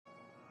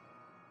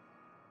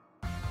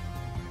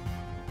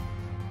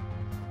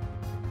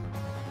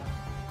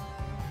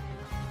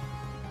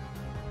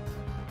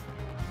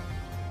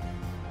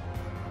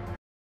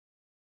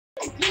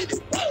lit.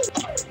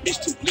 It's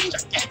too lit.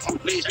 I'm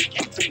lit.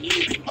 I'm too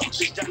lit.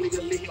 This young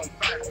nigga lit, he on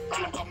fire.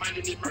 I'm about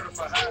money, need murder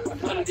for hire.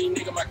 None of these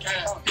niggas my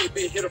kind. They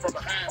been hit her from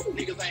behind.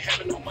 Niggas ain't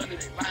having no money,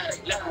 they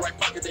lying. Left and right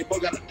pocket, they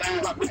both got a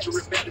dime. My bitch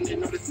are bad and they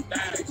know this is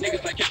dying.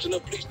 Niggas ain't catching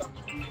up, please stop.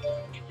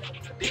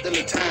 Then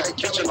the time,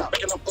 catching up,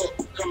 picking up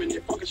up, coming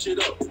in, fucking shit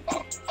up.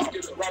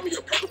 Get a rob me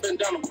a purple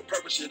bandana with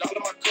purple shit all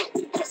in my cup.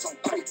 Some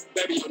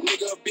baby, your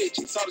nigga a bitch.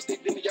 He saw the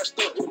stick, then he got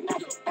stuck. And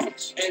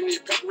the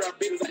paper round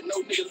bitches ain't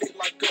no nigga lit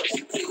like us.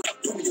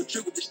 Do me a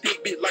trick with the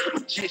stick, bit like a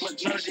magician.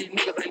 None of these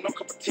niggas ain't no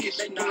competition.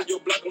 They know your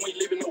block and we ain't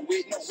living no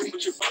wit. No wit,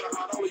 but you follow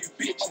out all of you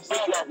bitches.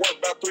 I work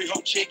about 3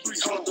 whole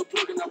chicks. Call the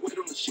plug and I wait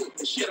on the shit.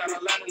 The shit out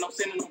of line and I'm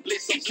sending them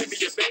blitz. I'm keeping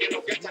your bag and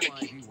no got time to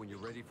keep. When you're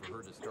ready for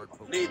her to start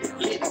lit,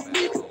 bitch,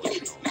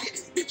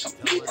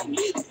 I'm lit, I'm lit, I'm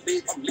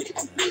lit, I'm lit,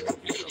 I'm lit,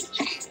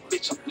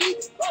 bitch, I'm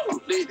lit, I'm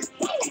lit,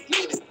 I'm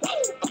lit,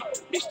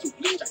 bitch, too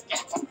lit, I'm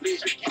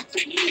lit, I'm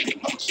too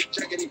lit, shit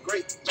jacket and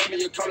great, Tommy,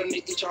 you're calling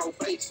me, eat your whole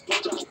face, go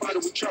to the spider,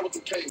 we travel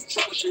through caves,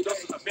 trouble shit up,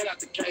 and I've been out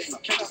the cave,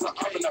 catch us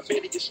off and I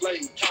bet he get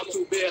slayed, count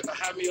too bad to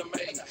have me a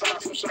maid,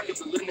 find some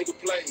shockers, a little nigga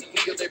play,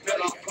 niggas they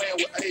better off playing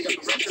with A, the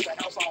rest of the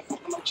house, I don't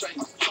fucking no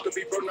chase, could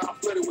be bro, now I'm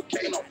flooded with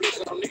K, and I'm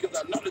blitzing on niggas,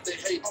 I know that they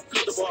hate, I'm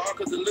good for all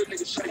cause the little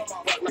niggas shake,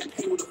 rock like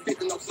P with a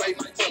 50, no slave,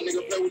 tell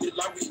nigga play with it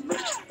like we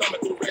rich,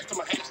 thumbing through the rest till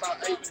my hands start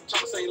aching,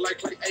 trying to say like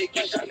Clay A,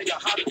 got nigga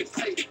hotter than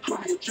Clay, put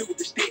me a trick with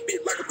the stick,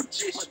 bit like a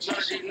magician, none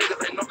of these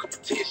niggas ain't no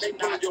competition, they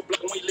know your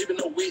block and we ain't living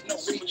no wit,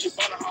 but you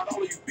find out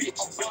all of you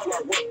bitches, I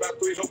work about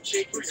 3 whole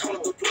chicks, on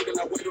the plug and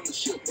I wait on the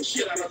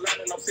shit out of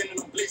line and I'm sending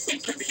them blitz, I'm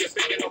keeping your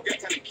bag and no got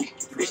time to keep,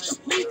 bitch, I'm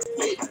lit,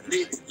 lit,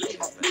 lit,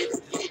 lit, I'm lit,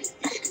 lit,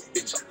 lit,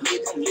 bitch, I'm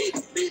lit, I'm lit,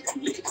 lit, I'm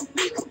lit, I'm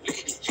lit, I'm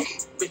lit,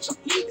 bitch, I'm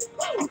lit,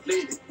 I'm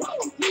lit,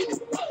 I'm lit,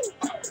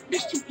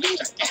 bitch, too lit,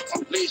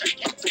 I'm lit,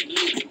 I'm too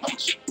lit,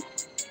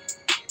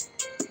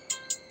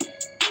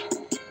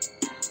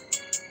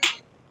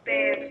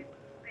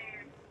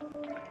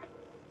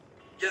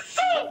 yes,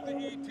 sir. The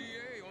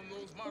ETA on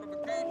those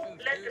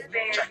modifications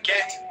is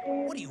Jacket.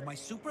 What are you, my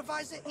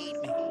supervisor? Eat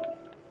me.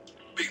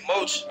 Big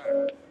Mochi.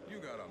 You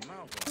got a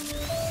mouth on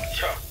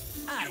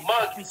Yeah. You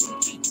monkey.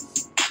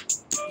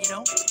 You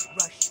know,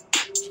 rush.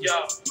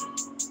 Yeah.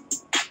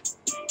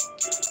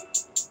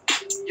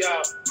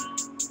 Yeah.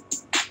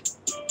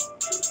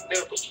 Nigga,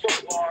 what the fuck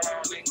going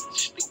on, nigga?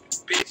 Stupid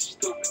bitch,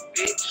 stupid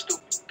bitch,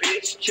 stupid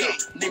bitch. Yeah.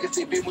 Niggas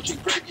say bitch with your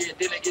grave, yeah,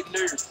 then they get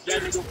nervous.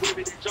 That nigga whip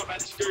it and jump out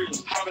the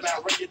skirts. Hopping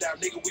out, run it down,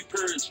 nigga, we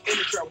purge. In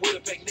the trap with a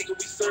pack, nigga,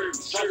 we serve.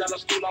 Dropped out of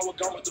school, I was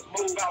going with the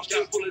move. I was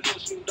still pulling up,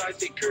 shooting dice,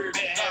 they curve.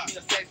 Man, had me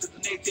a sack since the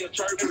next tail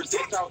chirp. Ever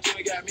since I was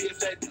 20, got me a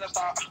sack, then I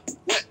start,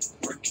 what?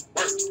 Work.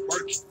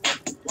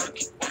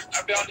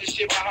 I've been on this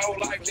shit my whole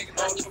life, nigga,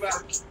 know what about I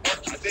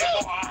said,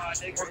 go hard,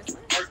 nigga, work.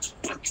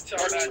 Tell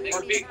that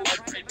nigga, big boy,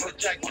 straight to the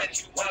jack,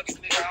 catch you, mugging,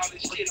 nigga, all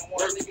this shit and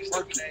one nigga,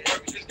 stupid ass,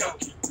 let's go.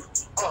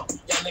 Y'all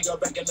nigga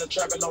back in the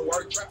trap and no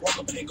work. Walk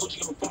up in the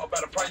Gucci, give a fuck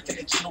about the price, take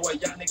a chin away.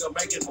 Y'all nigga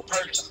making for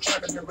purchase.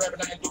 Trapping and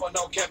rapping, I ain't doing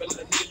no capping.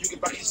 Little nigga, you can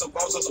buy you some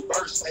balls or some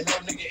bursts. Ain't no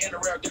nigga in the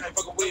rap game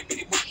fucking with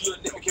me. Mookie, little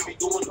nigga can be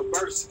doing the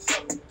bursts.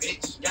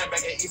 Bitch, gang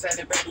back at East Side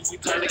and baby,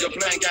 we turn nigga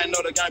playing, gang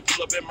know the gang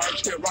pull up in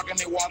merch. Still rocking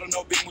that water,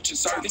 no big with your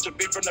surf. Hit your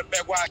bitch from the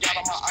back while I got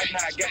on my ice,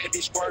 now I got the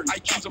bitch squirt. I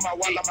keep on my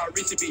wallet, my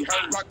wrist, it be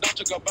hurt. Rock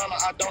Dolce Gabbana,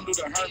 I don't do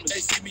the Hermes.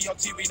 They see me on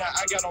TV, now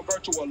I got on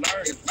virtual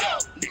learn. Yeah,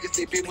 niggas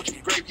say bitch with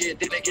your grave, yeah,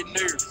 then they get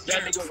nervous.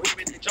 That nigga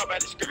whip it and jump out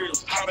the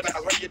skirts. Hopping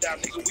out, run you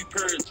down, nigga, we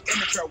purge. In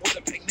the trap with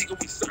a pink, nigga,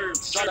 we serve.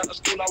 Straight out of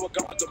school, I was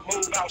going with the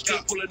move. I was still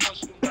pulling up,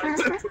 shooting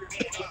dice.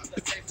 The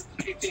Texas,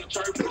 the nigga, till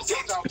church. The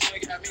six out,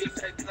 got me a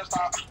sack, then I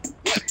start,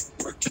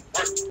 work.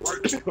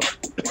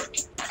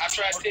 I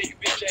try to tell you,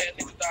 bitch ass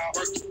niggas, dog.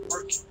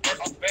 Work.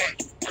 I'm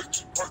back.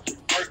 Work.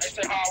 They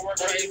say hard work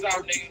pays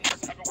off, nigga.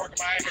 I've been working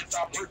my ass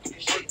off, nigga, for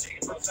this shit, nigga. You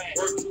know what I'm saying?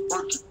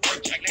 Work.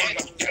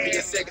 Got me a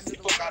second, see,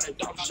 fuck all that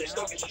dumb shit.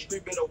 Stuck in the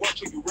street, better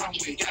watch who you run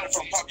with. Got it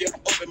from Pop, yeah,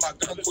 I'm up in my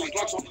gun quick.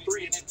 Glocks on the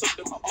 3 and then took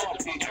them my arm.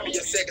 Got me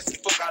a second, see,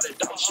 fuck all that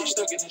dumb shit.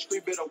 Stuck in the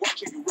street, better watch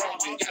who you run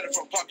with. Got it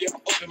from Pop, yeah,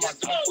 I'm up in my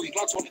gun quick.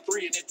 Glocks on the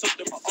 3 and then took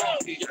them my arm.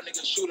 Y'all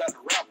niggas shoot out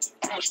a rap.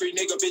 I'm a street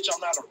nigga, bitch,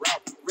 I'm not a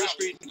rapper. Real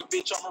street nigga,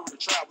 bitch, I'm a real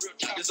trapper.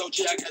 This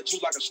OG, I got you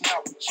like a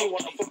snapper. She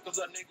wanna fuck cause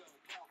a nigga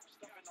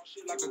stuffing on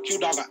shit like a Q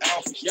dog or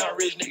alpha. Young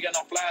rich nigga, and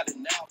I'm fly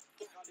than now.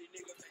 All these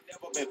niggas ain't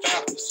never been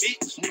falcons.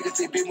 Niggas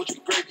say bitch with you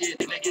grave, yeah,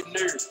 then they get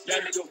nervous.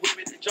 That nigga whip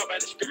it and jump out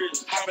the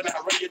skirts. Hopping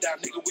out, run you down,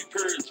 nigga, we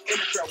purge. In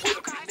the trap with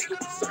a big nigga,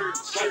 we serve.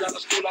 Straight out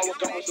of school, I was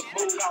going with the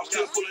move. I was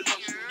still pulling up,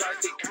 shooting dice,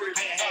 they curve.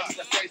 Man, had me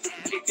a sack since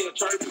the next tail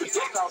chirp. The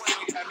six out,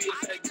 got me a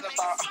sack, then I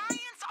start.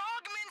 Science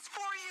augments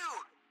for you.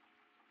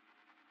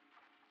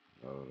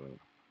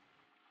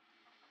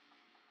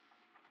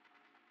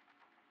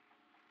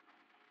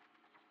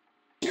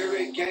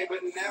 Jury game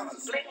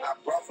bananas. I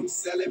brought from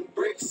selling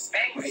bricks.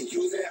 When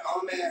using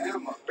arm and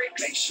hammer.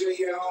 Make sure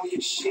you're on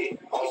your shit.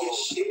 On your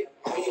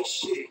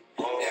shit.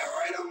 That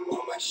right, I'm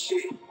on my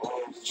shit.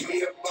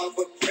 Junior above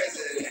for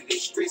president. The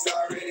streets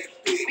already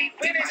fit.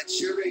 My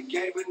jury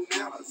game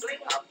bananas.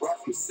 I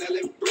brought from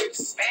selling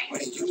bricks.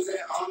 When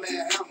using arm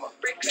and hammer.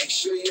 Make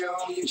sure you're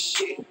on your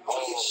shit.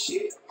 On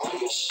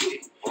your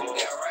shit.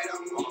 That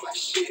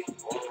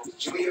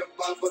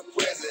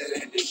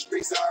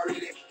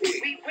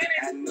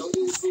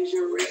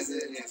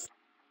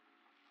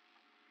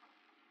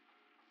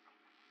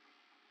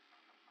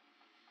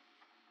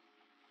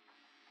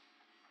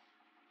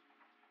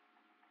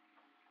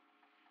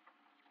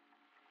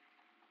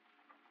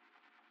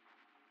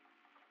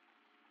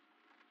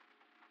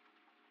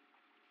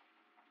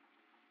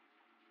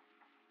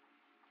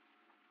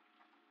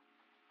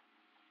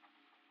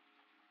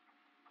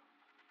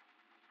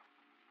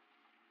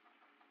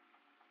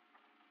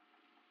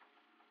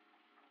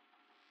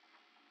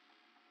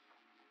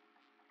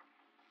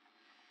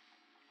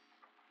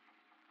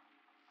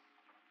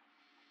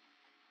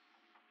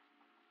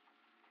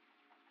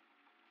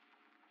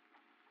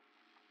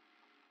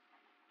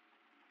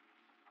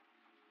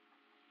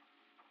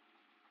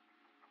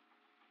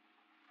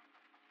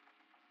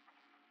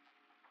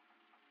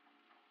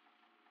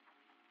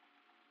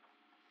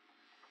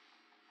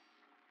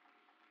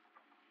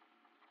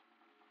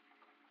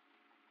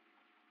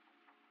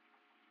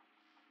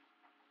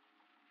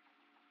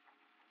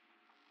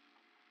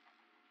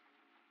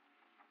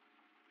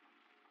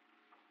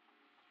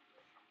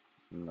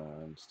No,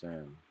 I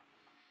understand.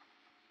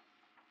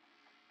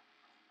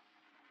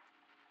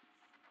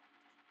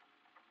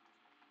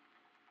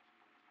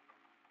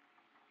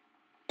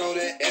 Know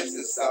the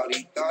essence out,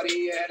 he thought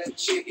he had a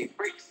chicken.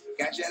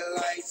 Got your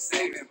life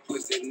saving,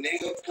 pussy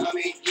nigga, come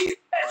and get.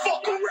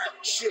 Fuck a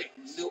rap shit,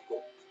 nigga.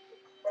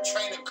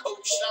 Trainer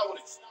coach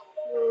shouting.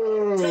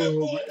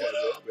 Oh,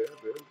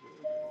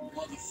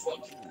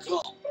 Motherfucking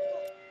gum.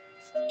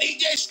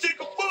 DJ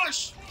Sticker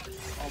Bush.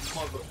 Oh,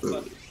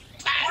 motherfucker.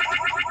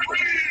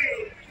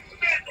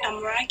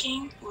 I'm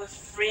rocking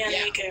with Real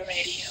Nigga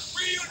Radio.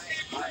 Real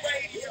nigga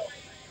radio.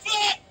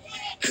 Fuck.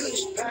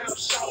 Kush pound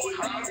showing,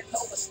 hand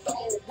over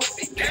stone, whip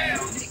it down.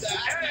 Nigga,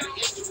 I got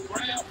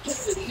Instagram.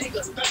 Pussy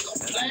niggas back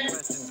on plan.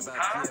 Questions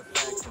about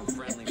TFX and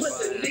friendly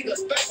Pussy fire.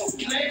 niggas back on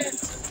plan.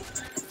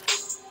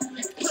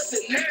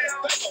 Pussy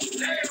niggas back on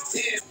plan.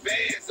 10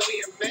 bands on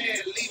your man,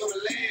 leave him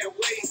land,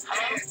 waste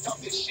stand.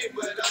 Talking shit,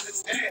 but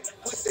understand.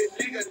 Pussy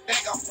niggas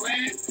think I'm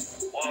playing.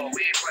 Whoa,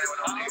 we ain't playing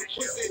with no niggas.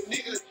 Pussy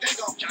niggas think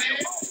I'm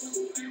playing.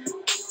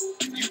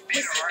 You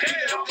pussy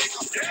niggas think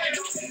I'm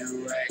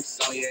playing. Racks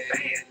on your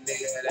head,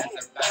 nigga,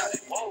 that's about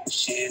it.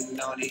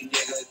 Shitting on these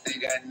niggas,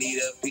 think I need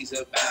a piece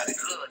about it.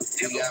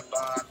 We got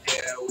bomb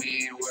there,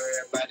 we ain't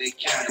worried about the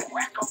counting.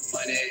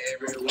 Money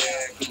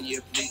everywhere, can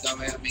you please come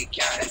help me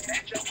count it?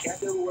 Got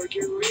to work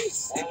your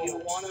wrist if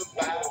you wanna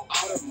buy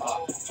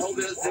Audemars. Hold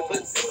a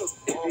zipper zip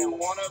if you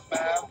wanna buy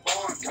a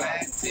barn.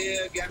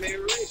 Clientele got me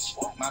rich,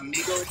 my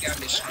Migos got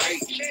me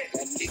straight.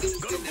 Got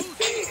niggas in the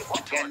bed,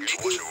 got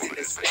niggas in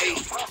the state.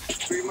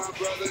 Free my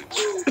brother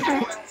too,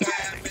 one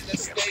time in the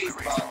state.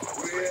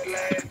 Real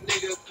ass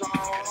nigga come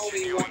home,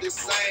 he want the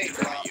same.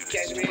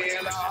 Catch me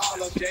in the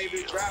Harlem,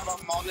 David Drive,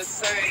 I'm on the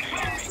same.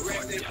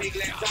 Rest in Big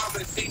Land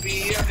Thomas,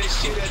 CBM,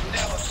 this shit will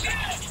never see.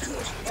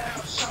 Kush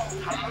pound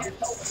show, hand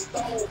over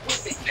stone,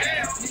 whip it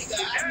down. Nigga,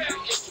 I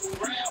got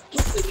Instagram,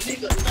 pussy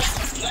nigga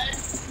back on plan.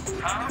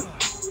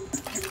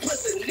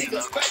 Pussy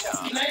nigga back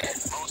on plan.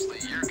 Mostly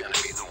you're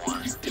gonna be the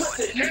one.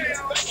 Pussy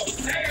nigga back on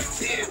plan.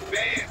 10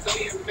 bands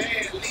on your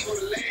man, leave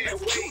him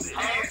land, waste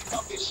hand.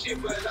 Talking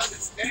shit, but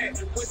understand.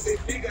 Pussy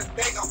niggas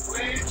think I'm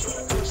playing.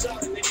 Pussy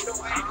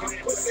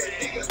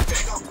niggas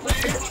think I'm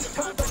playing.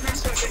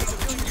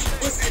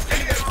 Pussy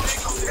niggas think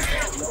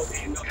I'm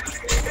playing.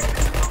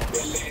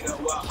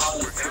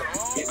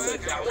 It's a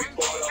guy with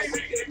photo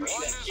with that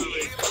mean a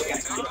kid.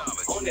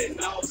 On the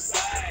north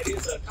side,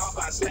 it's a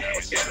compound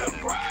slash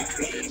enterprise.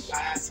 Bean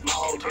pie,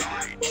 small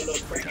guy, full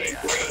of crack and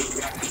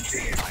green.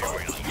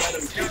 Got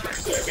them people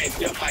serving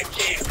them like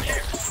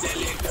cancer.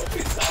 Selling dope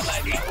is all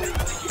I know.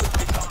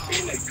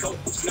 In the coat,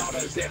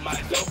 slaughters at my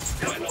dope.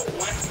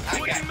 101,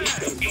 I got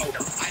eat them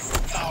go. I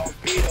saw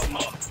beat them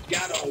up.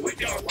 Got on with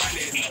their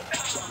running.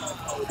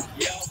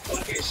 Yeah,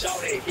 fucking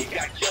shorty, he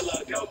got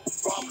killer dope.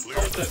 From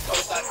coast to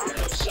coast, I see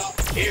them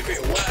shot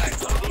everywhere I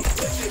go. These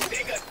pussy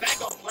niggas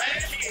back on plan.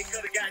 He ain't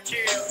coulda got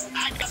killed.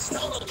 I got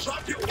stolen,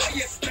 drop you where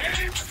you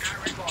stand. Kush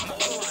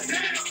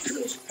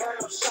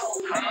pound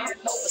show, hand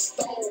over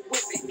stone,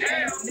 whip it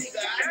down. Nigga,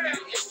 I got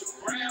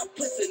Instagram.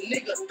 Pussy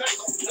niggas back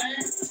on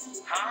plan.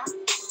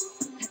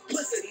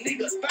 Pussy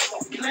niggas back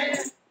on plan.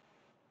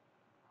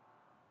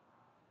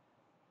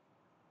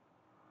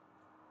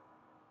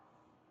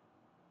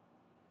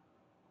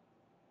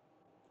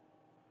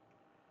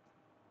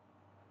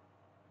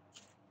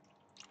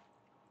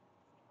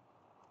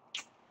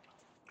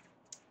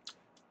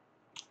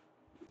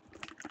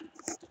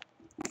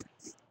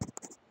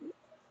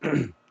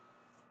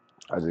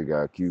 I just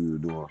got accused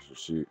of doing some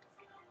shit.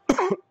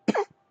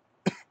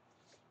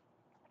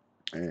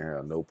 Ain't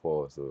have no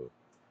pause of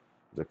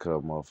the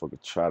cuz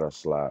motherfucker try to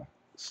slide,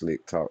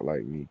 slick talk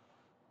like me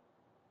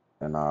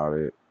and all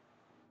that.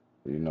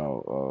 You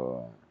know,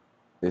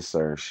 it's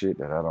certain shit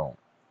that I don't.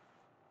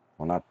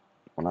 When I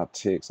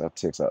I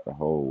text out the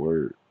whole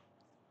word.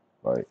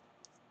 Like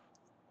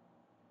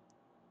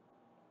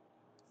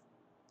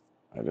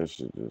this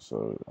shit just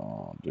so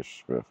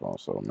disrespectful on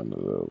so many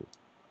levels.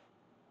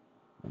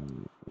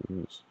 And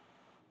it's-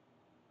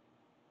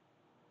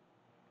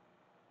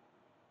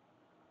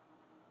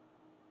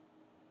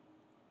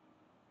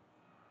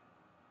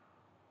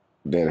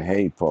 that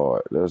hate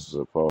part, that's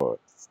the part.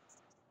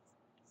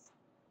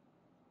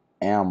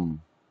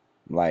 Am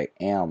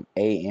am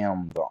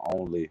the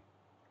only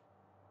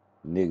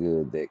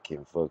nigga that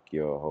can fuck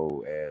your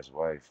whole ass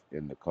wife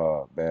in the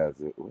car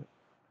bathroom.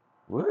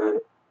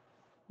 What?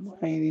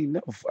 I ain't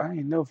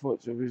never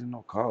fucked your bitch in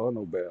no car or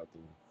no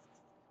bathroom.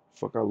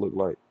 Fuck I look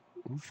like.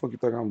 What the fuck you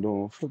think I'm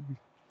doing?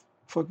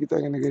 Fuck you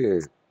think a nigga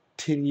is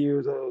 10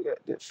 years old, got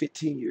that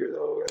 15 years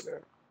old, got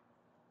that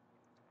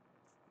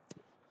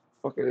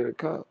fucking in the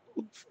car.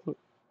 What the fuck?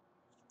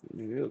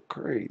 Nigga, it's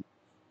crazy.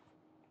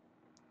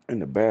 In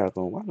the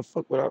bathroom. Why the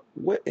fuck would I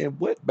what in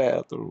what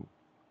bathroom?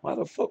 Why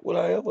the fuck would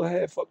I ever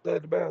have fucked her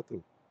in the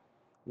bathroom?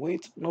 We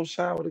ain't took no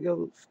shower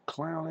together,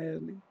 clown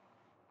ass nigga.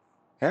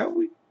 Have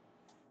we?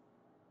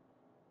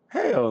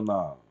 Hell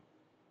no.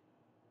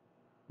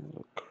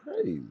 Nah.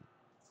 Crazy.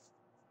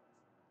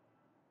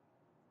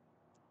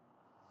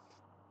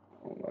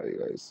 I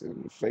don't like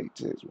sending fake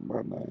text with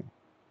my name.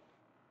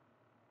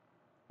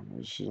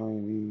 That shit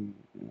ain't even.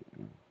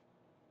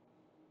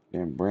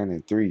 Then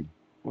Brandon 3.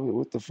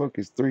 What the fuck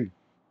is 3?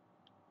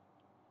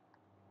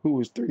 Who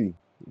is 3?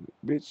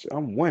 Bitch,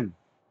 I'm 1.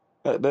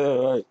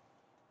 Like,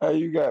 how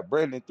you got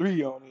Brandon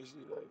 3 on this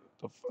shit? Like, what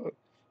the fuck?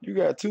 You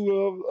got 2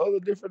 of other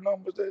different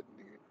numbers that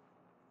nigga.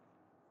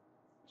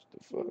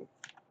 What the fuck?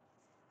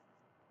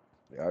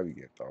 Yeah, I be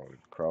getting thrown in the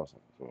cross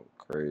on some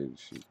crazy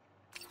shit.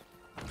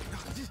 Bro,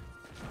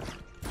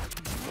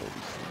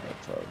 we sitting there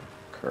talking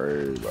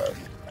crazy about it.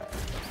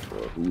 Bro,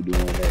 who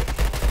doing that?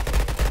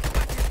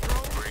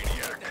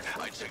 Brainiac,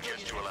 I'd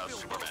suggest you allow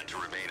Superman to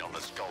remain on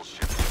the Skull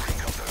ship to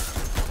recover.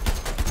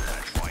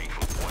 That fight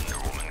with Wonder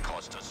Woman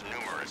cost us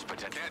numerous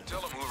potential. Can't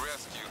tell them who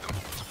rescued them,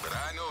 but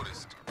I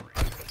noticed.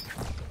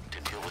 To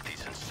deal with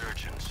these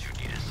insurgents, you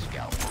need a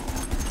scalpel.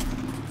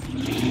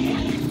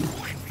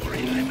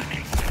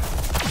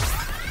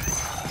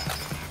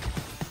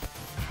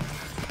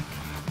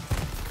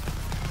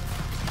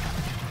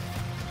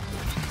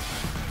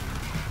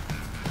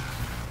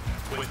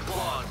 With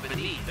claws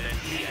beneath and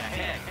feet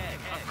ahead,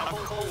 a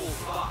cold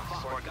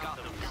box for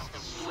Gotham's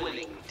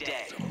swimming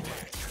dead.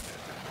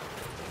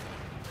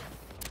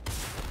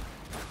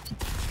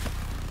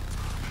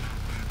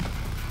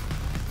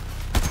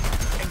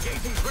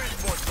 Engaging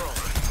transport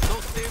drone.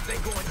 Those stairs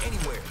ain't going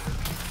anywhere.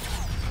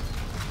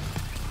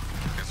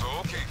 It's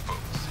okay,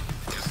 folks.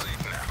 You're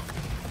safe now.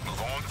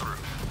 Move on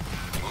through.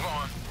 Move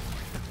on.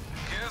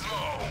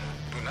 Gizmo,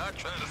 do not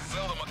try to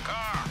sell them a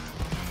car.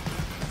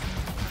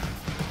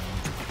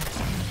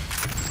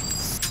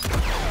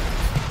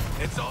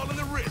 It's all in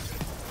the wrist.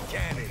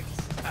 Cannons.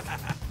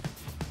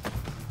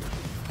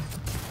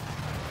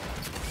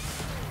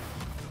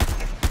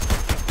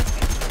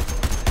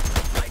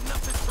 Lighten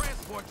up this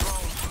transport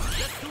drone.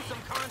 Let's do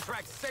some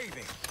contract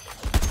saving.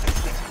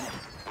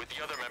 With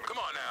the other member. Come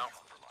on now.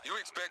 You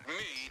expect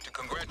me to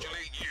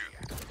congratulate you.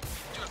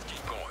 Just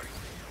keep going.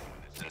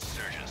 This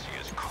insurgency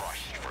is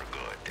crushed for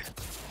good.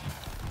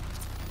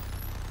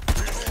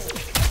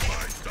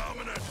 My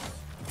dominance.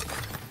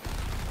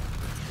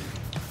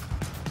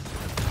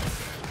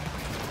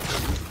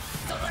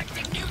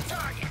 Selecting new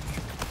target.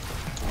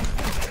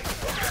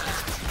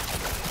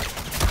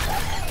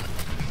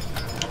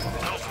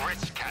 Those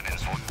rich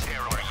cannons will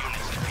tear our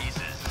units to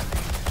pieces.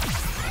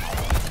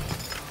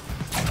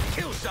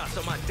 Kill shots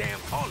on my damn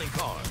calling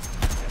card.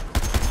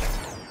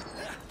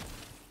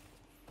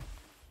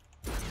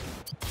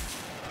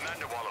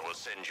 Commander Waller will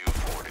send you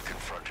forward to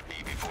confront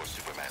me before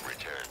Superman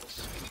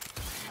returns.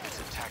 It's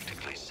a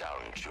tactically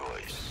sound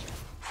choice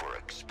for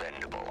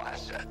expendable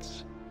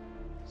assets.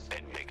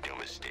 And make no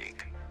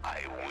mistake,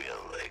 I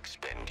will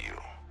expend you.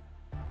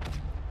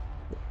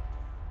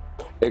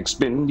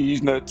 Expend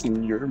these nuts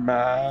in your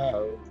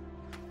mouth.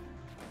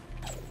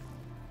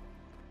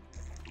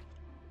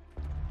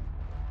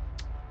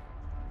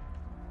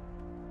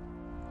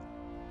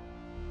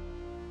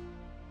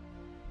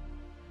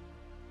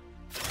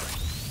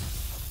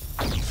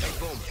 Hey,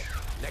 Boomer.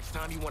 Next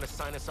time you want to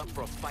sign us up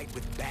for a fight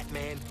with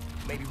Batman,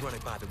 maybe run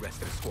it by the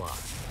rest of the squad.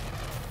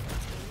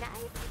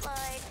 Nice,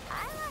 Floyd.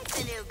 I like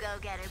the new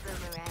go-getter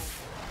Boomerang.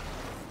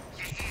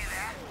 You hear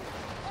that?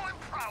 I'm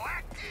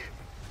proactive.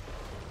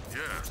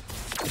 Yeah,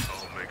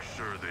 I'll make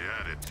sure they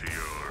add it to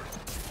your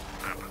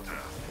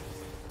epitaph.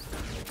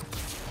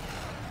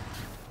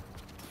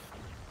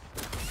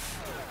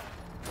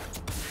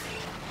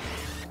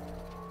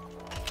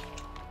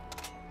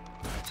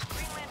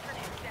 Green Lantern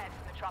is dead,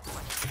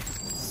 Metropolis.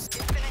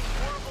 It's been a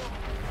horrible,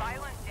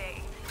 violent day.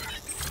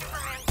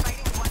 Superman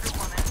fighting Wonder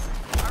Woman.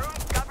 Our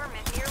own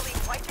government nearly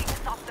wiping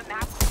us off the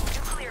map with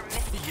nuclear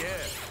missiles.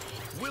 Yeah,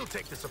 we'll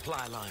take the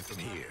supply line from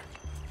here.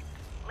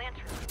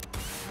 Lantern.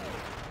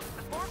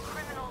 The four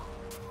criminals...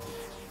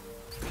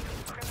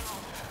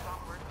 Criminals is the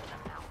wrong word for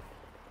them now.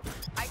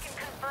 I can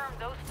confirm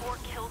those four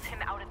killed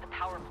him out at the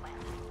power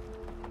plant.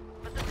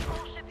 But the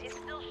Skull ship is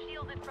still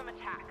shielded from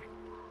attack,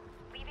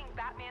 leaving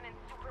Batman and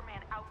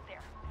Superman out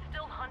there,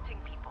 still hunting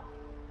people.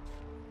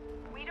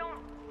 We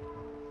don't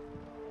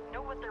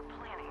know what they're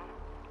planning.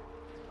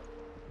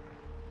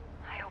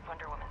 I hope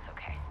Wonder Woman's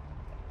okay.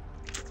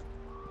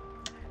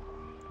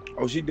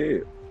 Oh, she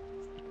dead.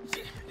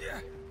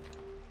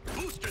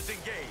 Boosters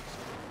engaged.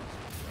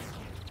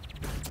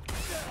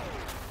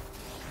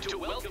 To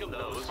welcome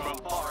those from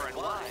far and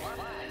wide,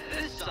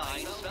 this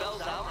sign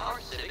spells out our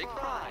civic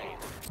pride.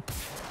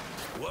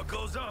 What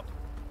goes up?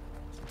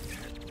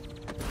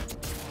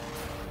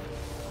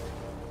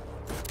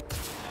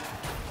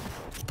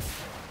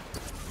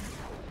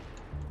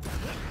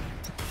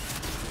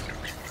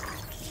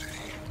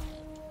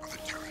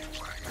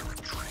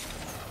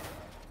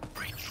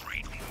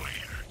 Retreat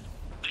where?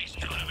 They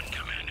still haven't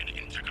commanded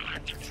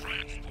intergalactic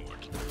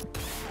transport.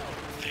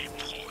 They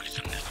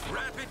poison this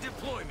Rapid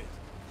deployment.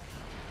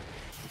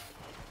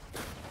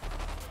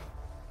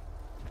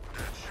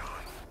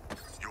 Deadshot.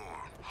 Your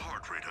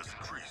heart rate has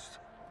increased.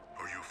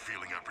 Are you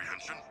feeling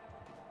apprehension?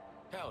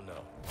 Hell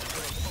no. I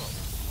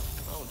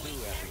don't do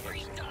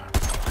apprehension.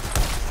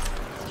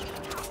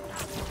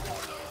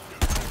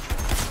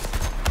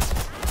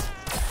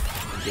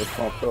 Get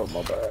pumped up,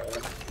 my bad.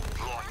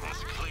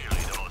 Lawton's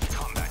clearly the most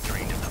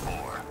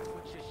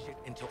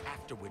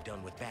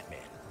done with Batman.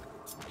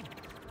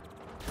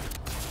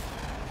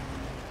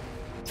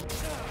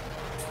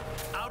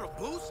 Out of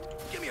boost?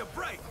 Give me a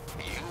break!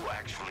 You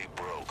actually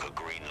broke a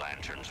Green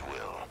Lantern's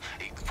will,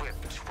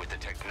 equipped with the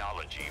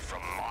technology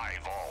from my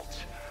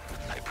vault.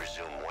 I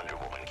presume Wonder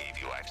Woman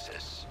gave you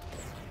access.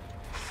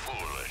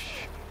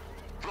 Foolish.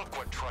 Look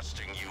what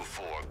trusting you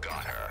four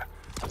got her.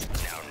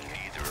 Now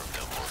neither of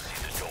them will see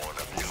the dawn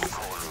of New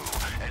Koru,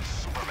 and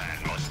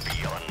Superman must be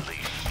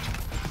unleashed.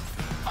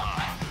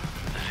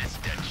 This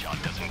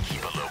Deadshot doesn't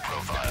keep a low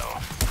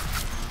profile.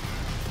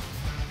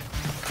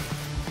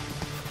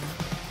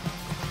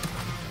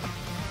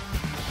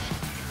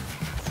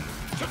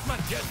 Took my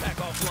jetpack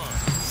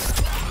offline.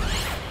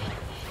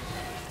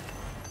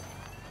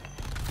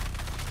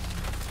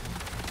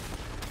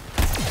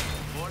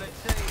 What it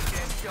say,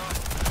 Deadshot?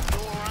 You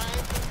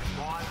alright?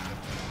 What?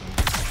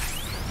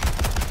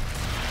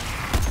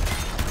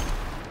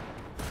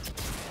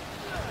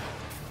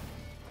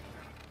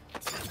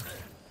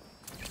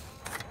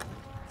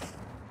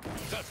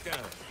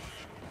 Touchdown.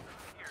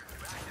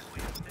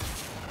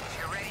 If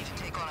you're ready to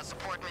take on a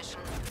support mission,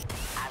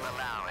 I'll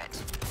allow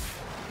it.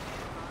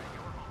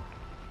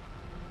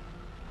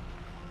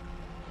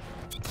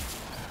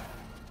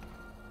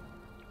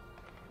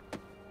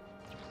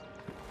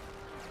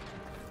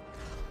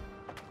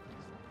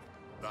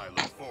 I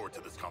look forward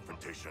to this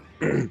confrontation.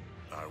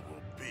 I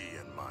will be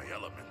in my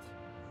element.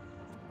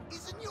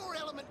 Isn't your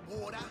element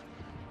water?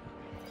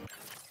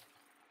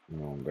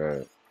 Oh,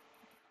 God.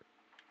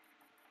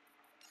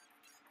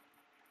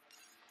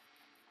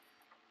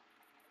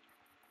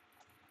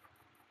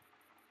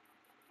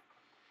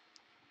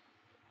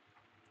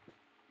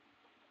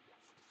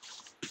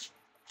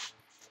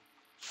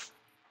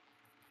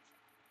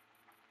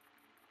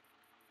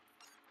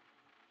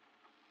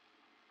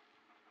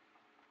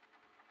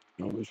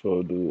 I wish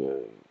I'll do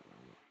that.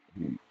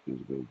 He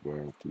just go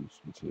burn through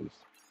some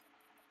tests.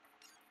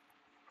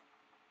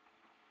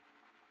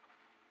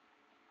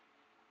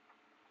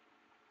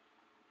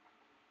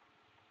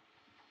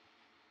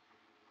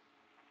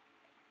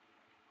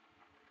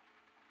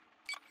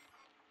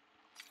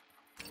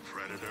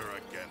 Predator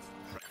against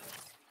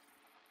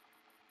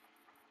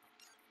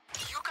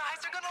You guys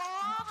are gonna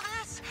love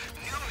this!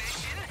 New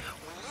mission,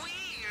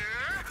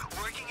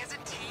 we're working as a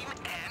team,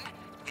 and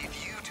if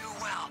you do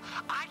well,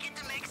 I get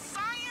to make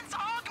science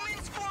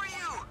augments for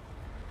you!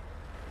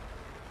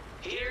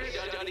 Here's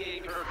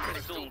studying her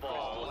crystal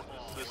ball.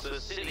 The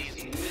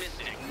city's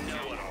mystic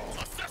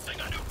know-it-all. assessing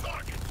a new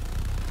target.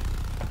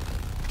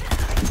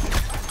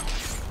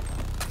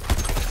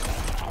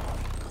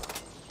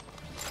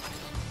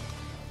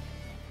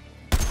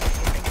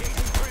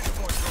 Engaging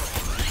transport drone.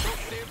 Those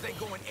stairs ain't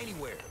going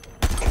anywhere.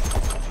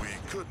 We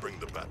could bring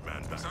the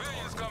Batman back.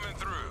 Civilians coming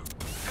through.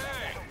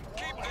 Hey,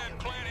 keep that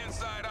plane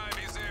inside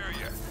Ivy's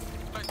area.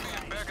 Like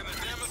being back in the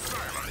damn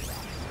asylum.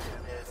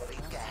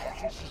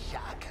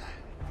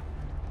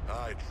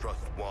 I trust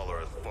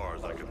Waller as far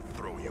as I can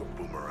throw you,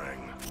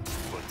 Boomerang.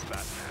 But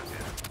Batman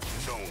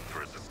is known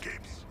for his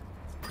escapes.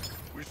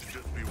 We should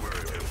just be wary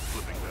of him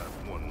slipping past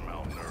one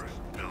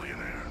malnourished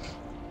billionaire.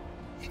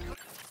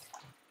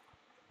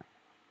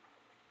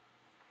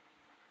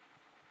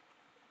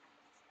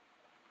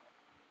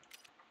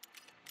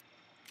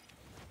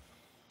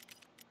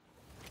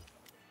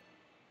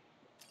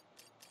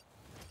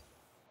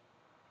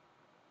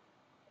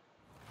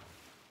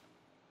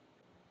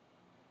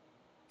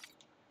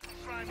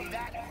 Try me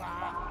that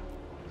far.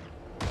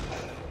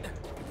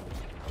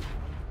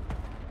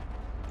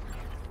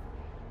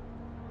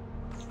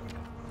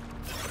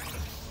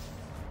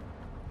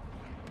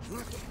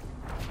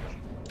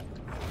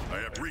 I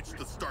have reached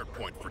the start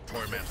point for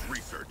Toyman's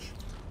research.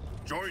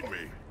 Join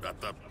me at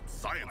the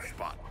science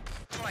spot.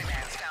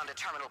 Toyman's found a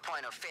terminal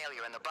point of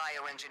failure in the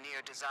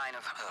bioengineered design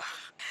of...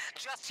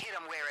 Just hit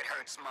him where it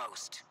hurts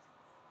most.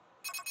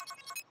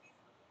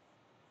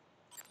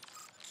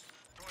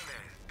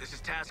 This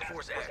is Task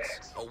Force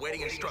X,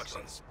 awaiting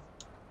instructions.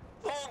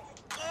 Oh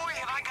boy,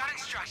 have I got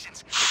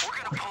instructions! We're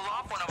gonna pull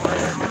off one of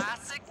our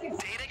classic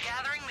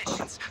data-gathering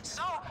missions,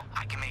 so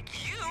I can make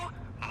you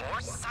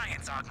more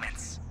science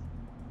augments.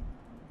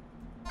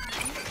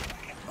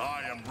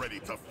 I am ready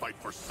to fight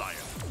for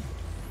science.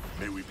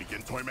 May we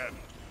begin, Toyman?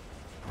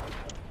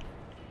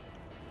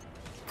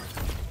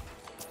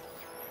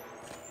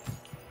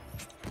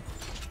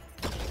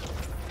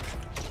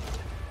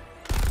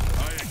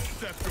 I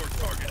accept your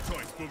target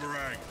choice,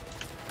 Boomerang.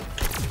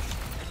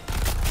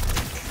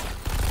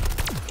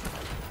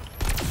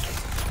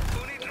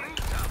 Who needs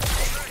rooftop?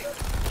 Right.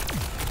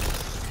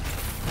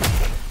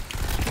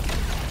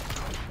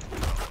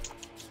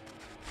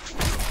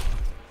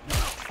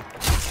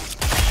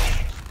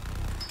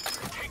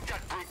 Take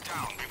that brute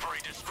down before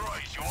he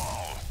destroys you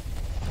all.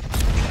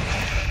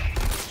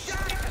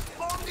 Shark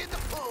formed in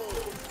the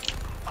pool.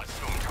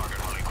 Assume target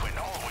Harley Quinn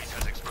always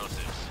has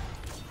explosives.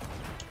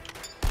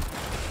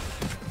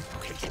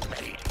 Okay, get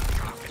ready.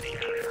 Drop in the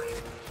area.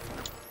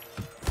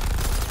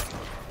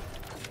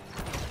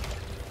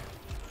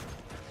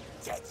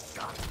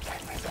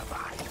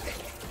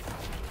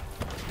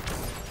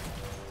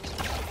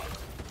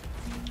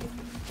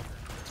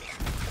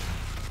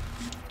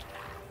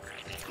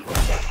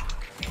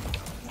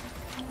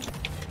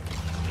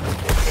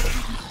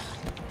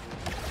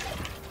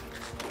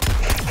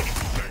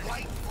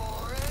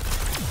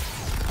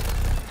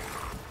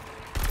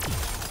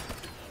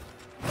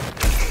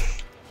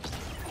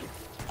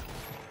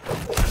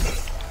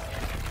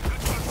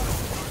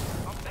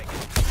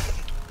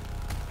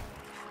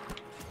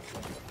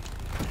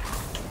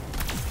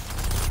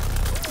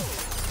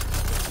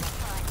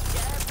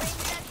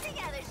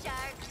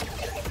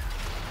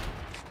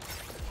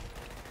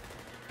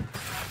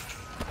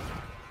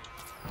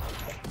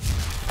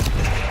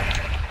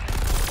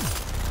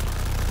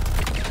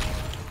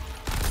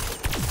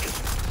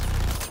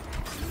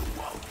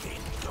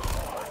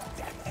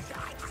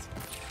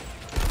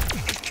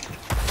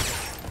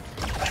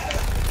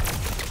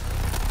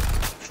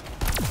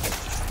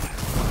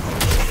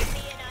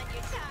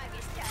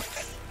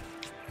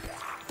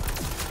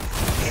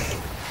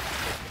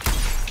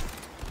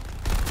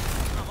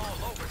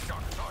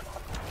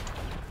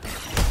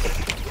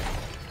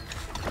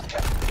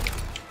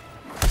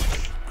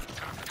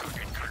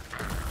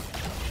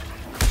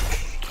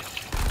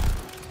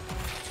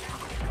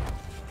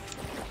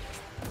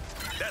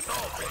 That's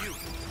all for you.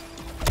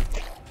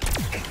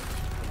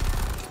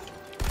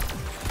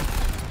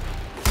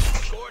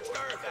 Scorched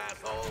earth,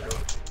 asshole.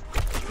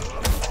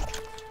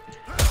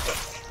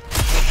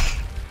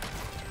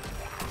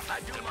 I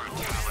do the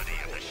brutality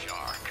of the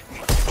shark.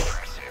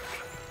 Impressive.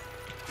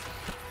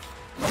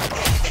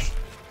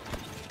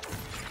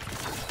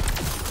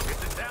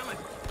 It's a talent.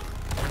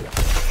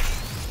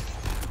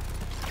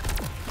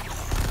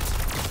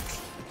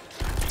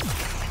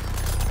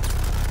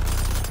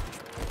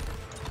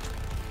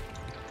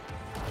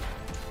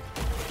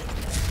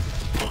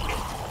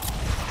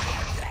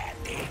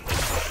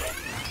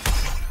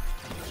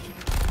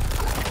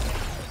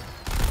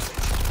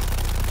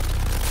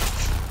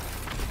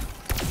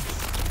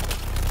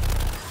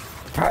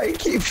 How you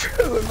keep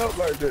filling up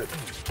like that?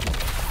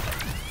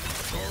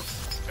 Shark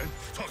and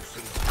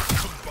toxin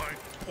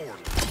combined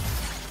poorly.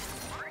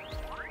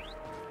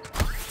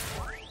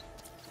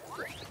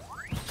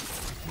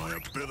 My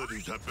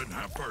abilities have been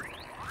hampered.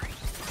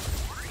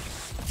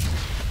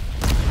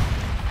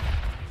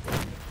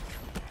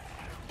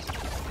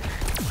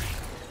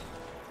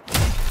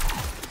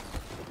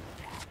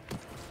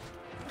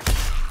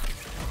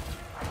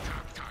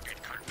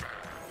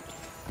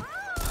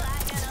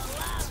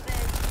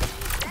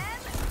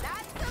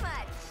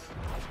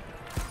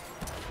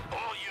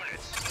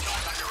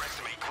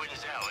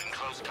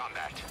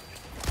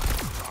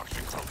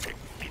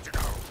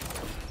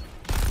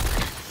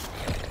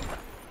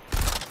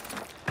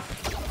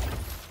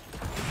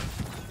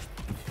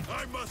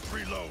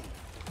 Reload.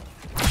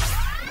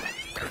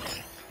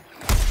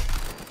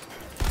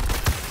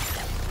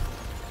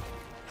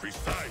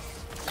 Precise.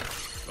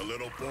 A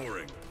little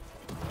boring.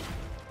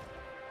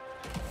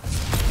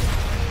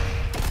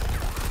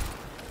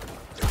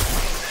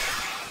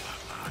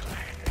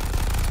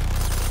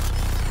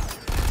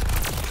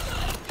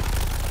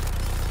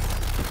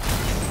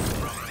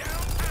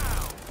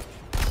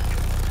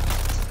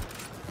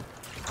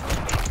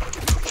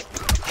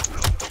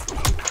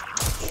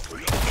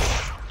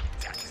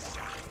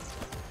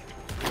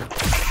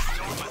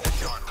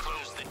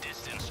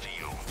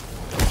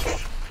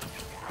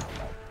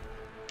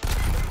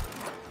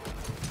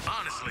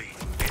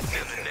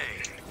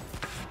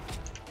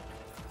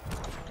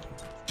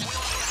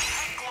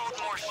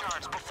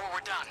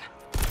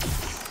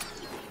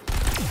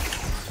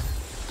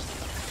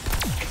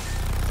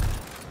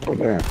 Oh,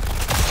 damn.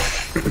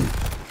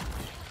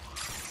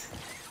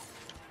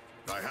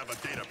 I have a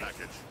data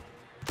package.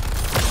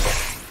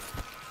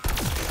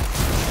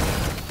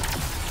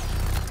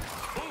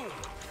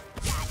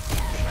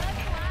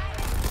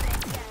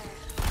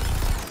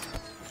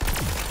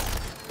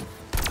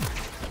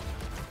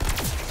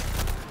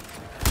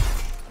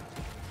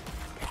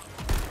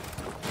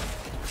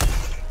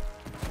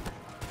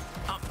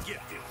 I'm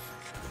gifted.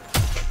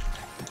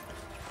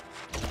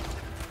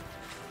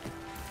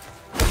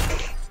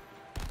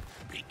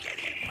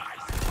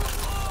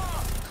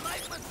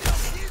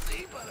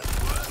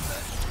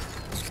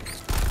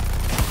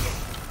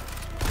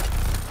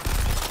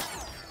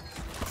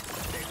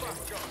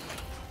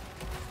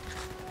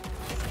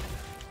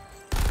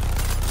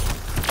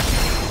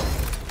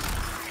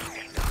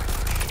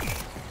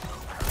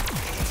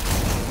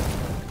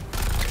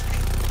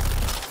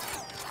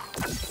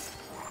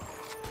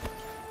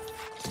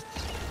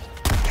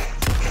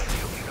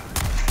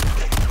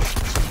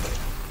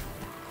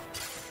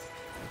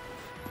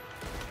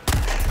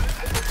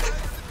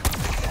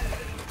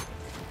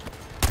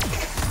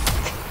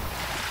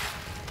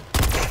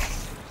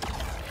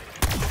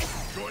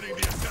 Joining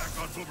the attack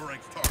on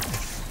Boomerang's target.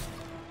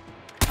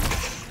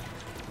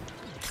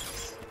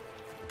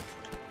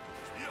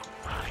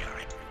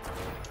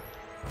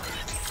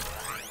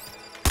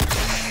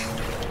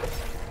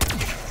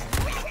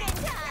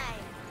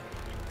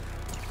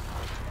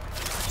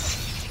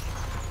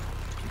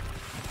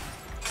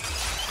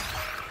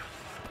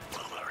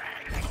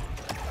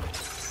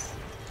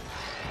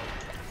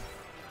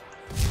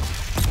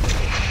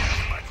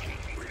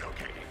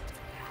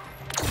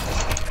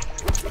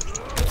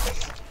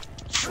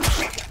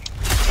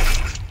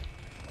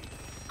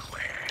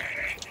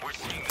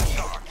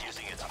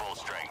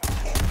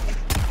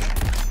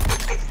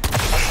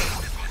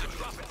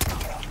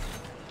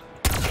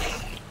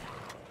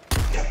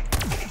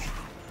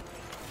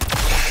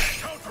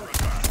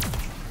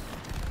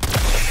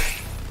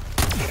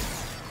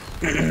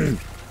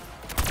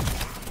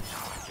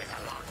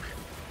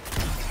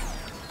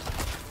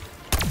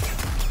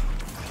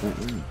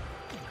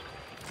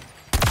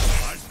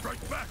 I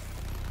strike back.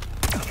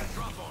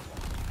 Drop on.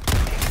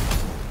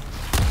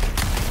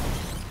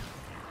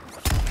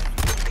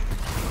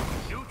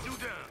 Shoot you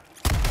down.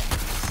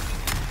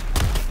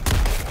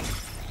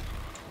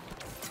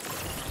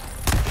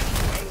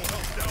 I will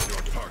help down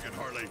your target,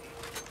 Harley.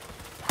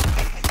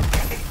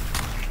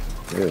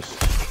 Yes.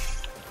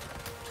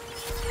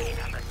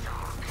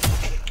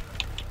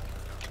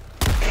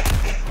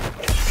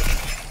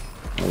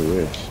 Oh,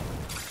 yes.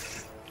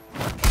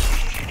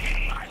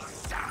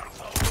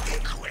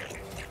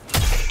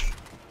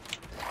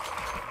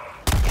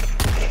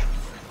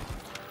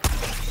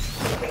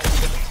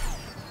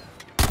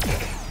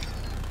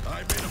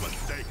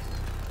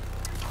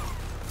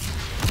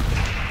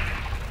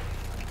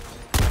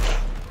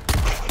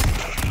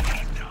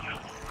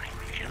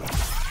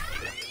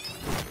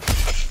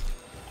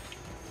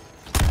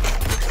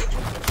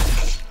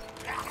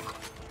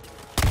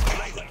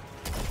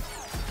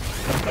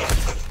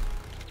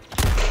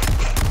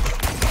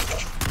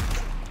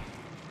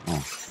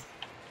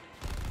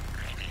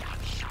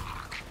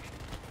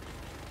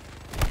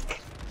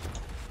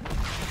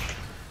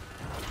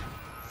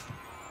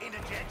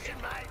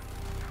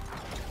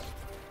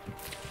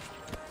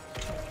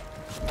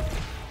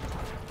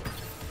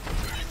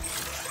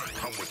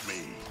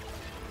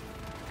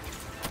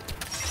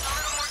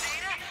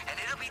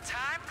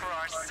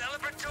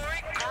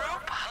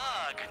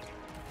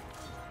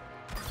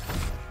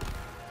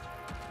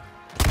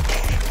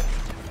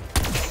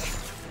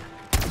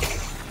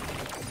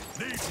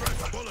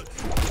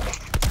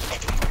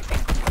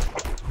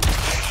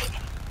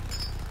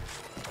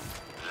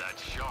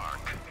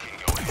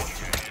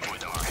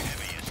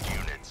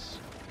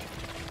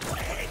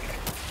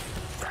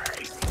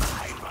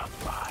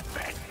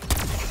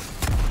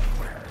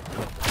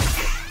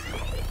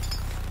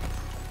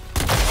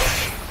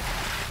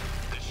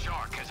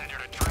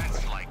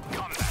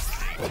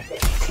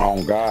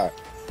 Oh God.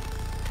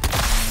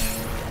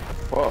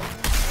 Fuck.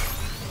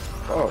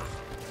 Fuck.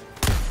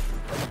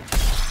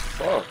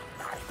 Fuck.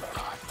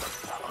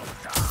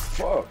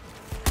 Fuck.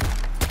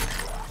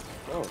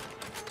 Fuck.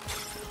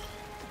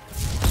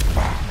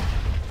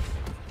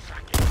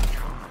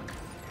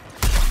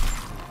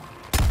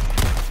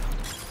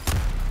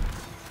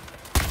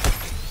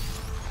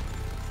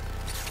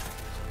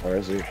 Where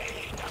is he?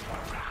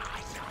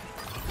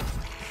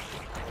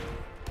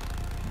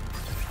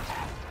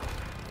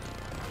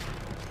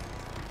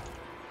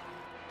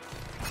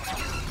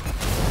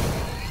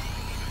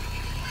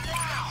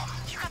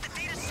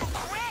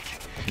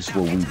 This is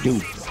what we do.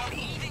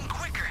 Even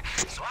quicker,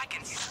 so I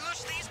can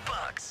smush these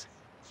bugs.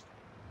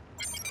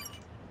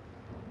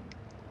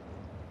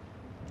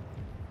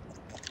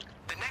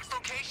 The next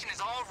location is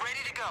all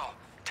ready to go.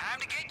 Time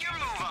to get your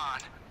move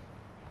on.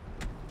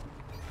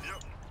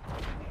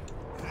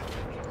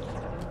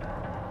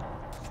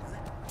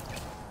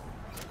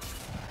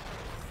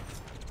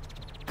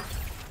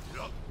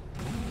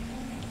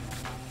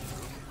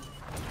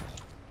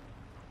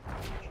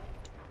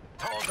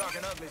 Tall, dark,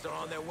 and uglies are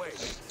on their way.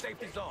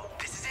 Safety's on.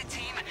 This is it,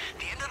 team.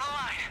 The end of the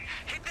line.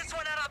 Hit this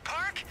one out of the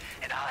park,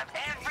 and I'll have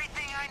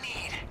everything I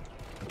need.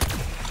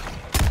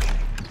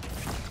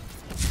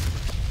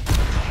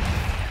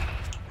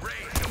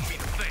 Rain don't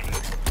mean a thing.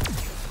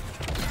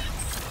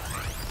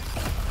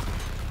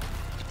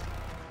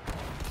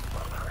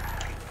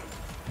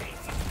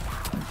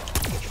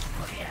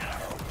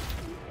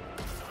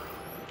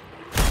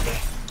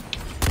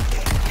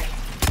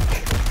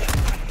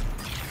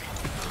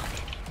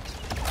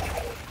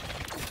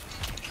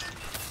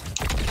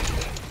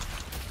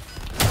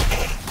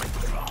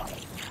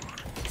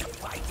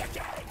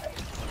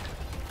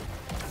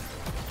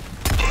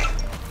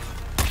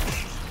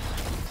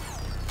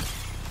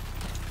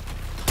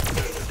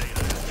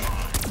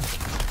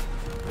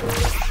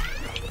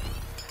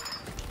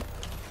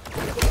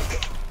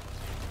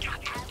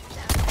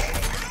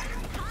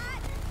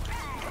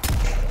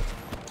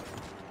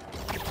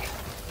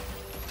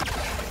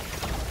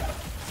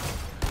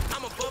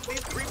 I'm above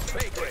these creeps'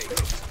 pay grade.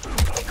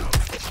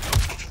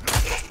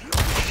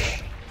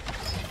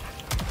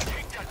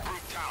 Take that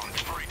brute down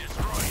before he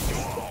destroys you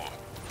all.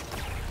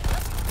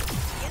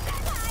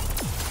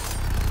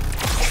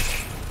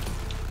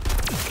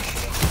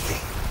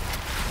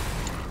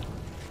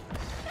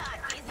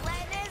 He's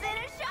letting his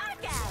inner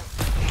shark out.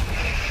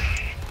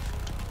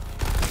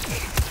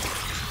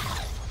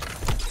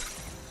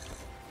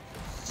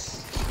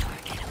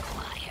 Target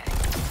acquired.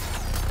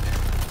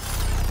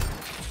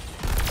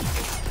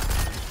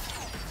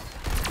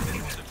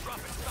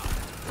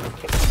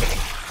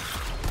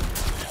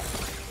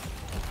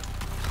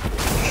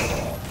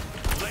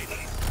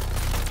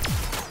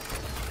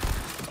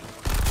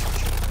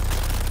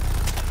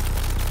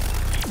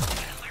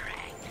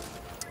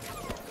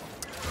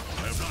 I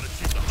have not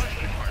achieved the height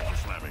required for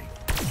slamming.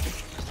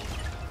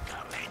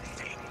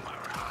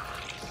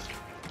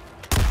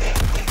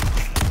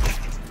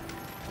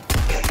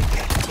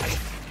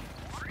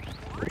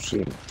 Oh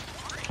shit.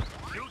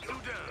 You two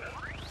down.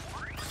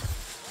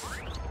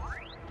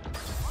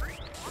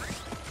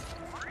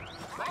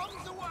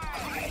 Bombs away!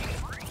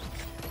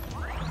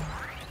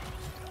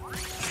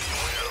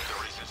 Beware of the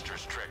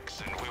resistors' tricks,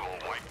 and we will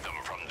wipe them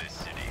from this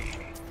city.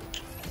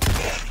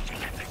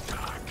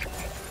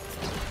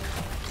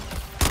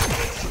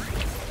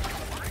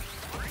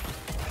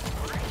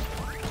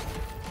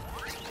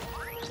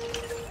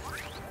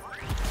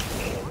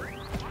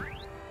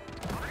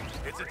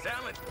 It's a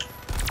talent.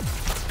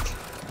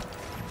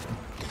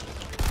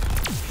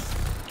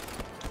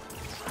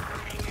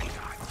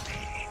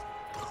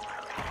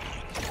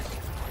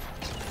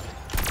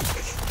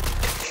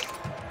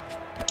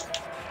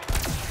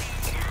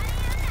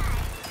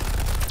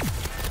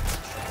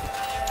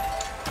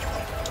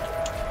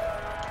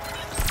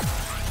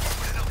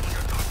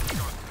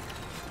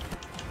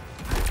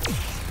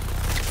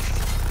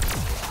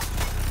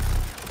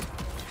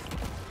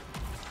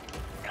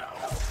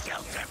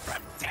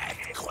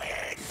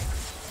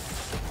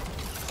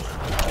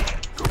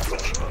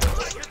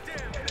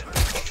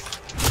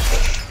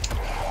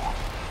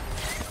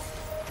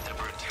 The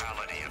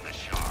brutality of the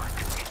shark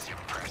is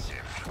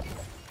impressive.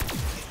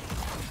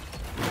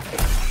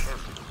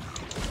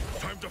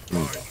 Time to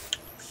fly.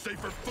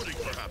 Safer footing,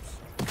 perhaps.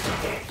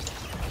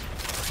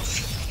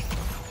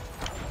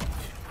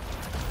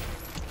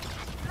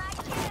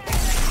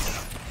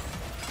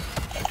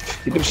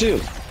 Get them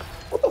shields.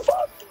 What the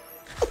fuck?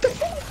 What the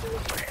fuck?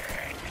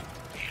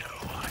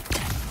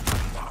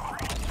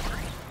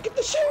 Get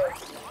the shield.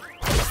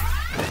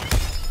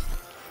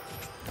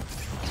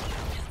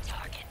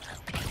 Target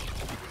located.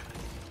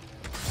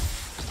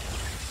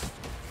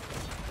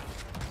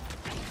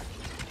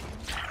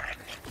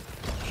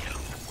 You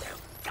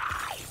will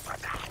die for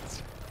that.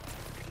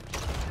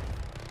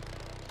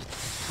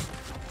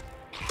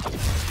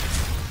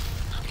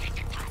 Okay,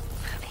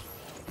 moving.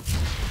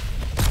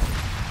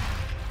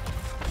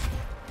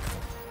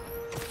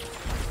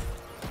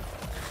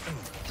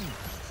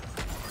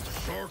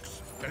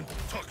 and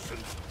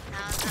toxins.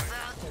 How's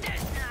about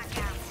this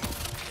knockout?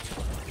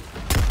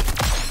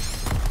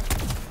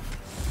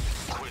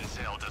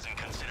 Quinsale doesn't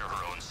consider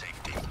her own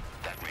safety.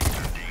 That makes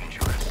her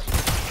dangerous.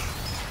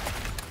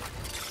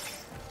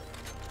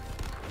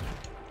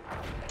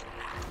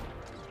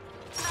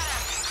 Not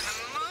asking for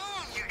the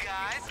moon, you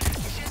guys.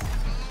 Just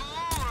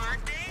more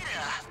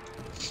data.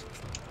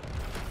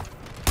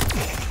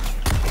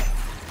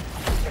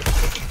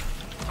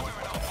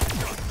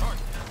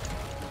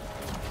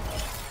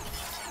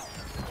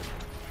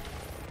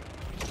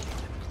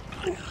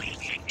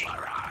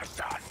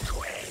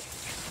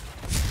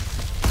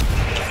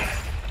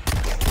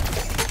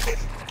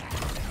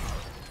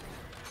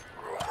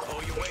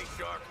 Pull your weight,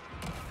 Shark.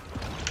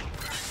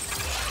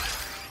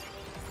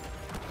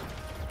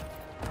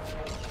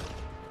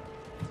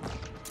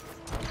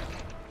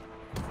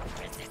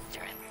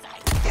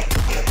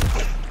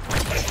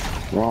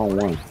 Wrong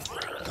one.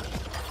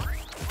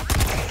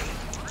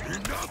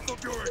 Enough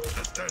of your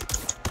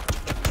existence!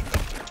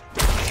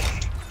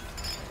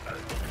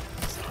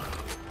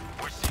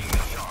 We're seeing the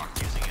Shark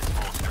using its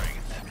full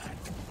strength.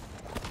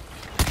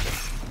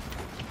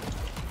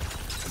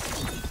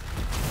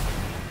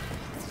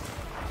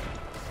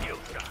 Skill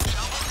shot.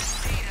 Double this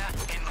data,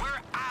 and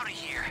we're out of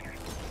here.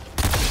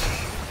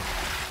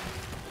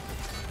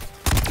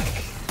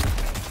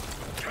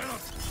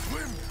 Cannot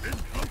swim in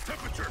low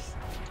temperatures!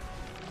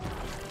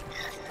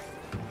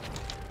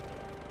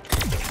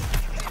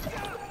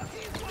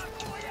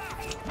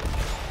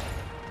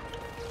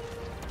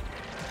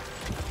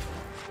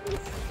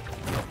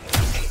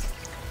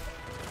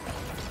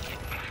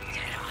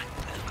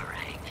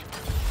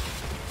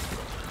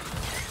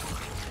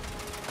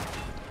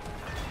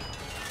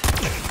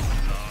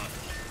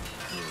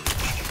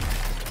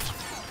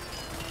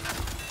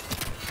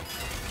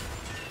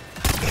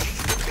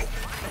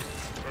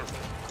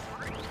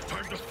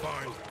 Time to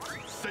find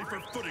safer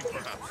footing,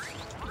 perhaps.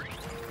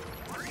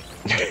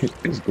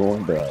 It's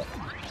going down.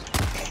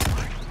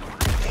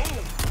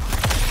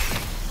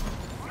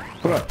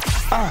 Come on.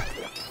 Ah!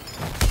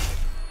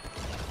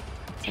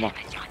 Come on.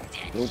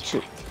 Little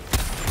chip.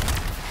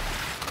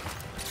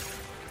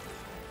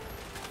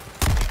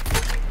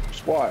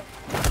 Squat.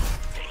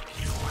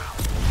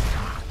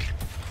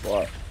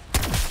 Squat.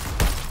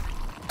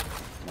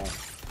 Come on.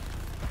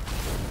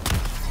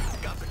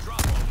 Got the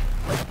drop on.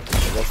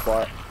 Go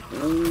squat.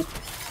 Ooh.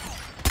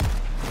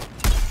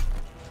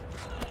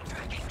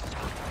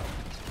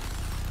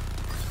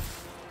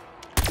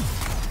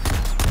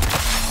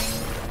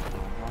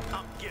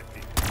 I'm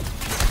gifted.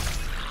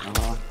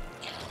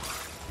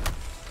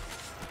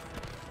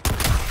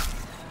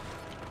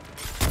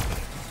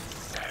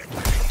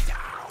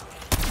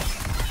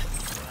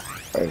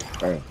 Hey,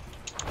 hey.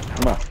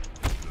 Come on.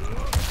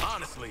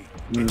 Honestly,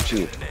 You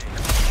too.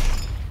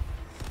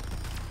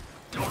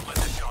 Don't let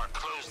the Shark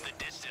close the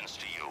distance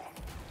to you.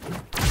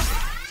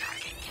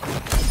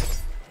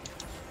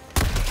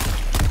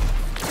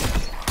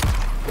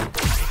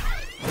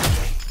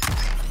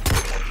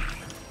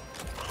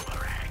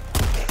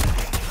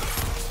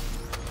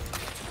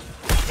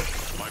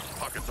 My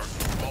pockets are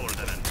smaller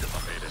than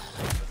anticipated.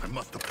 I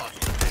must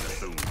deposit the data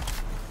soon.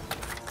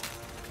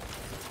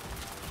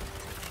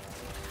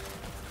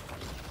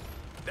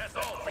 that's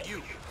all for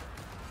you.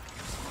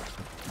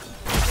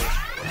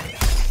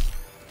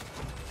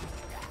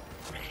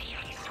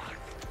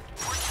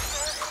 We're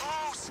so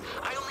close.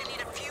 I only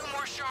need a few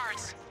more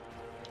shards.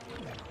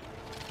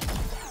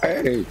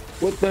 Hey,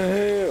 what the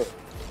hell?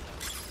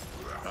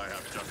 I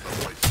have just the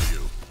place for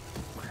you.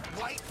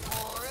 Wait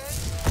for it.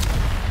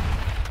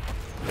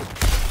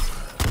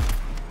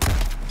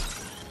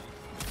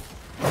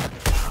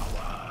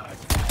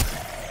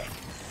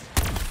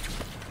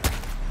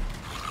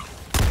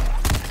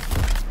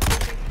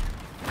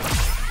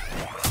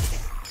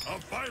 A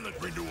violent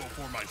renewal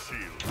for my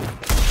shield.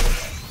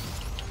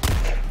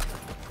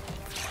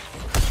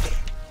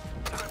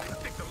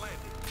 Stick the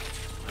landing.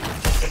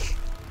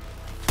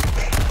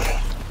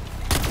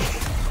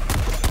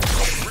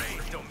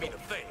 Range don't mean a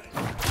thing.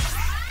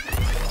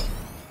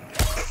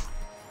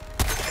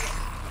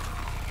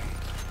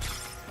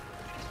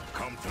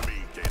 Come to me,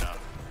 Data.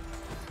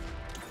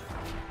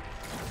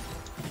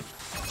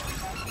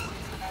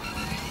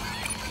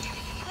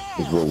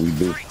 Is what we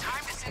do. Right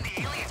time to send the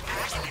aliens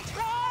packing it.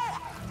 Whoa!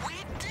 We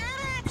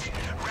did it!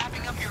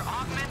 Wrapping up your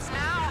augments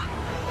now?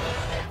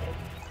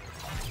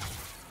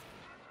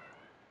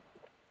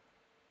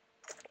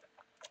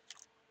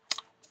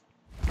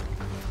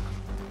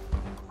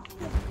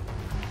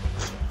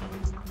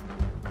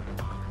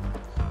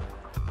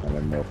 And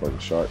that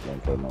motherfucking shark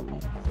don't put no more.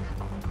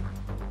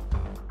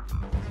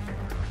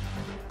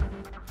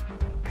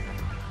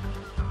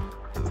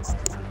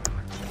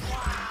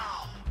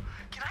 Wow!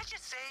 Can I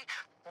just say,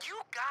 you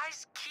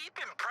guys keep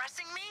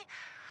impressing me?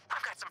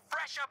 I've got some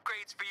fresh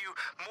upgrades for you.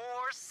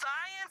 More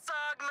science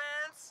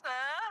augments,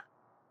 huh?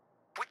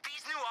 With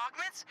these new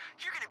augments,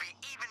 you're gonna be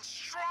even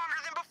stronger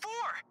than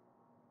before.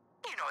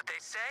 You know what they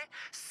say,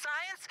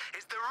 science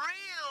is the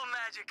real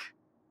magic.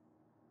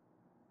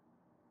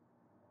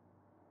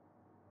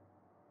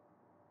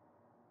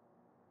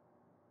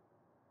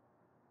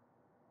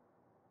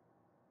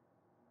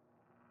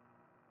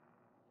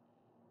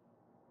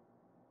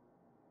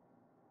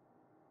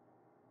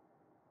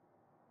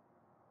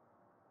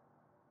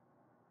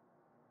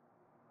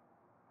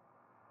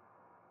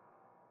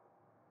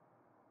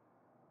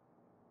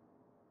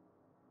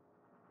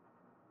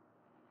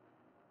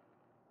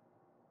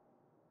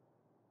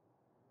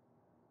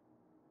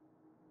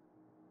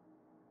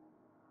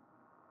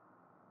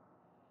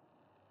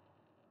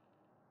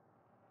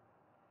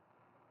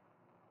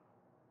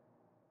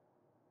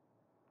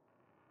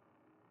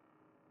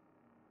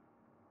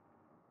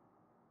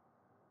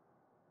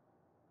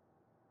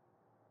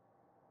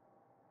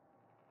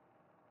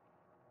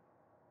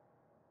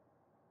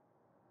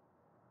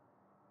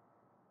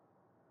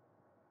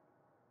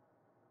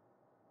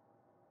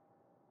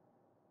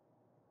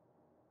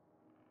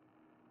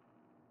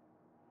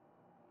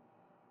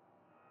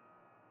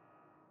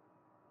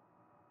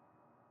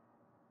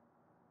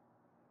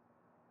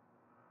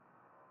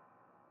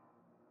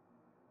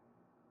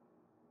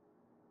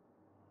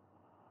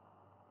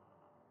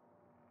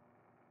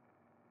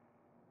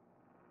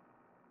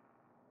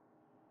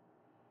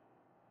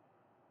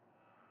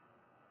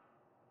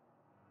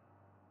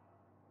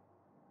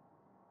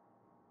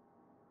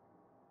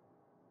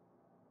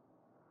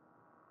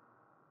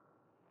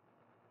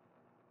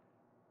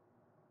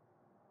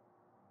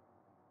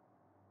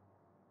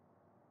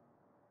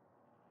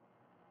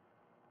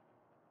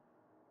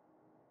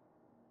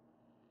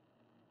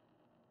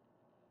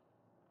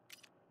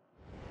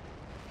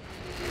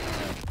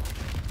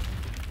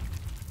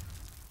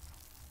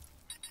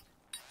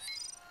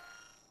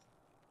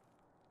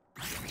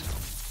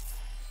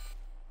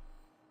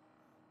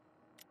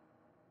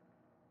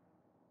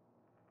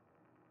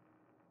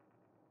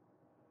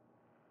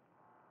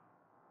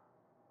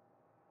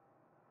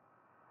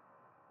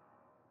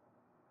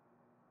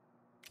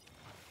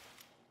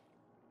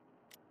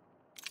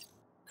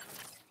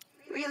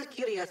 little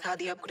curious how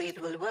the upgrade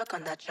will work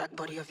on that shark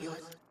body of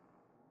yours.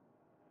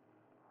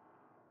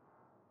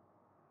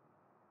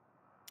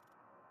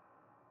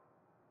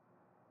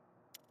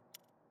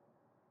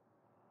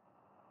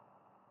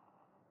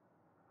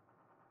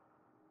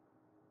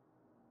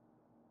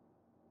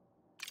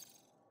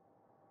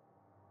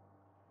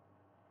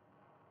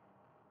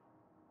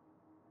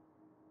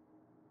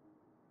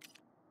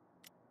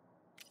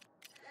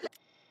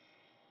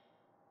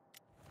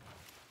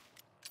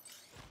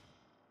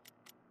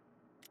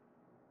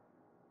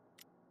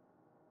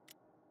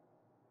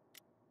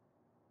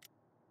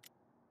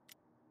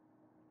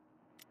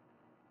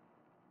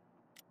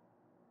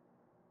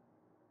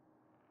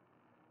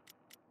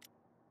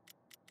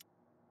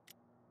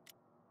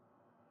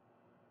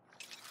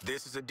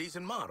 This is a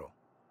decent model.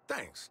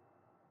 Thanks.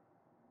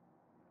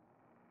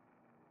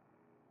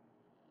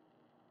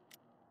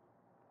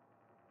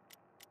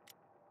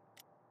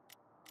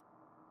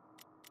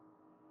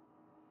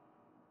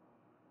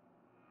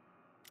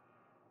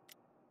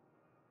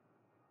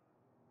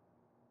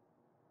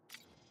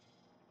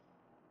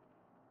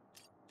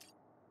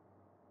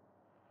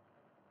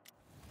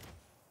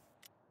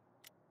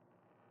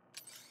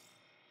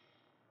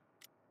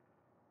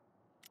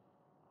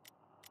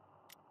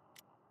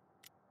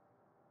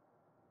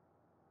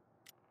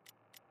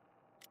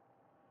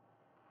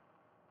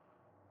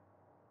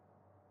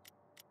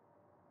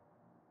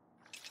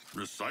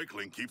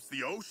 Recycling keeps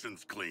the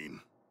oceans clean.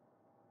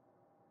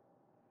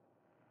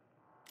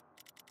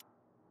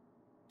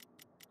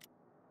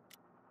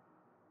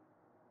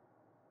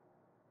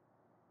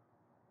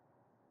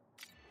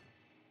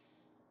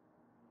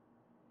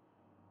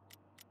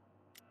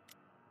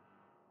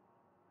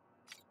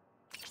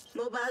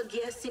 Mobile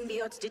gear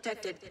symbiotes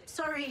detected.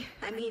 Sorry,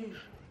 I mean,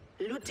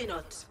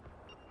 Lutinot.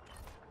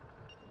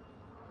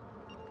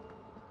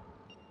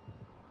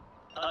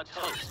 A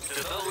toast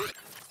to those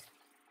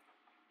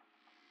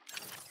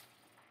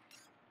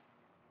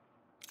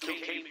who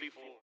came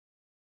before.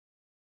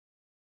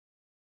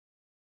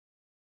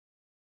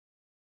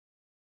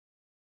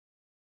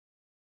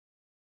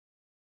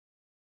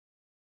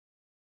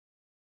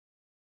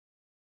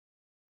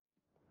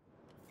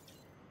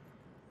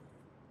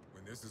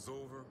 When this is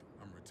over,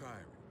 I'm retiring.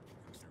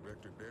 And the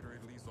director better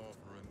at least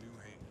offer a new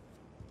hand.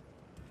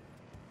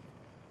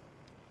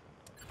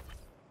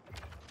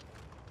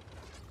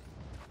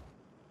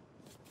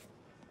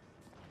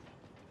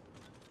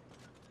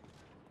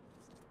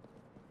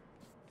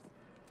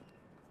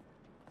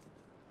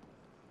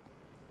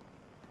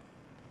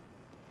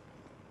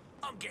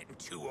 I'm getting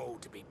too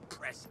old to be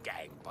press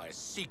ganged by a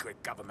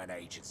secret government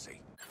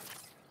agency.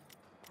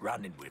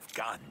 Running with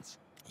guns,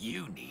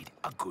 you need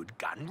a good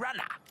gun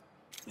runner.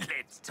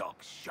 Let's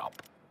talk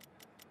shop.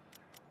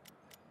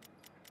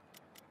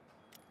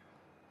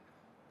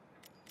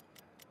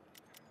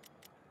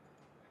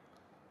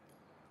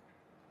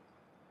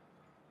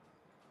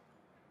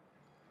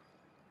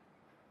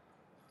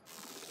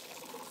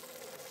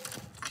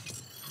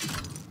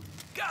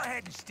 Go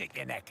ahead and stick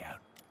your neck out.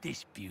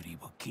 This beauty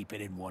will keep it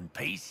in one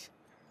piece.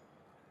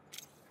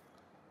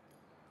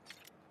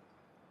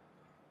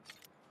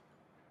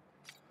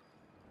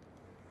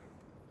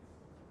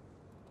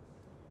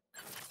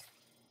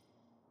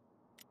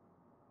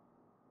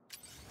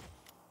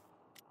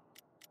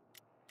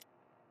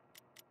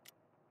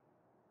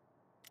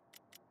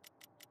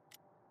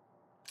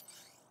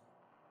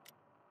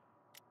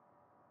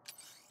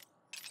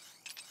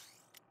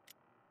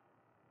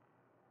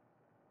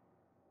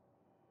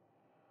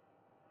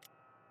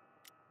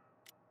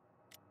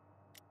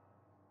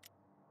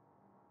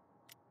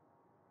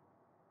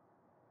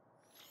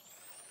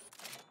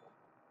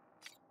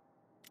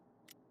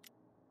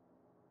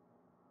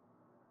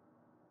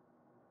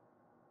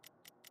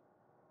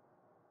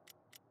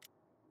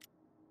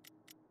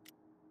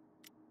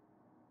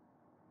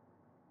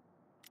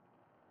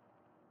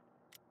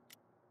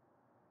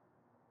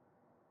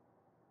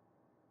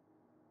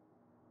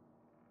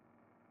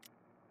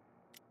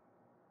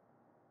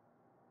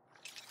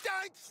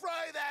 Don't throw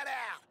that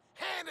out!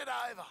 Hand it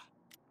over!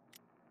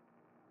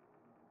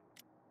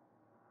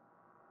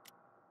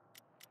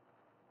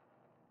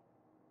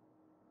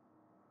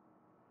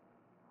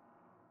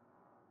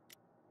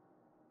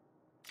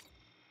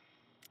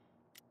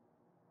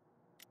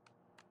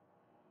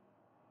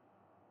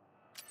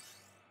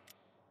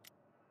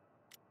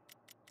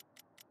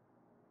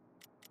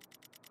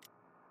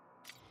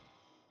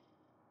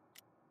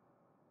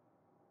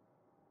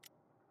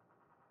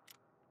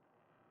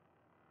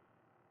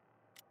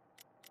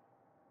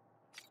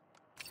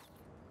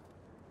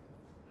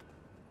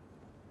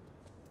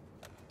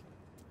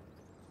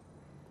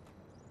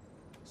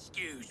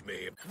 Excuse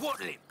me,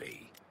 what'll it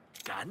be?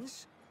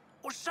 Guns?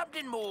 Or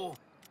something more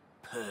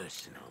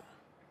personal?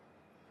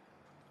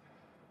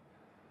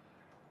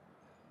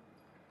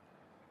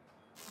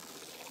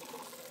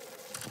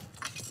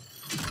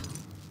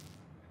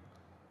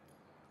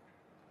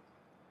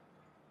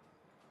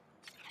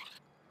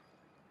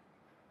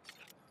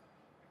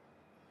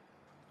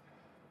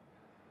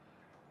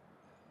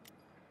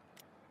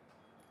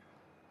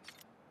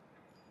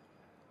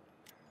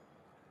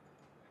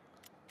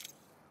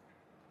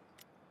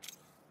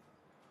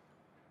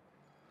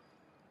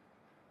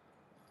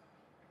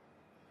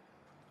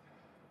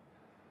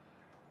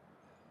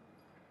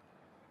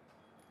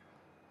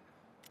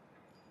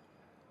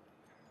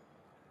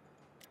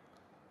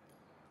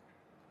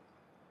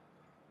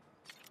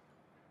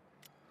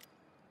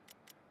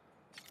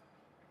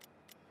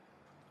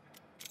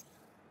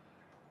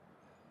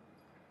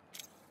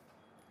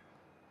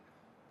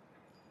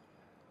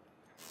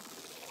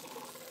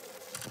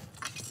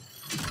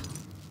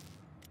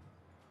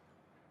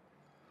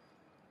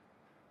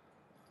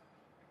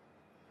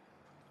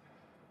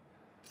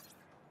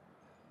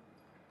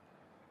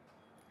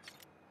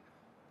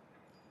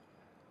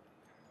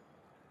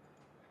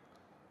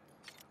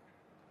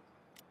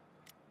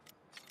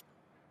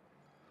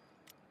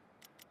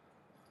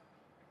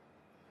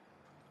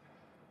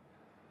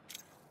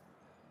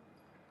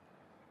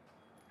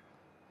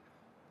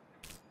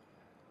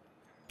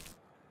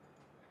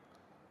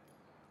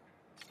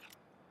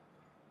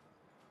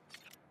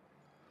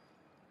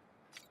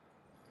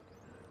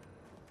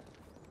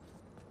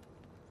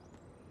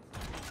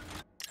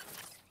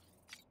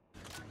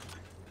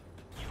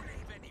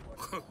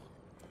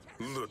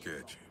 Look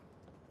at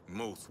you.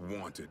 Most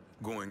wanted.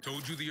 Going.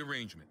 Told you the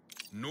arrangement.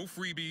 No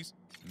freebies,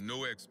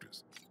 no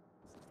extras.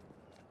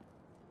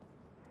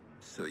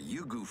 So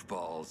you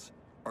goofballs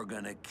are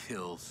gonna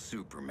kill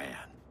Superman.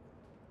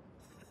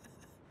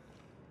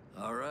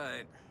 All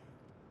right.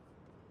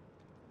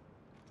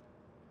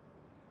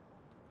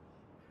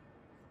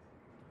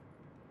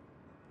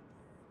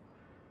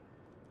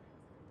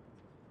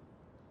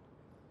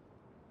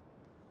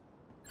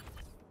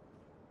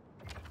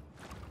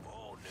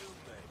 All new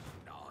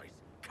merchandise.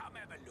 Come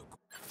have a look.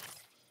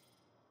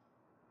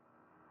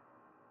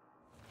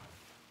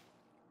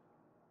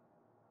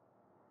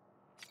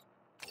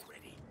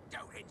 Already,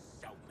 don't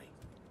insult me.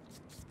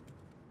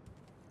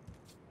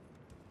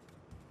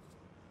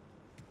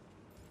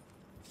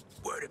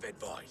 Word of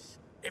advice.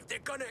 If they're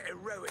gonna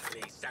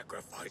heroically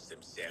sacrifice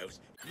themselves,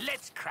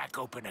 let's crack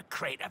open a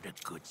crate of the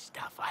good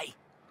stuff, eh?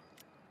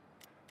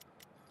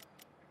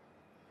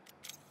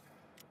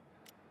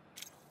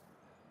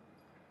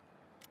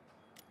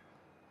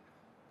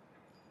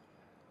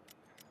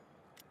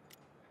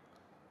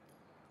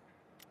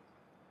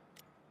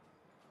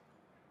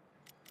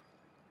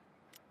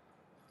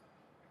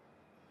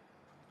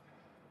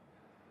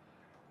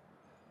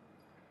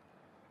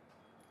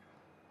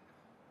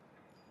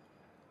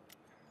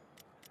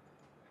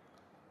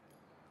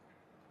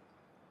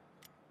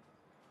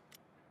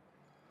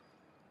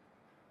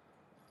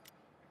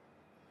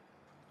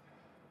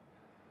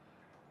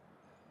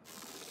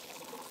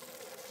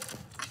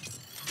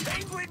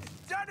 Penguin's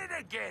done it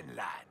again,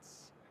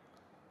 lads!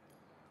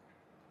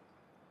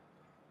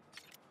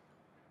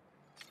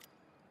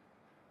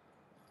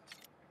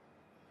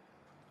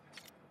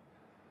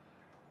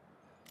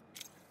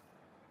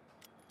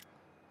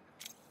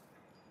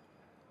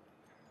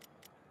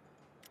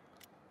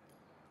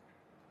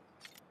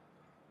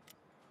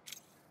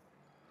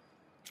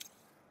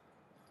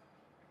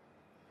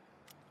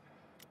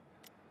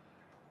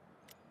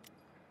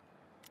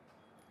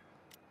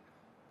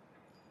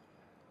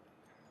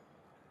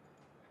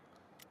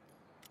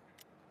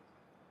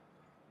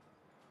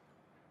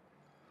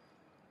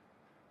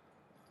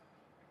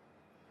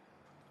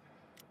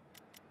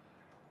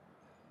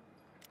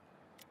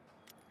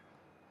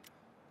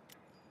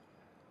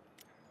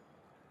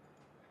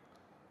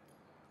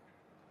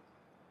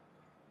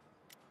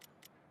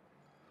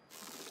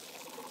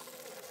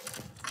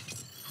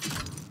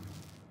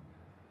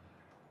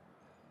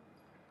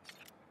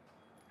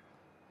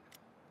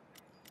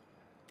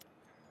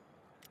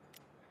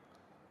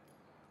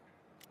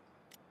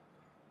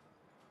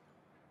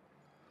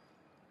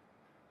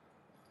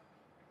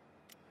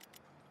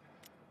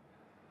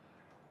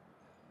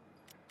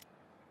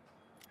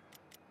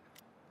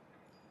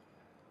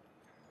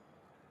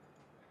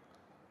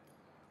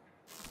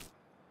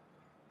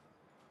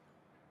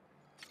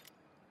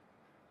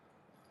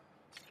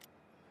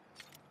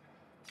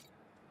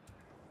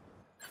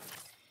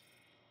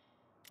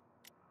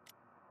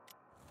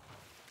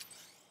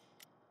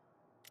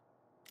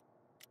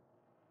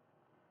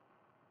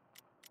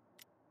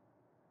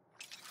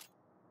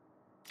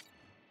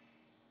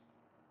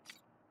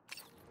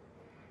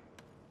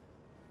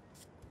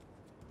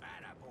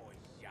 Attaboy,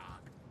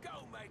 Shark.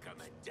 Go make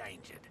 'em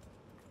endangered.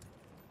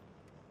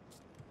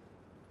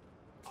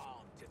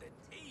 Armed to the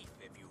teeth,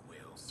 if you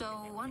will.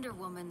 So Wonder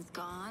Woman's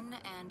gone,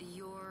 and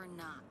you're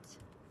not.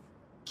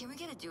 Can we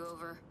get a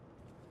do-over?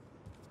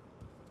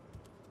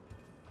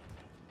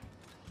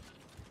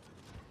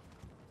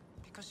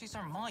 Because she's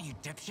our ma, you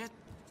dipshit.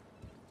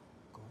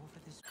 Go over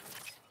this.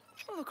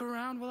 Look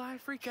around while I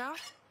freak out.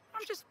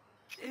 I'm just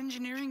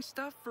engineering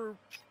stuff for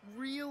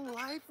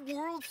real-life,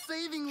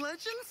 world-saving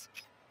legends?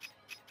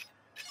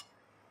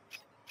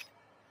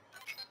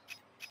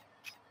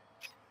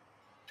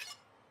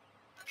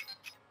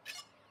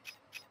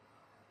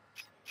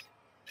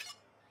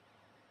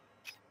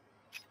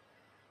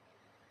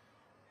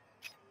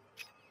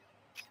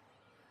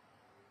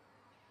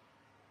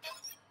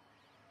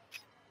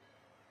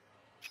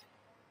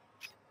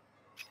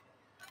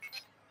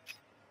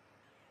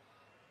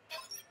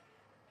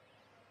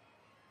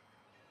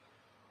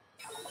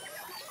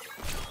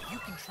 You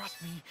can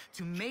trust me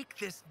to make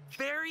this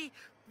very,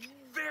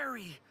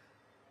 very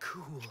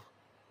cool.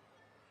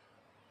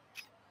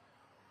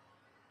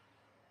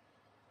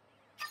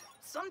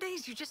 Some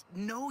days you just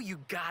know you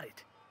got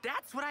it.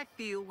 That's what I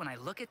feel when I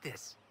look at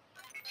this.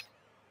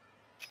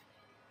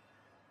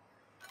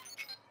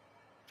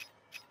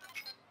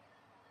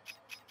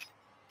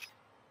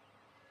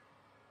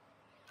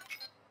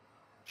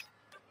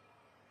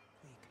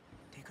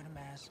 Take her to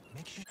mass.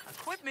 Make sure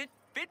equipment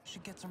fit. She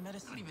gets her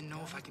medicine. I don't even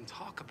know if I can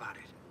talk about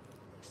it.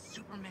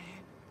 Superman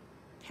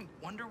and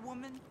Wonder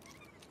Woman.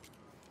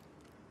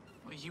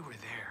 Well, you were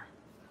there.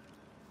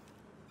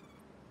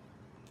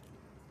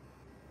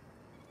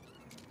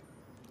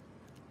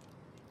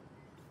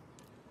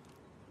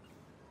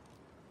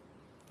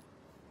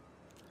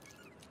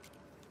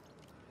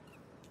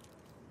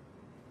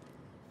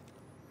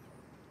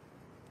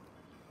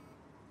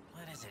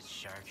 What is it,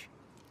 Shark?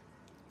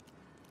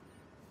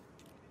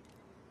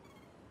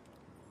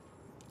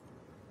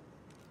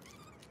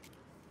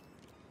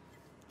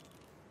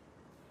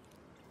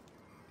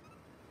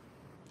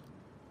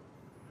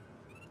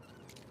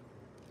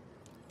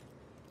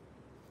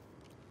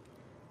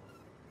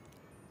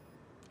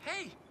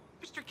 Hey,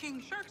 Mr.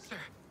 King Sharkster.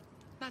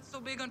 Not so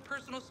big on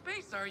personal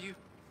space, are you?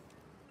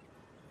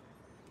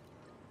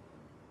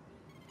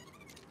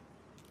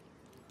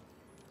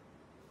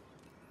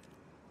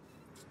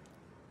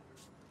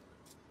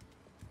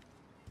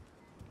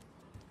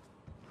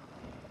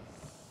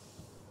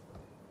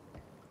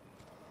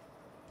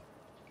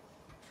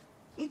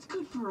 It's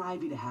good for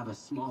Ivy to have a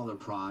smaller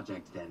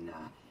project than,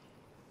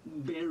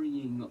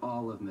 burying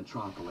all of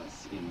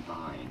Metropolis in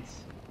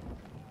vines.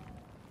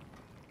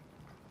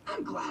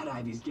 I'm glad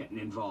Ivy's getting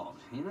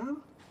involved, you know?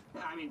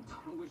 I mean,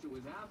 I wish it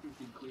was after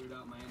she'd cleared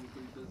out my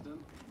endocrine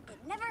system. It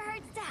never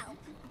hurts to help.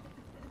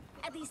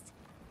 At least,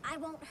 I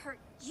won't hurt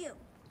you.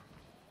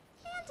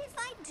 And if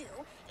I do,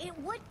 it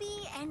would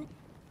be an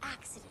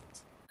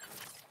accident.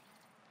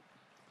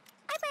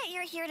 I bet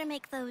you're here to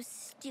make those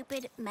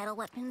stupid metal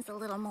weapons a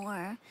little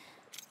more...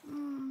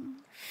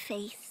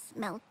 face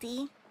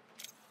melty.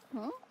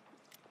 Hmm?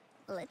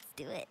 Let's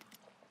do it.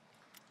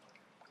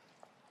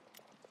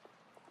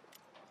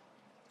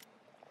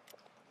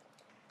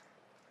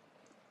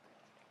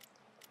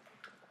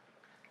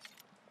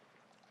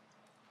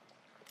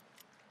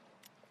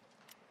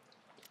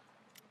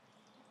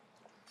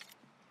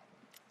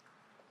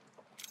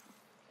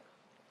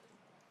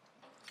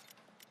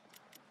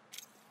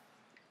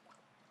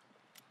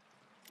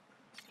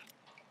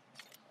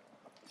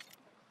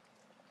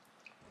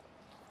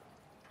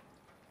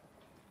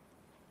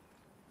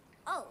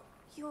 Oh,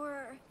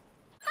 you're...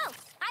 Oh,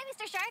 hi,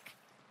 Mr. Shark.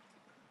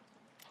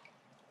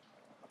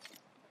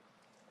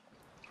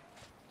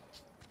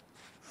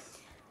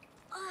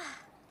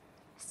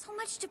 So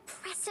much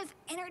depressive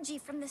energy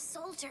from the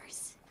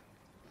soldiers.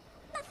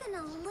 Nothing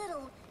a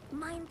little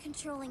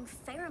mind-controlling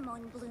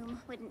pheromone bloom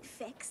wouldn't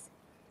fix.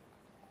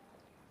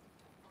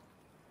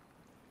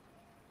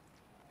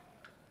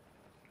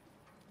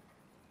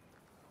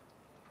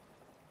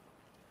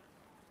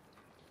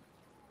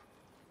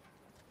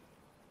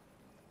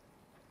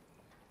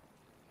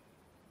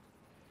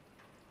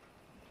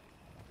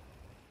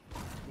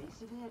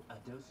 Face of it,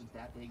 a dosage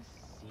that big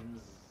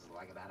seems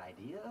like a bad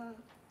idea.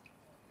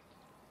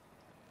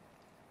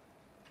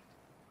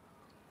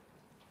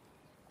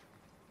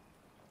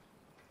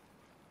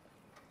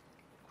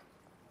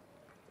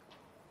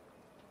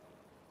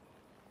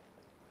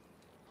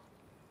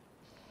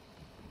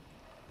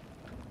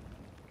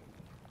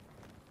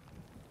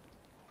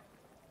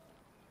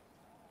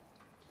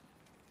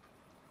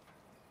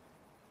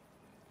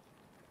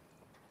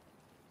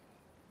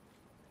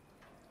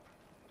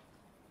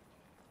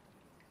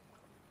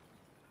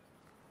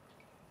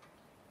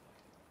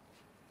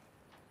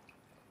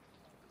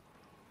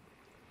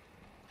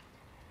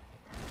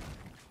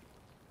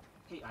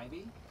 Hey,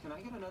 Ivy, can I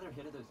get another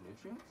hit of those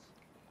nutrients?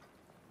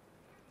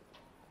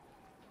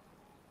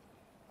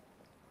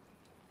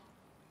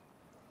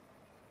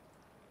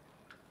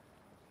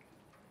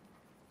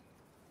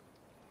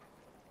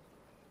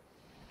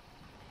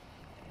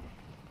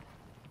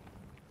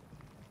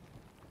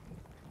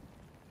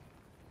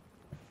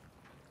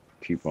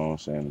 Keep on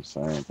saying the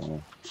same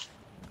thing.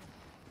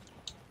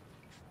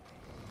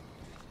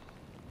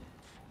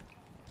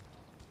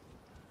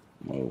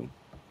 Whoa.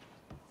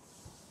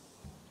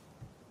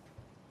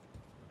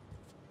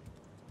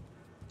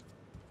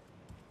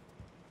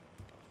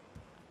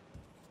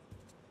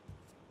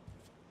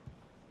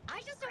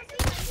 I just don't see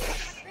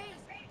why you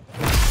praise.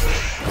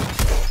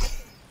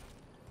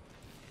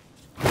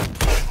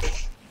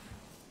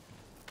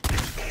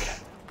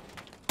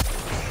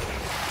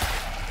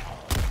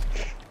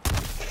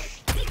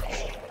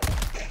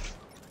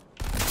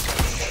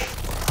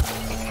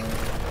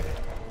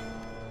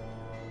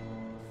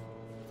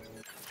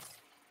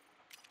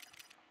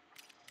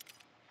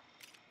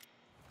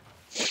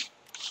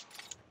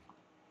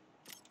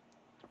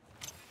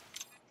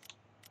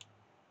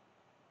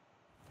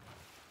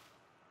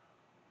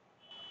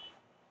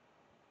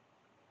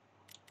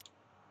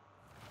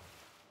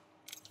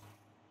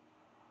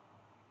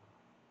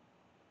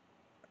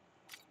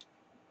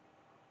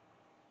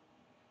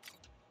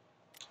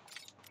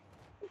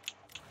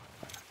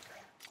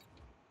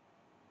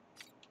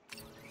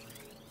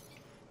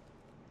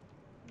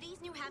 These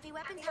new heavy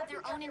weapons have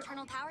their own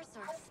internal power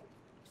source.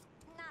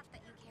 Not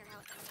that you care how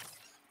it goes.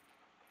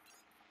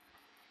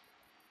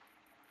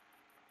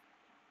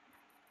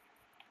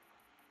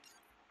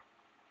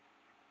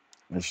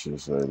 That shit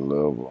say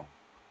level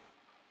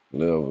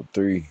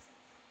 3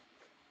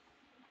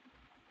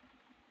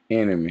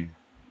 enemy.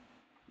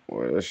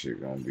 Boy, that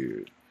shit gonna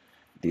be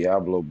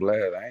Diablo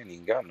Blast. I ain't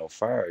even got no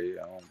fire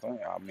yet, I don't think.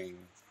 I mean,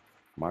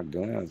 my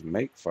guns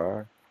make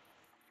fire.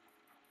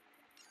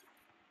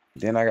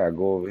 Then I gotta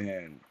go over here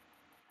and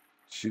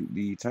shoot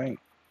the tank.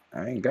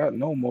 I ain't got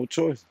no more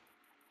choices.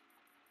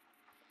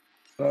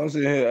 So I'm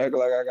sitting here acting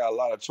like I got a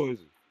lot of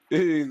choices.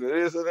 Either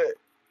this or that.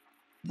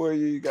 Boy,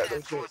 you ain't got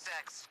no choice.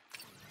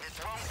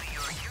 This won't be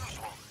your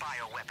usual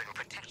bioweapon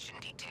protection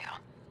detail.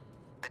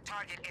 The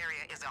target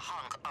area is a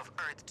hunk of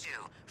Earth-2,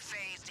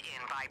 phased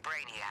in by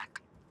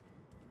Brainiac.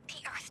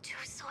 The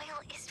Earth-2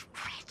 soil is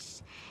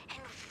rich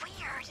and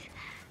weird.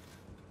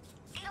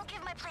 It'll Don't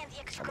give my plant the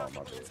extra growth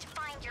it needs to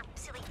find your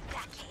silly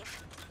bat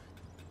cave.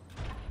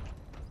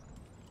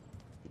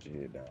 Put your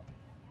head down.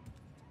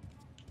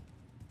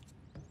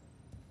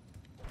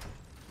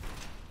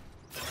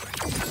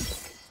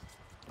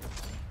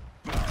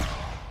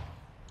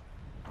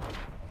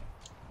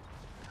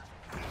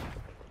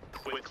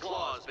 With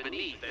claws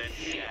beneath and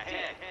feet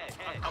ahead,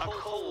 a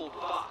cold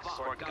box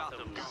for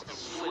Gotham's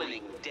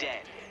swimming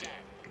dead.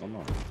 Come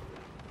on.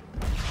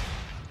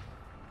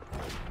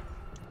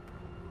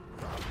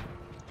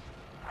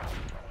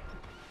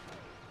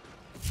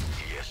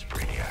 Yes,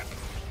 Brainiac.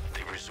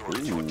 They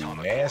resorted to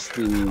atomic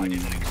Nasty. warfare. I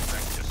didn't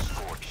expect a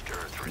scorched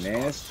earth response.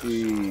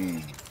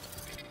 Nasty.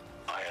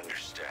 I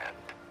understand.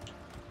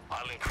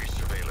 I'll increase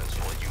surveillance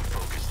while you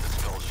focus the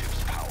spell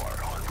ship's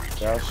power on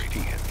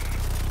regenerating it.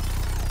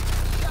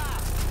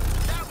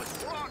 That was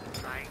wrong.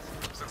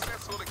 Nice.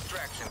 Successful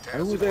extraction task.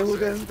 Who's that? Who's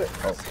that? Who's that?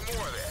 Oh. See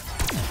more of that.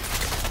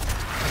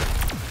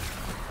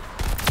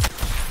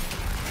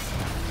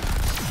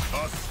 A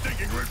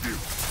stinking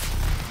rebuke.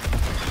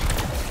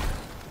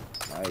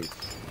 Nice.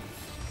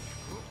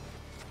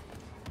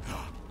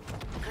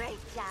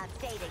 Great job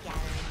data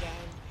gathering,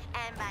 gang.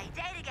 And by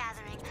data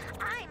gathering,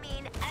 I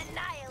mean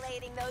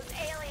annihilating those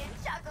alien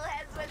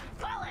chuckleheads with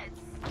bullets.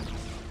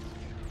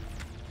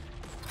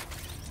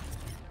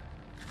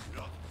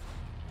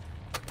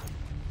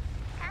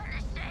 Kinda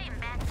shame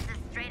Bat's a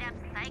straight up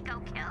psycho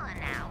killer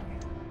now.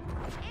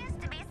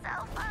 Used to be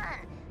so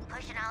fun,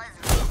 pushing all his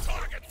moves.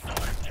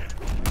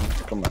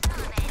 Come on.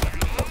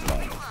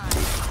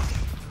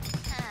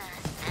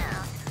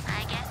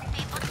 I guess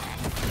people check.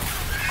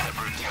 The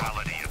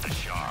brutality of the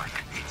shark.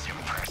 It's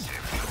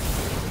impressive.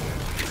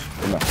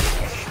 Come on.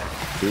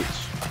 Bitch.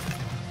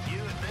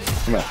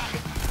 Come on.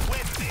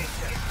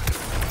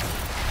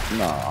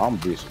 Nah, I'm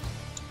bitch.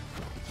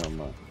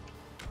 Come on.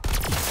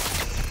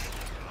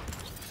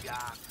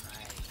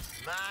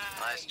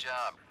 Nice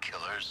job,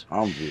 killers.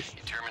 I'm bitch.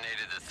 You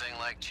terminated the thing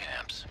like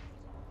champs.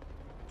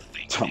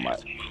 Talking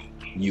about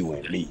you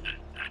and me.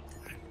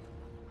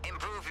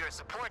 Improve your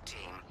support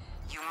team.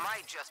 You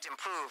might just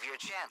improve your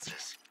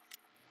chances.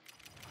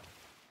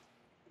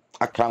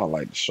 I kind of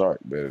like the shark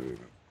better than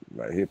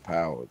like his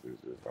powers is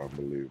just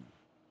unbelievable.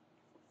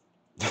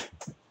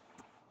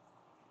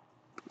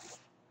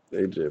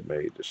 They just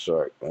made the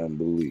shark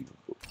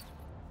unbelievable.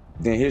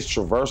 Then his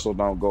traversal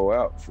don't go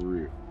out for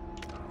real.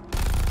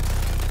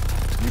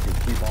 You can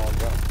keep on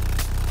going.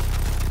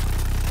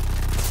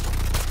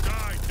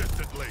 Die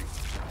distantly.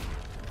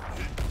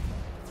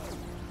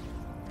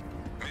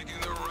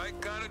 Making the right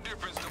kind of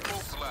difference to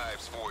folks'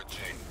 lives for a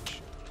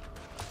change.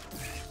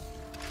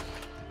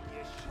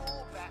 You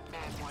sure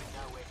Batman won't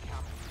know we're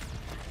coming?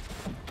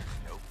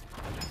 Nope.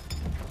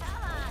 Come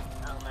on,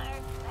 Homer.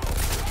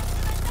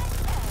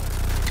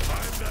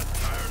 I'm that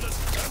tireless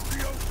as the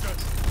ocean.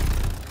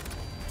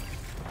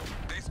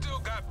 They still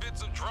got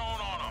bits of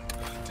drone on them.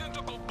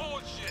 Tentacle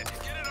bullshit.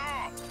 Get it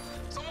off.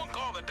 Someone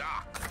call the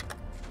doc.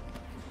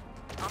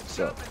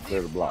 So,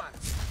 clear the block.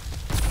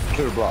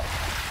 Clear the block.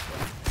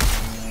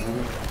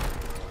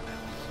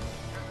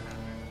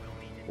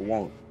 Who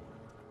want it?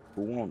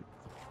 Who want it?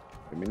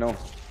 Let me know.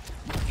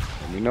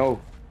 Let me know.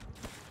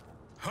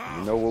 Let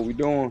me know what we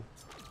doing.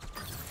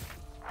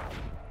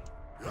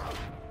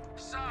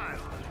 Son,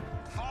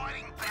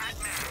 fighting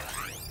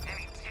Batman.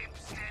 Any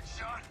tips,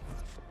 Deadshot?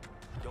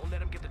 Don't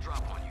let him get the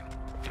drop on you.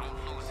 Don't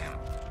lose him.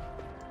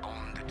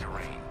 Own the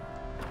terrain.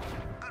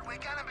 But we're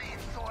gonna be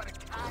inside a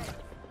cave.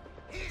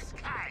 His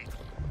cave.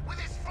 With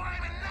his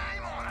flaming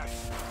name on it.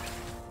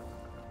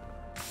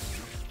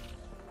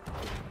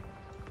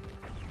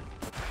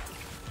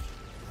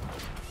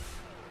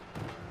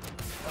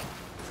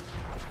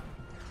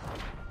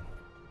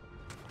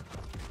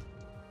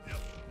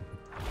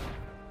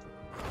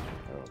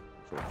 Oh,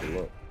 so pull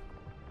up.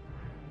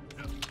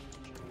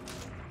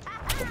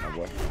 Come on,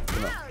 boy.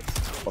 Come on.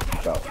 Fuck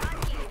you out.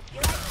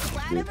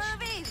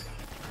 Bitch.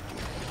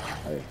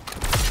 Hey.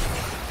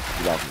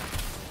 Get off me.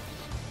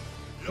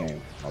 Damn,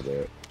 my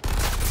bad.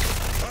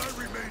 I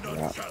remain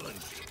Yeah.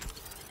 unchallenged.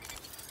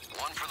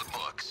 One for the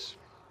books.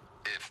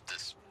 If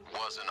this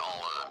wasn't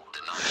all a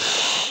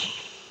denial.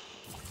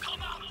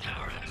 Come on,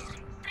 terrorists.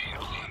 Be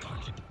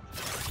honored.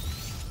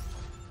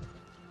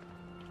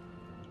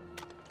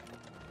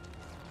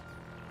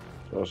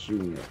 Stop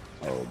shooting me.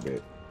 Oh,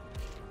 bet.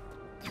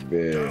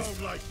 Bet.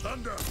 Down like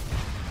thunder.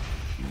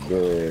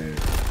 Bet.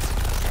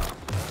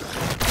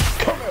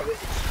 Come here,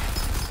 bitch.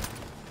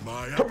 My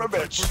Come here,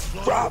 appetite bitch. for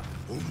slaughter Drop.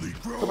 only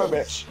grows. Come here,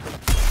 bitch.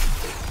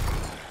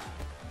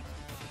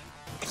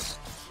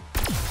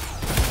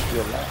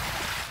 You're alive.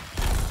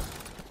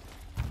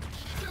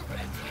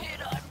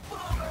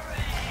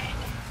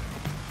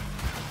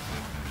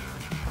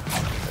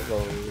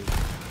 Hello.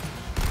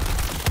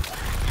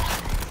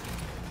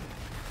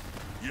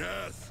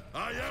 Yes,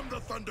 I am the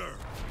thunder.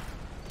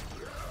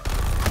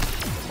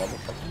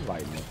 Motherfucking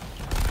lightning.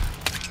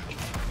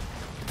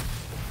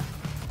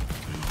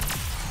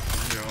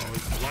 No,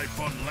 is life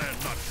on land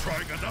not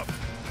trying enough?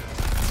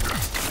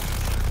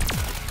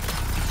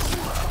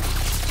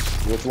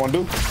 What you wanna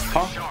do?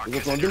 Huh?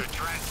 What you wanna do?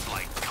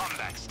 Translate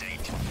combat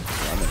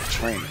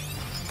training.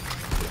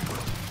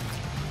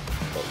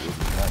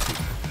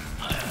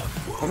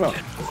 Come on.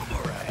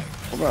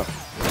 Come on.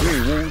 We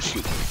ain't wound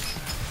shit.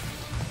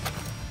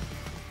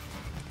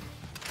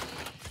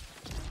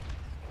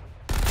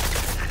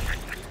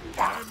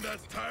 I'm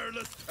as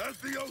tireless as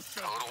the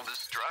ocean. Total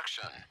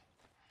destruction.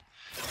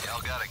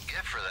 Y'all got a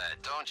gift for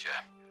that, don't you?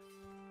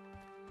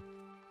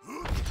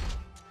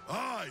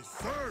 I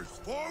surge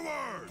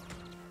forward.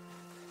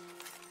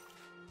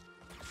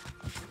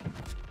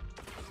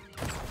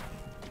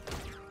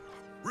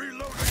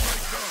 Reloading my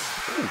gun.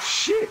 Oh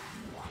shit!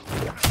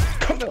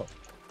 Come on.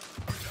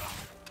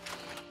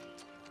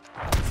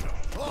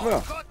 Come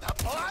on. Got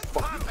the blood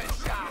pumping,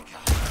 shark.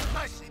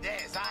 Mostly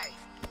there's, eh?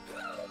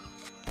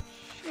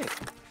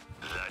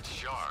 That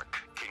shark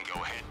can go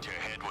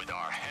head-to-head with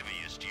our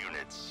heaviest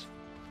units.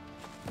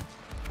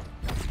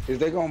 Is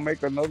they gonna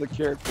make another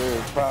character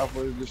as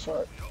powerful as the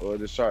shark, or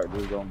the shark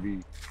is gonna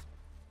be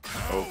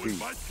OP?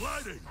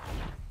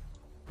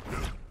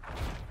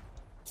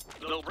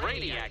 Though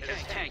Brainiac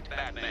has tanked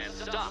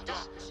Batman's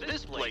stocks,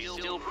 this place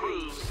still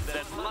proves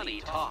that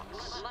money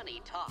talks.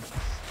 Money talks.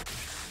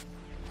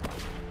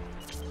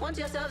 Want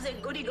yourselves a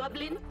goody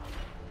goblin?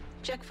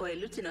 Check for a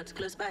lieutenant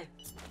close by.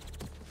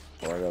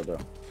 Right out there.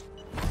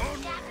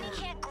 Daphne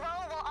can't grow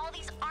while all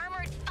these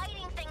armored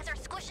fighting things are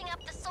squishing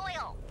up the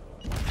soil.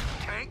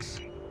 Thanks.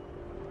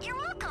 You're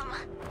welcome.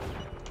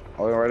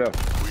 Oh, yeah, right up.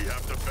 We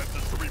have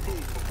defenses to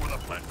remove before the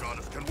plant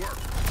goddess can work.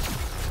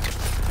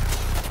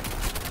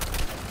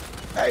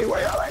 Hey,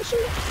 where y'all at,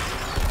 shit?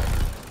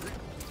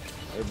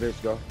 Hey, bitch,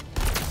 go.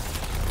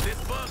 This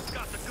bug's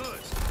got the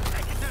goods.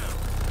 Take it down.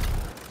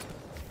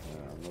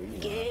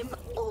 Game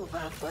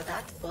over for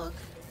that bug.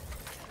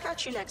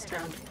 Catch you next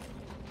round.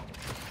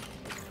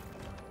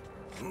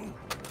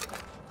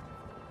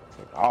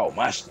 Take all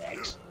my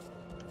snacks.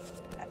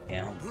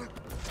 Damn.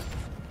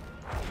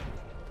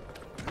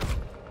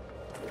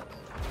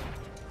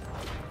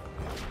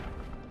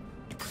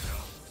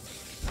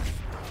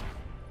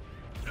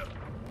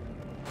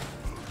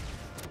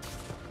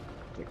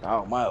 Take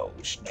all my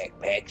old snack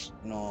packs.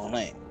 You know what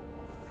I mean?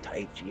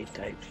 Type shit.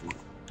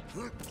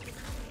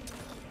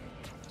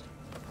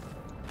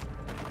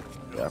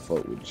 Yeah, I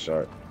fuck with the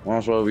shark. What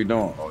else are we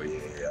doing? Oh yeah,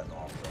 I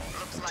know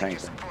I'm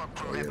tanking.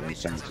 Oh yeah, them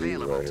tanks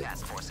too right here.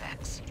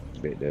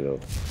 Bet that up.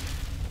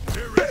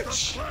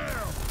 Bitch!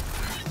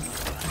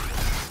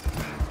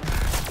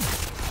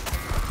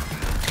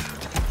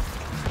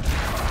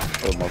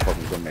 Oh,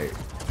 motherfuckers grenade.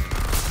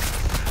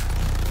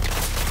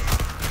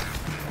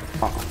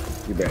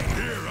 You back.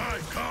 Here I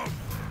come.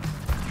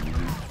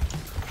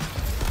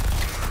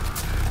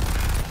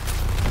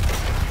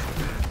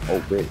 Oh,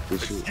 bet.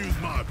 This shit. Excuse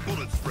my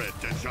bullet spread,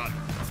 Deadshot.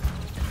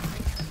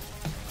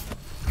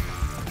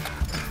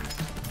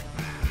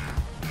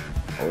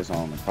 Oh, it's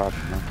on the popping,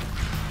 huh?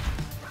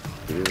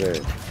 Get his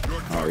ass.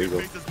 Oh, here you go.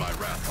 Faces my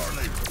wrath,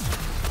 Harley.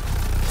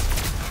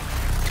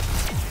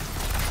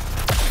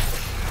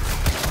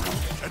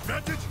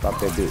 Advantage. Stop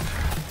that bitch.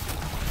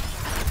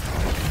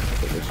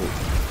 Stop that shit.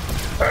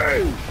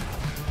 Hey!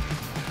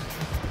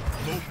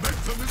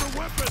 Momentum is a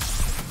weapon.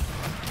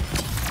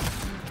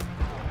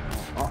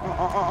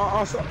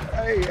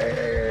 Hey.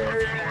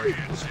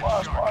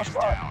 Squad.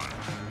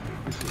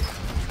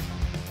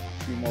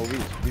 Few more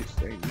weeks, bitch.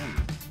 They ain't nothing.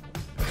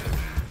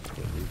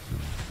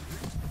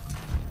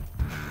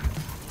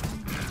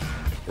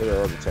 Where the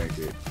other tank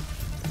is?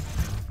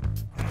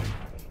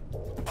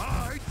 I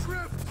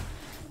tripped.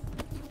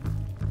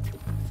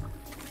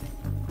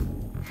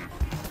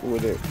 Who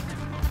is that?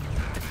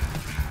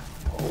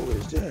 Who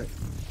is that?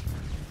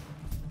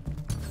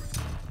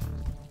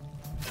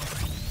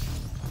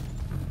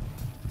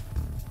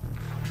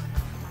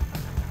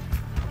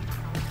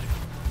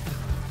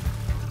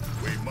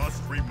 We must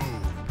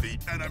remove the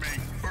enemy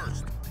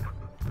first.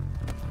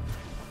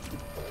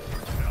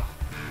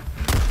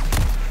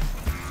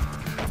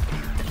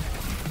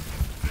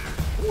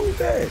 Who is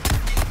that?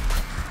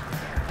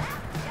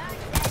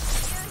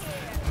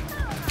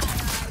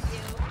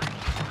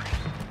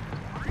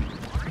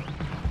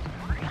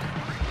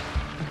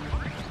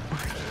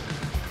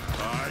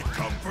 I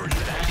come for you.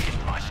 That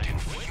must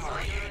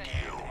infuriate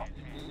you.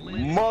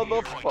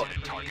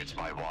 Motherfucker. Targets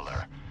by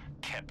Waller,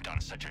 kept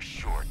on such a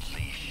short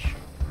leash.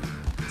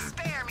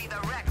 Spare me the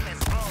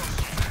reckless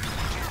bullshit.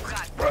 You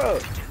got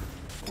Bruh.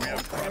 We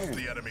have thrust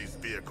the enemy's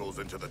vehicles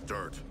into the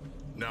dirt.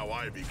 Now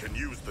Ivy can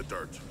use the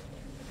dirt.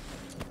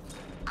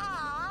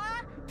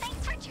 Aww,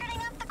 thanks for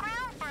turning up the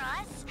ground for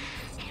us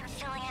and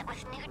filling it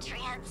with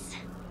nutrients.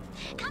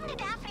 Come to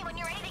Daphne when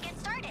you're ready to get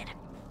started.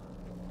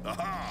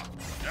 Aha!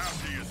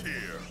 Daphne is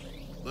here.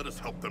 Let us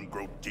help them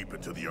grow deep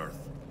into the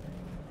earth.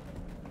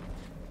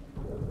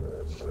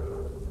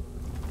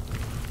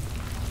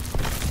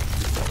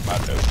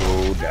 About to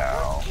go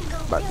down.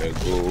 About to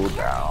go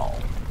down.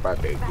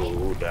 About to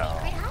go down.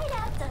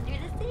 Hideouts under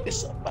the city.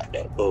 It's about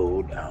to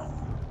go down.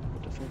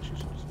 What the fuck you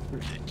supposed to do?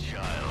 The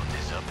child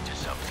is up to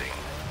something.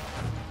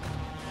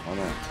 Hold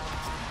on.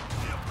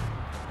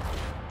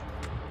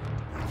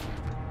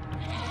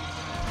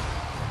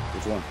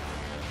 Which one?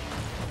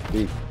 B.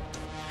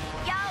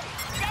 Yo,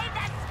 save that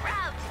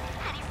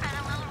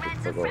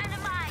It's a friend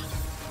of mine.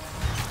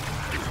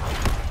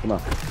 Come on,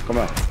 come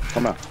on,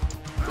 come on.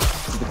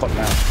 Get the fuck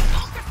down.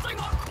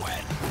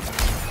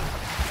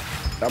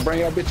 Now bring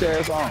your bitch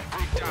ass on.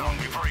 Down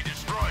before he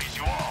destroys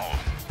you all.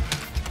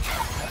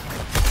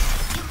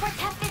 You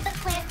protected the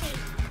plant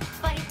base,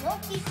 but it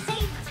won't be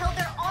safe till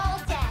they're all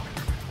dead.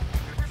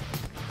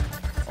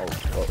 Oh.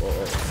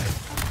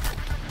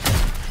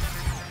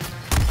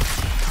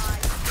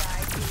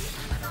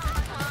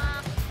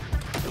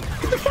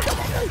 Get the fuck out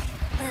of here.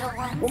 Little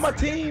ones. Where my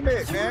team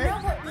at, You man? know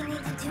what we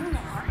need to do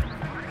now.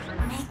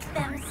 Make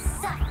them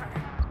suffer.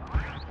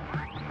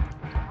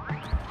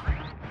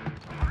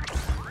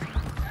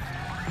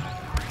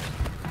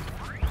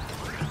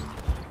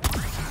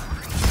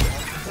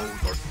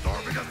 Foes are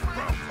starving us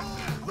sprouts.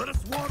 Let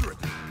us water it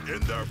in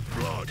their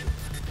blood.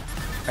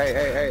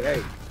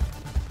 Hey.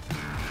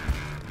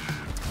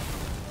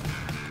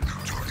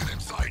 Target in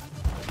sight.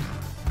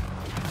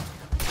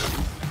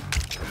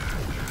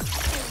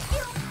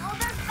 Ew, oh,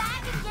 they're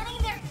back and getting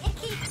their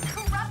icky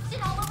corruption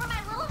all over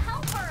my little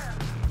helper.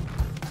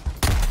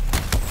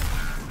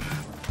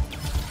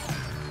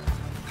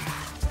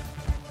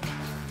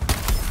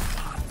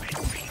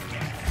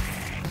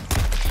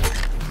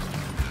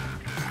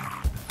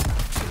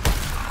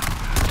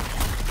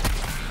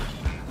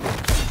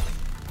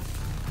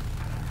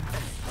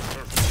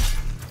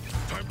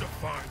 Time to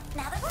find.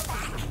 Now that we're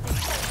back, let's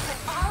put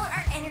all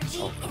our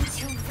energy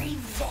into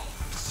revenge.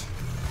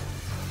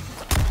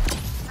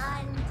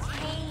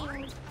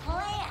 Untamed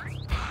plant.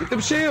 Get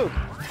them shields.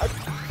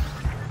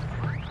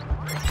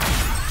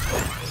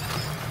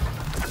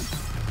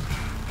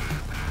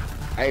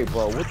 Hey,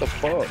 bro, what the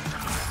fuck?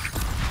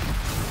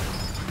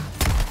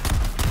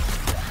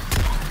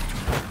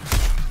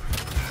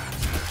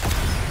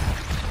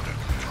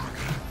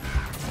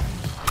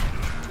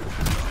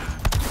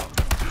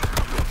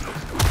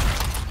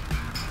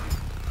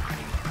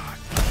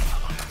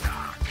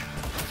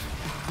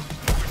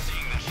 We're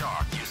seeing the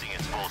shark using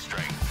its full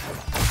strength.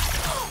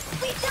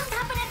 We don't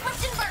have an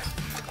inflection burst.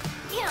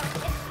 You know,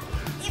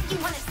 if you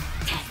want to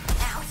test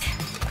it out.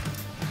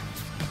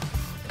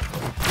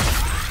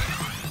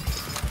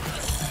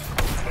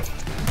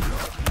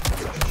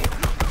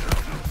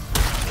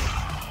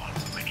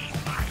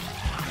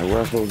 Hey,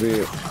 where's supposed to be?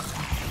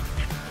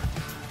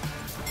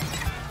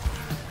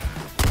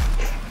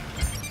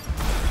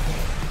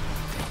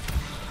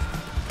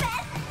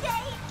 Best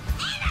day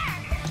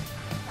ever!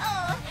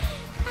 Oh,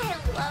 I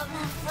love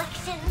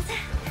afflictions.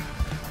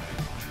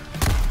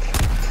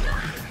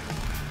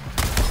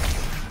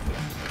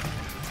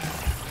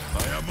 I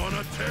am on a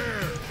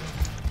tear,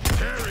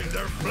 tearing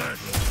their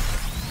flesh.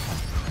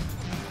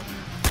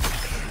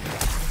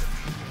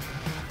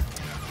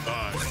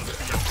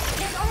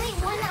 There's only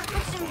one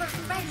affliction burst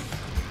ready,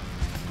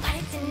 but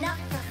it's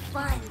enough for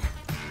fun.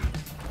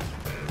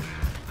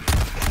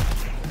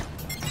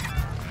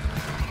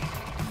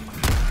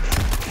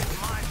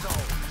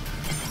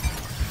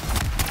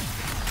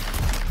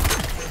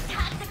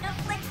 Toxic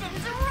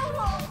afflictions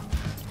rule!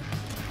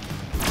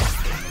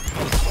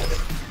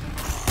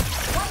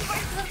 One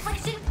burst of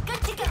affliction,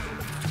 good to go.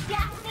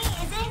 Daphne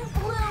is in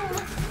bloom.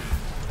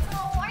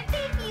 Oh, aren't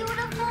they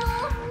beautiful?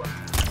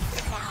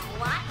 Now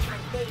watch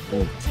what they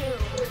can do.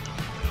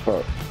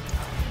 Fuck.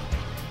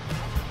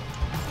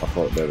 I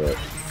fucked that up.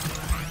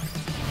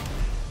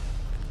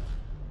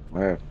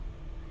 Where?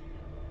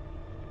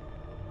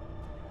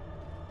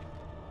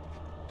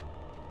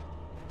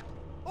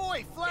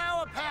 Oi,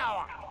 Flower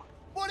Power!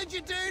 What did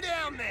you do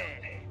down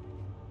there?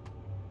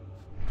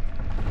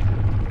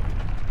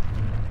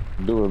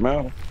 Do it,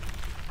 man.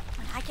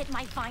 When I get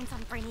my vines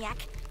on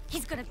Brainiac,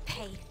 he's gonna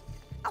pay.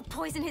 I'll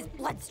poison his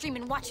bloodstream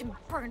and watch him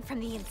burn from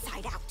the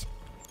inside out.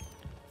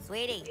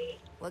 Sweetie,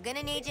 we're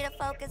gonna need you to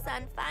focus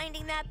on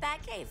finding that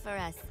Batcave for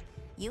us.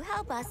 You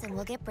help us and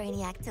we'll get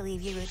Brainiac to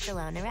leave you roots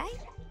alone, alright?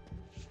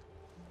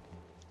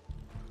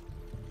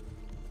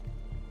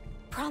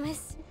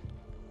 Promise?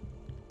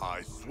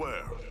 I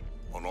swear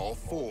on all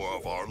four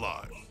of our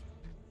lives.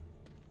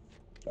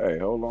 Hey,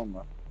 hold on,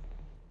 man.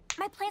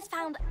 My plants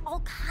found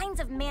all kinds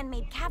of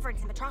man-made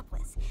caverns in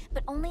Metropolis,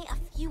 but only a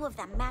few of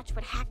them match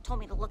what Hack told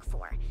me to look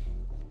for.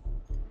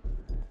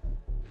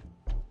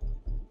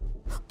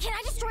 Can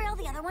I destroy all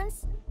the other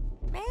ones?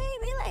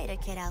 Maybe later,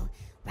 kiddo.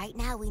 Right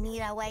now, we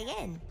need our way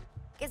in.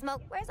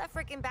 Gizmo, where's our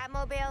freaking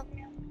Batmobile?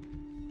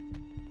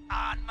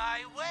 On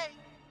my way.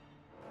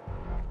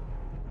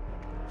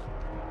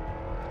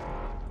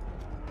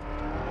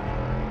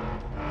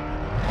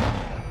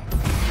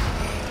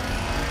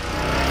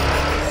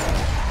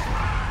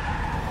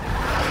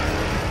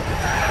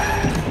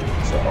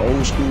 It's an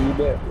old school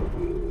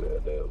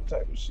Batmobile. That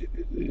type of shit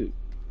is it.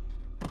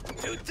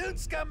 Toot toot,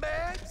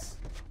 scumbags!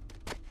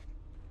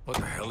 What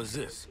the hell is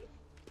this?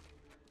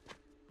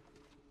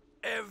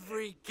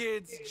 Every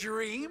kid's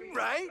dream,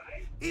 right?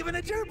 Even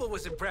a gerbil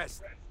was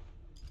impressed.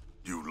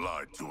 You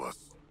lied to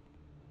us.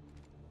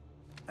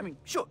 I mean,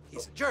 sure,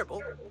 he's a gerbil.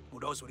 Who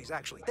knows what he's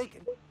actually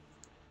thinking?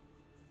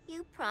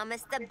 You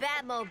promised the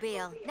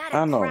Batmobile, not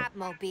I a know.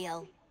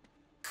 crapmobile.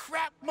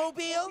 crap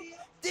mobile?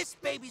 This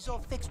baby's all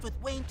fixed with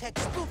Wayne Tech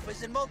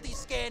spoofers and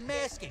multi-scan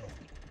masking.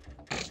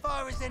 As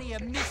far as any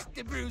of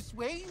Mr. Bruce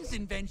Wayne's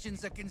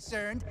inventions are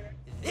concerned,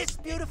 this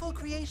beautiful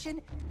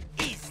creation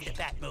is the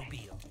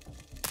Batmobile.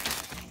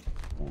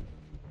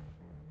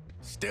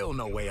 Still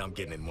no way I'm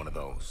getting in one of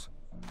those.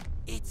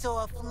 It's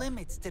off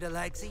limits to the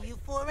likes of you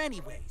four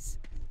anyways.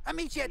 I'll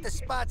meet you at the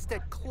spots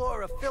that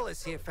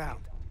Chlorophyllus here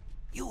found.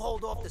 You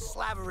hold off the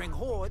slavering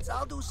hordes,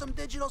 I'll do some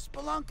digital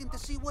spelunking to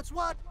see what's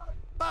what.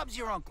 Bob's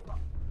your uncle.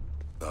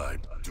 I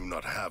do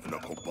not have an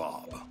Uncle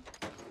Bob.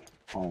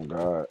 Oh,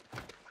 God.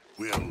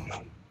 Will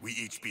we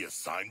each be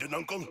assigned an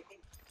uncle?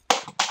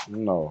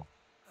 No.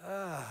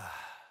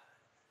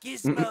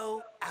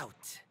 Gizmo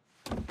out.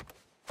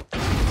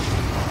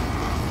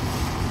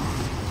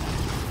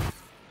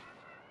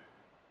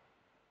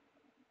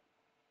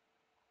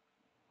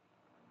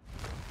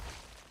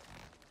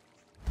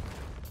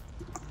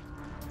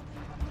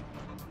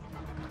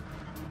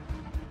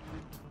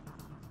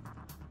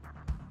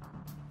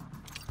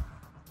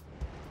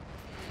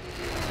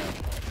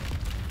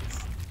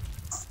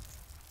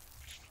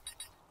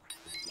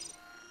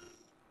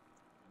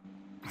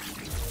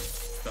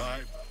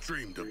 I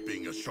dreamed of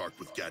being a shark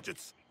with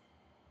gadgets.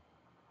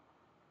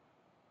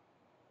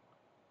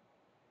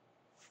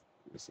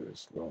 This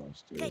is slow and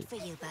steady. Good for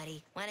you,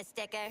 buddy. Want a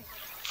sticker?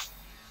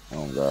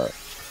 Oh, God.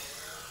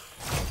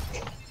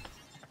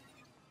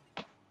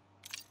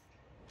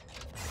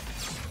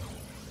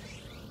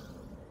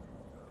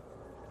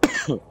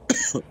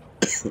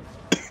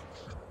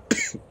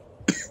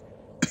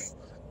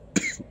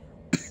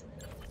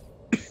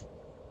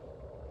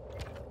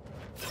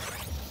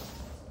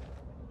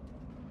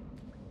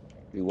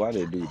 Why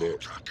they do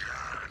that?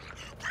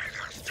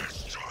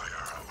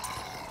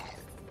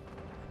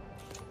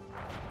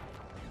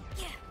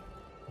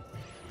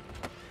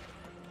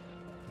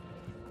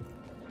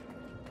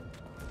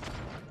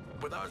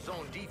 With our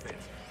zone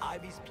defense,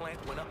 Ivy's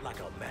plant went up like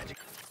a magic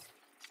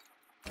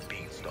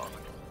beanstalk.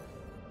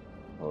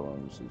 Hold on,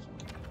 let me see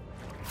something.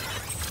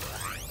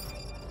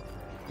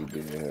 He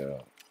did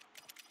have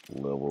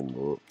level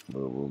up.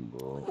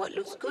 What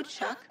looks good,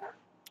 Chuck?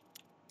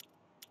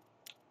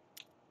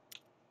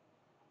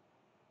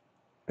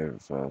 Every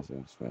 5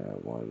 cents span,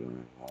 one of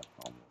them is one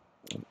combo.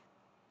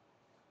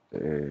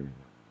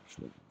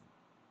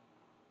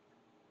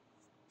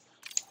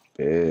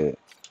 Bad.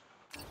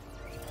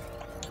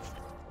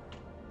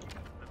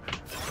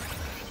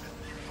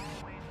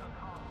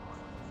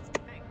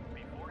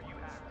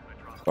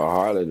 But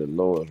Harley the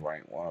lowest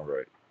ranked one,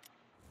 right?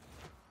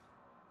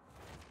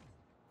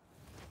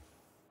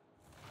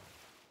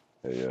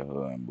 Yeah,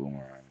 her and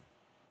Boomerang.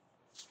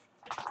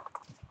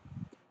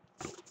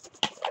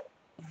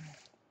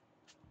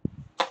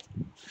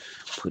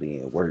 Put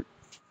in work.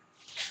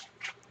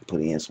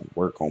 Put in some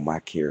work on my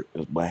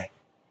characters, boy.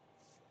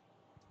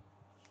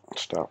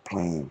 Stop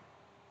playing.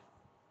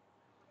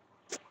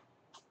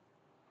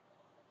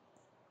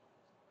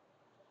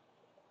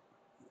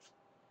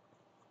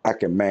 I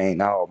can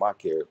main all my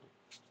characters.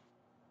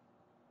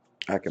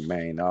 I can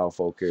main all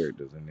 4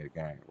 characters in this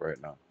game right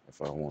now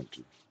if I want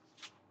to.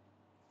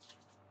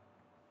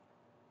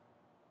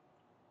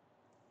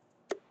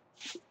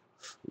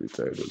 We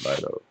turn the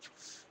light up.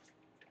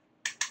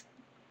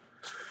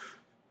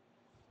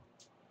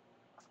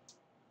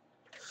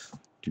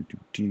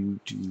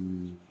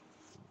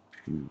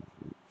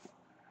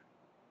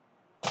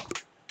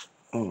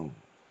 Oh,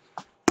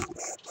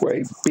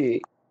 great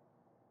big.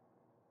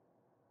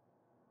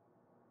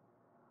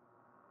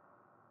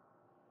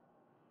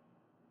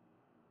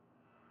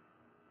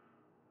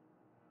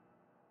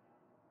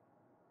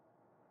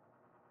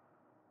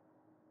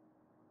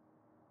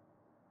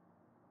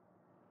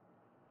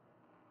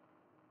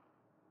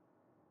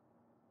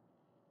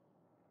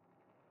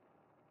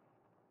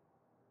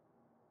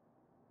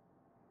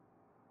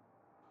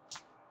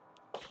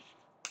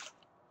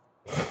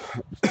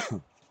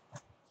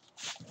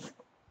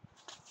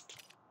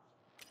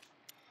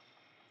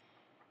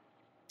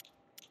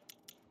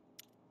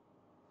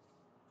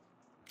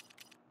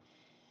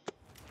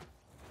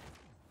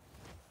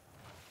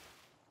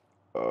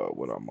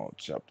 What I'm on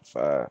chapter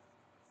 5.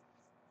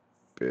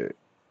 Bet.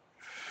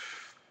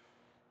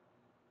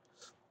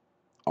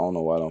 I don't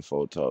know why them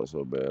folks talk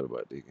so bad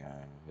about this game.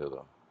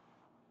 Hello.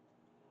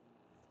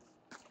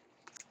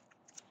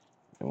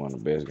 It's one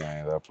of the best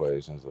games I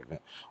played since Avengers.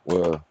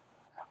 Well,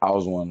 I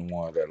was one of the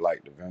ones that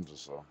liked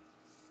Avengers, so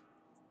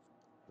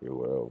yeah,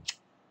 well.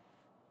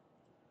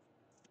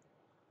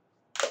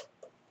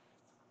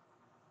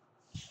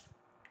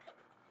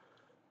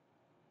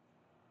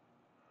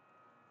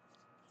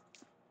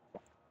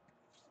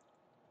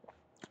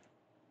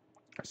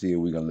 See if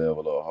we can level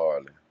up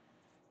Harley.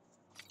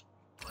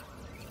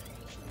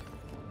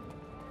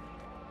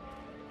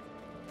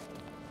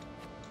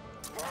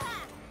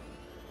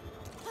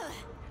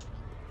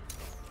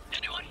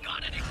 Anyone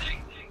got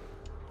anything?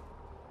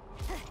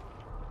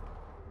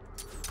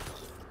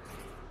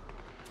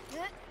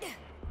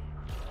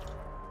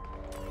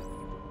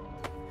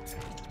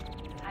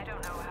 I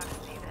don't know how to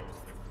see this.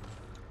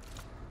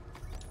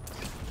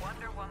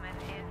 Wonder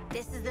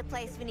This is the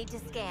place we need to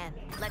scan.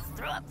 Let's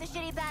throw up the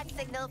shitty bat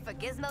signal for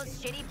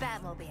Gizmo's shitty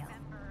Batmobile.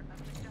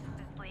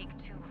 Justice League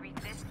to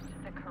resist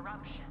the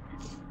corruption.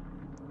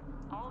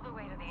 All the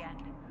way to the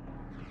end.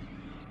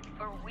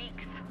 For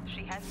weeks,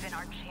 she has been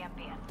our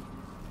champion.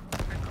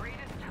 The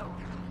greatest hope.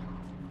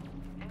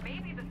 And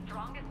maybe the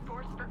strongest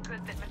force for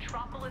good that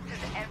Metropolis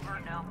has ever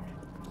known.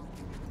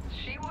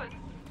 She was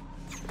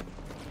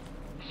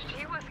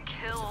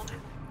killed.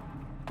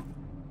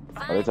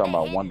 Are they talking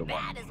about Wonder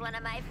Woman? Bat is one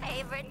of my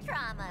favorite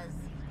traumas.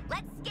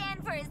 Let's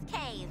scan for his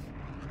cave.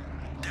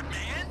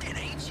 Demanded,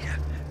 ain't ya?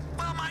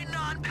 Well, my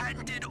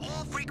non-patented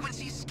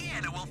all-frequency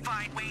scanner will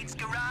find Wayne's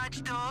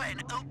garage door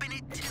and open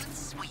it to the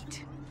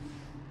suite.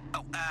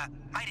 Oh,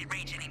 might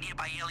enrage any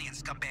nearby alien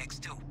scumbags,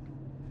 too.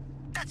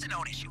 That's a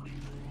known issue.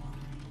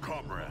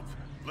 Comrades,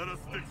 let us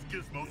fix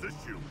Gizmo's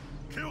issue.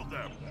 Kill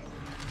them!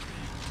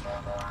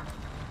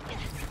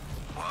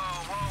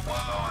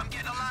 Whoa, I'm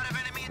getting a lot of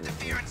enemy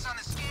interference on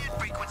the scan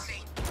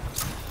frequency.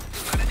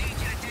 Gonna need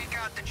you to take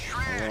out the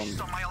trash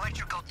so my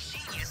electrical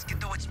genius can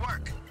do its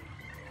work.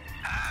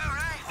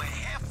 Alright, we're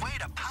halfway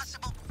to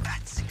possible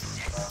bat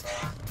success.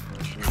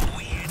 Getting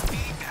weird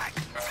feedback.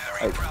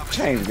 Very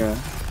promising. Change gun.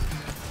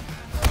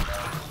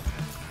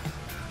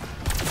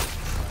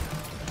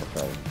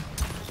 Okay.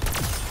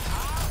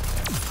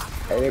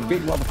 Hey, that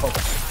big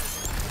motherfucker.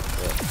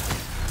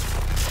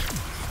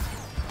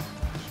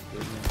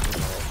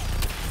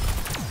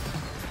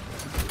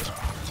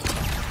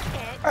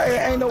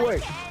 Hey, ain't no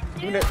way.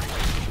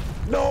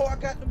 No, I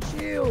got them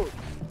shields.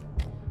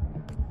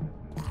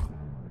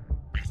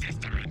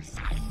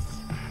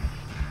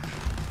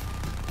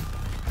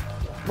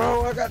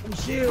 Bro, I got them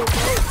shields,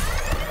 bro.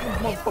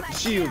 Motherfucking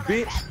shield,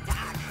 bitch.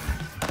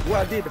 What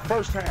I did the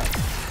first time.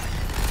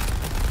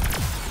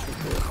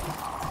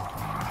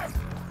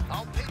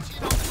 I'll pitch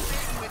in on the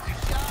thing with the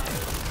shot.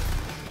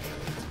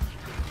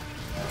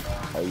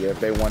 Oh yeah, if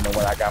they wonder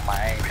what I got my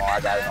aim on, I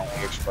got it on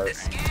expert aim.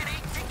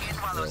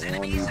 Yeah, we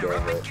don't need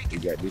that. We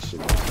got this shit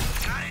on.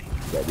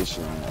 We got this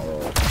shit on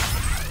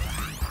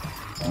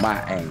my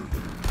aim.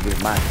 This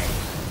is my aim.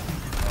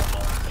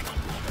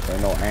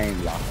 Ain't no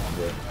aim lock on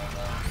there.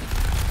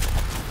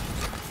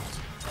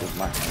 This is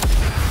my aim.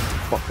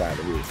 Fuck out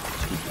of here,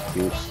 stupid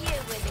bitch.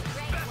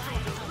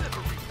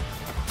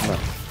 Come on.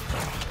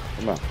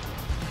 Come on.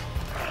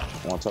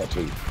 I want to talk to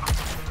you.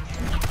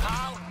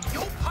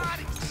 Your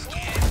party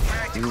scan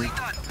practically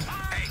done.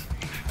 Hey,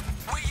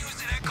 we're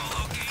using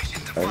echolocation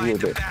to find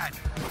the bat.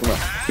 Come on,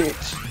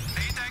 bitch.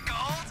 Ain't that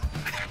gold?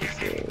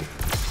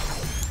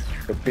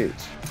 The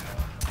bitch.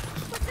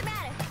 What's the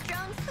matter?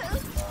 Drone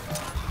food?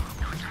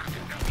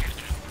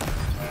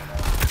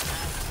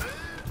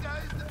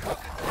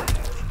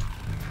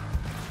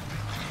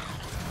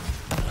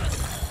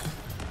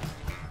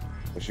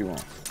 What you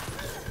want?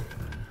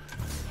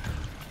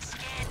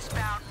 Scans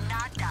found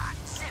nada.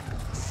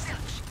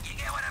 Zilch. You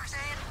get what I'm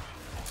saying?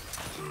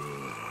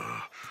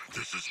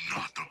 This is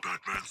not the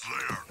Batman's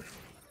lair.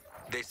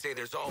 They say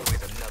there's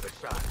always another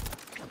shot.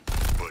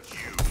 But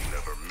you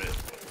never miss.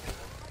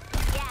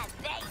 Yeah,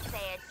 they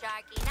say it,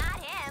 Sharky, not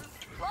him.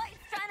 Roy's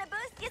trying to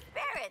boost your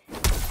spirits.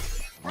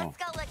 Let's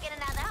go look in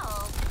another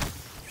hole.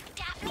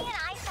 Daphne and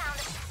I found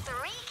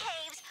 3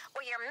 caves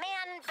where your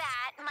man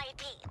bat might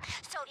be.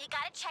 So you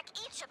gotta check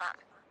each of them.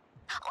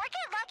 Or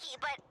get lucky,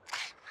 but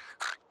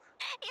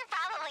you're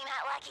probably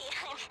not lucky.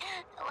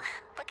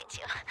 Look at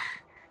you.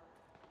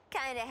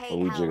 Kinda hate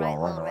We how just right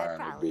gonna run Lil Red around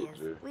probably the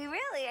bitch, is. We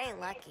really ain't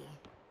lucky.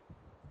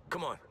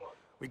 Come on.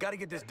 We gotta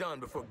get this done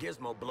before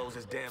Gizmo blows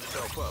his damn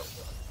self up.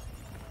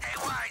 Hey,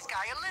 wise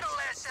guy, a little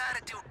less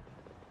attitude.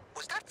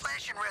 Was that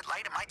flashing red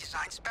light in my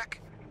design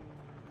spec?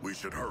 We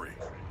should hurry.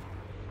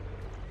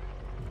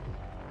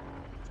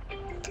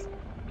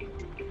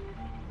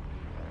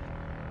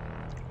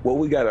 Well,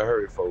 we gotta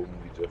hurry for when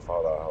we just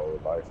fought our whole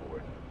life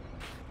away.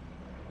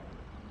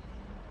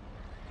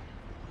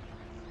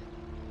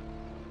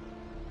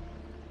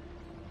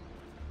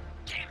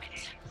 Damn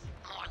it.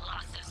 More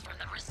losses from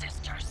the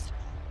resistors.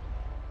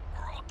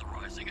 We're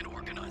authorizing and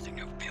organizing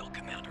new field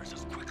commanders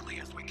as quickly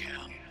as we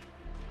can.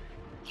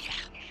 Yeah,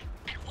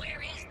 and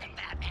where is the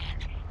Batman?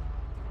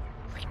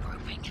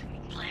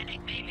 Regrouping,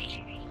 planning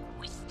maybe.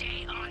 We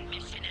stay on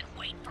mission and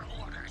wait for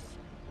orders.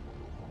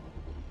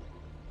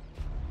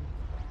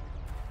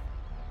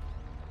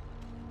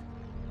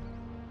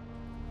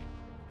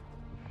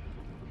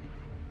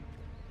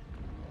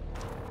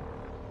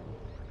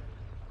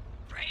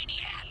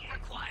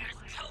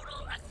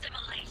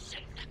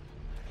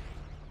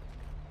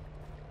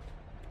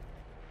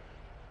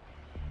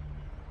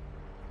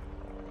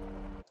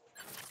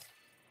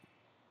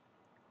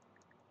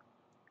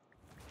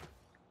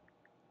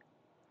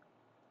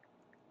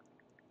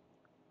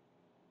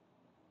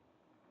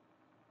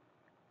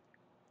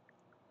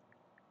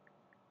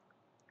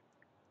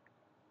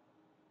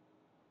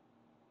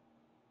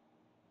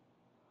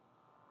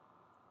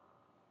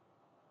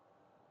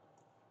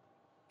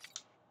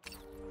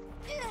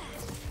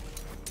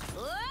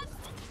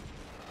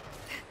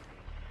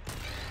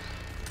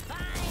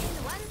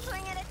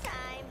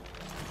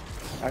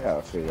 I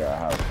gotta figure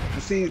out how.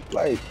 You see,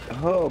 like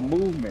her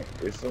movement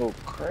is so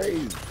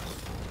crazy.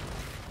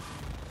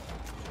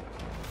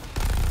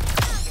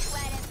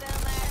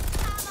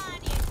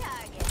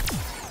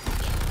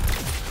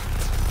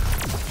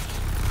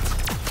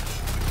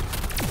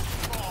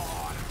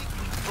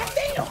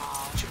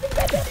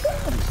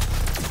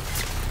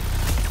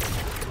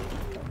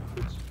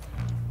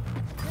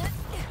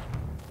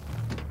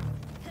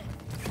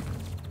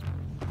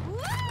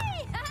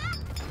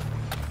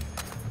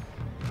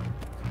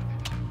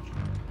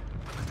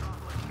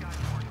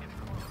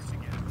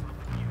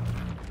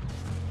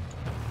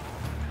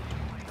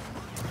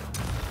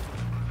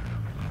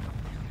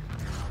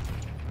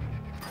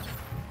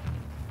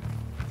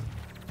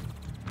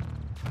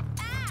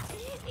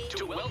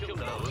 To welcome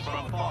those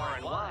from far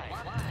and wide,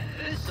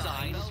 this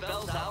sign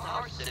spells out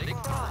our civic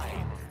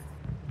pride.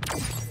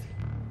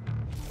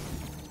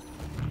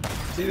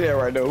 See that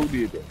right there? Who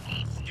did that?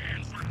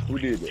 Who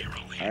did that?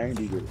 I ain't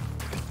do that.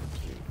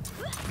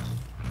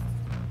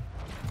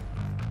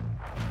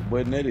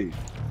 Wasn't that it?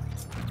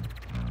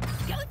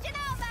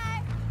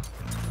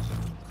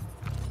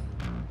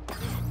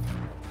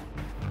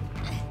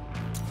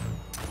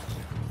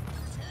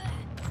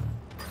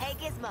 Hey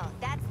Gizmo,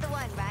 that's the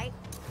one, right?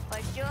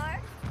 For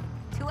sure?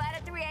 2 out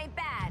of 3 ain't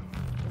bad.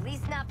 At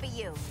least not for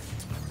you.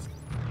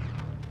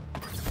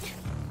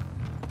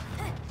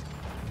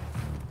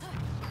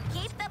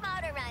 Keep the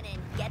motor running,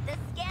 get the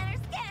scanner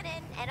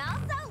scanning, and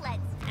also let's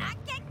not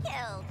get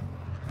killed.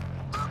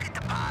 Look at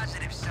the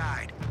positive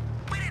side.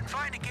 We didn't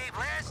find a cave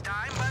last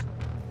time, but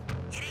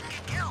you didn't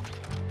get killed.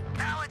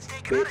 Now let's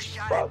take another Bitch,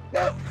 shot fuck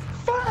that.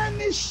 Find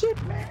this shit,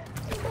 man.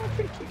 You don't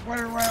think keep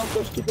running around with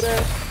those stupid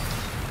ass.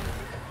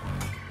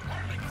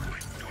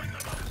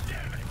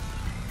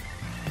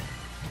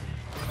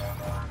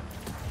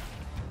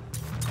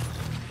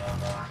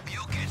 You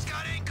kids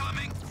got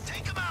incoming.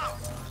 Take him out.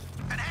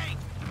 And hey,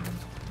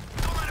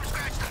 don't let him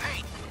scratch the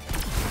paint.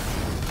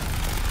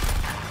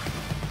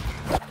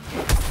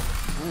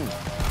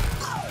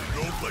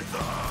 No place to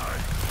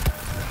hide.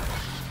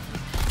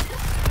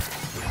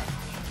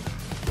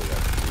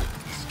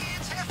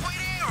 Scan's halfway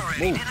there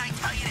already. Didn't I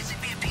tell you this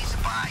would be a piece of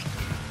pie?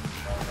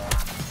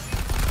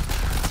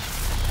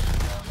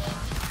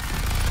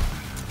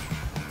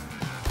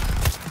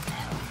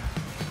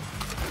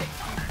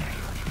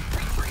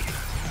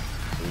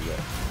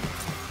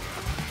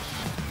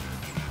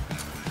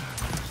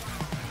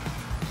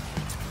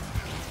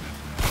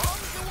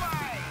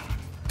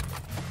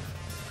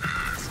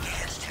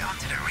 Scan's down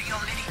to the real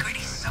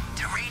nitty-gritty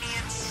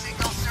subterranean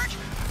signal search.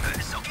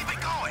 So keep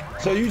it going.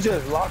 So you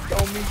just locked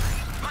on me?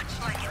 Much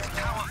like its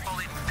powerful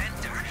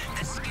inventor,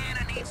 the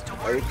scanner needs to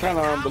Hey, it's kind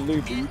of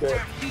unbelievable. You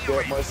that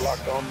much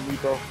locked on me,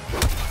 bro?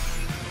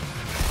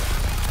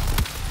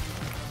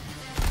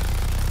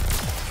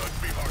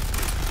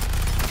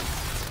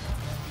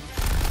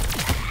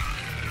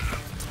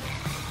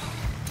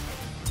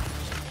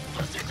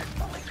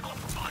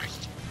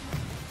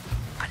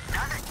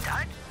 Another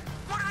dud?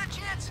 What are the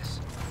chances?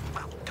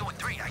 Well, 2 and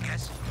 3, I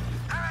guess.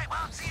 All right,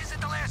 well, see you at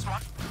the last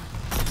one.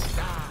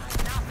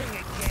 Nothing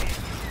again.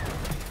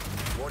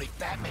 What if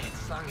Batman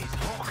slung his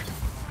hook?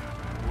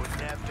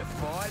 Wouldn't have to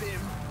fight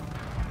him.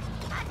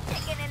 Not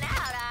chickening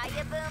out, are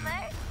you,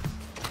 Boomer?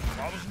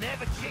 I was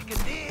never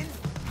chickened in.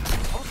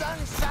 I was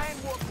only saying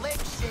what Lex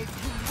said.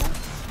 You look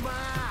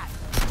smart.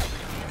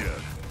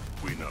 Yes,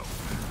 we know.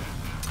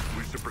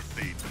 We should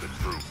proceed to the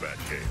true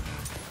Batcave.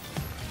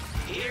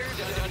 Here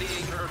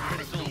studying her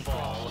crystal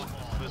ball,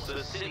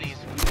 the city's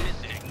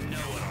missing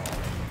know-it-all.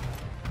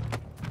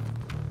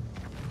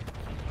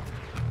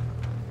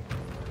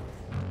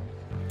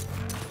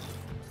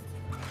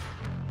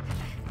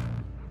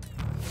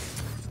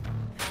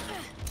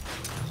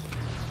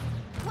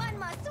 One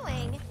more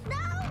swing.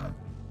 No!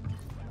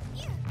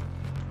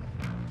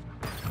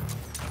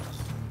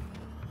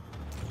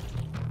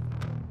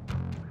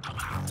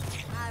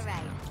 All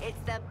right,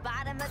 it's the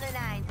bottom of the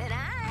 9th, and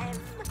I'm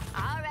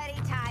already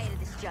tired of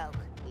this joke.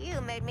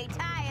 You made me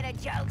tired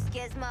of jokes,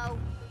 Gizmo.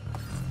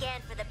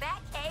 Scan for the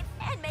Batcave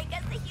and make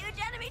us a huge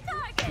enemy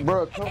target.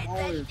 Bro, come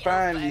on and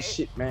find this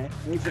shit, man.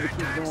 We need to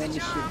keep doing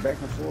this shit back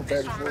and forth,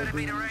 doing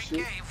this shit.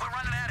 We're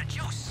running out of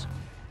juice.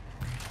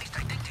 At least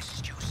I think this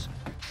is juice.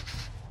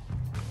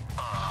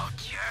 Oh,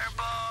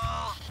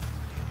 Gerbil.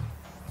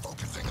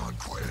 Focusing on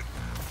Quinn.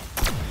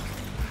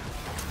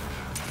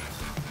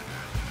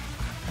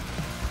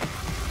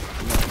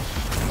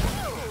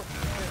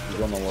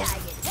 He's on the wall.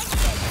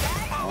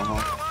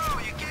 Oh,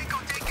 you can't go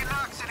taking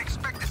knocks and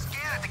expect the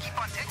scanner to keep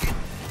on ticking.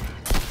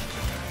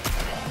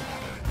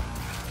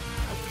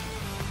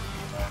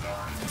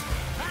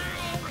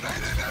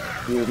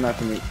 He was not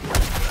to me.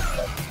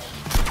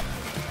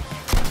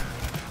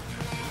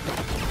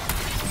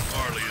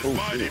 Harley is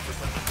mighty for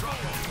such a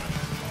trouble.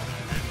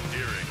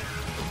 Endearing.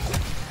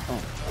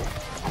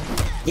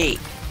 Yeah.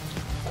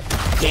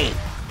 Yeah.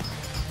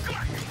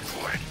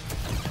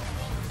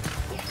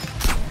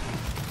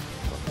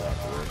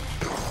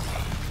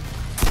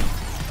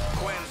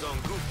 Quinn's on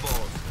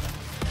goofballs.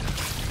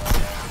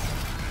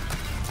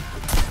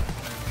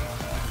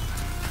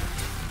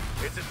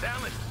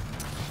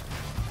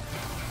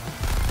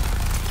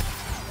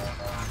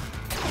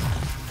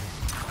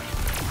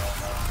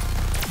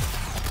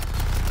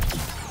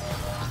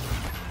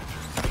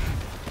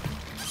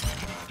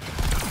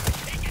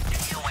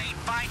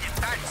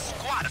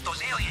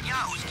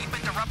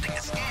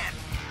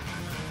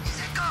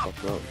 Fuck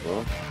up, bro.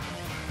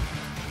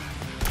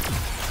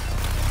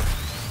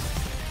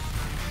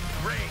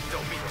 Rain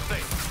don't mean a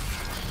thing.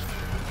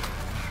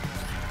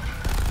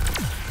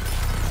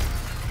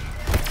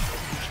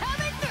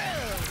 Coming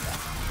through!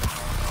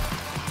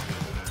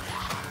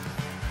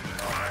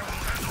 I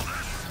will handle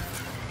this.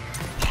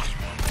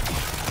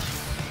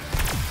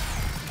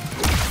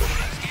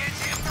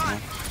 Scan's him done.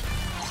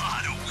 A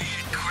lot of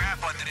weird crap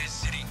under this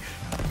city.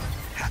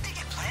 How'd they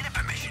get planet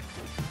permission?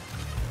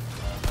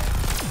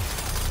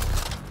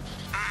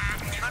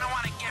 You're gonna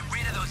want to get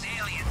rid of those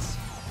aliens.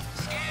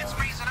 Scan's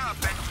freezing up,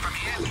 and from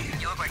here,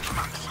 you look like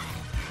schmucks.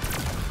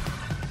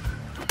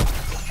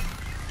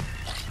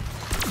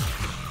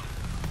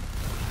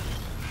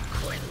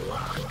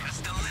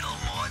 Just a little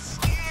more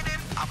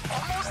scanning. I'm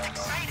almost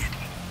excited.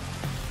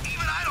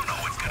 Even I don't know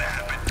what's gonna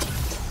happen.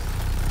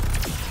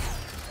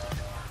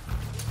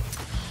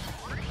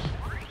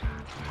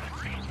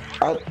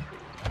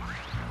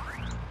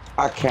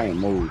 I can't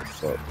move,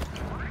 so.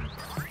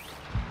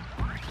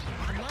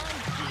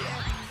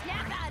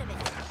 Snap out of it!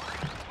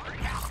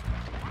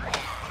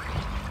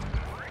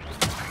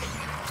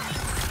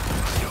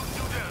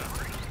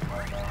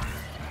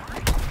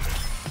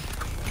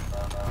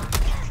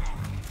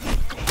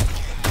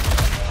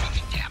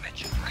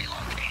 Damage.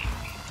 Relocating.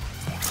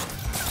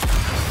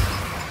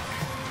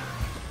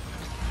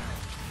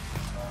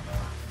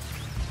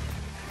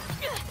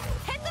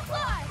 Hit the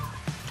fly!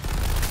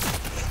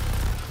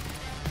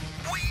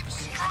 We've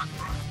struck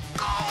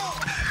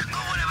gold.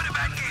 Whatever the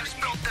bad games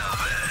built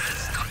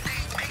stuff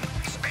they make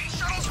space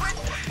shuttles with.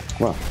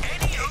 Well,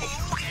 Anywho,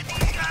 get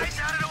these guys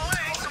out of the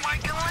way so I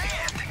can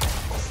land.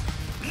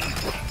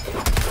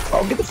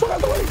 oh, get the fuck out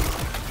of the way.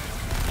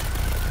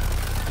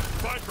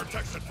 Find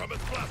protection from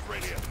its blast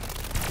radius.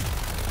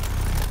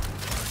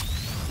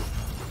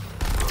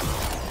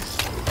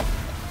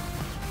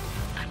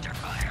 Under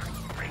fire.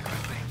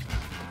 Regrouping.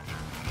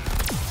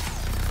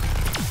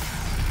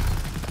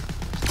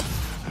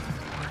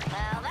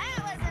 Well, that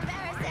was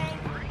embarrassing.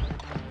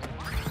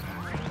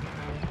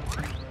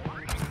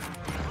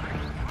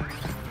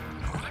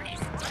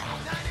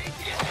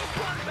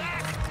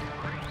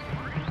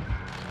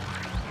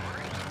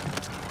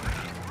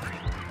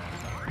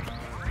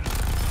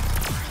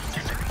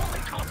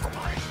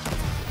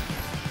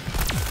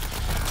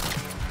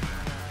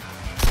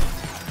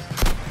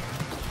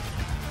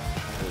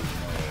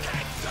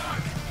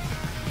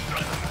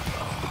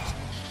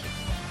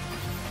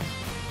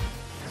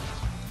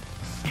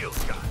 Skill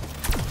shot.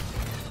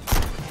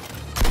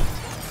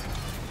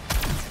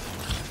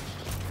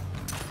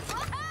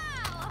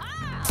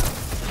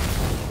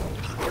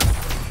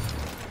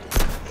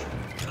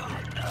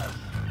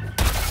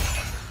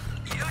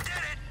 You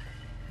did it!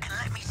 And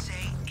let me say,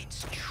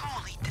 it's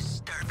truly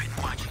disturbing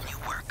watching you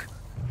work.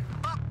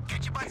 Oh,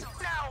 get your butts.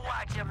 Now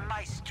watch a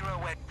maestro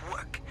at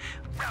work.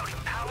 Routing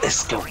power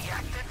Let's from go. the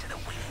reactor to the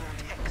Wing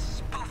Tech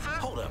spoofer.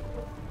 Hold up.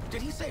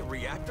 Did he say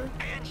reactor?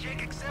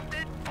 Handshake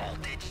accepted.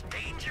 Voltage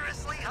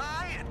dangerously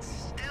high and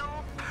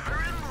still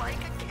purring like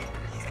a kid.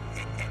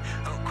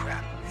 Oh,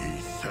 crap.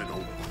 He said,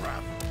 oh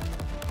crap.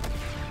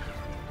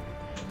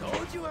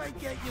 Told you I'd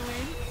get you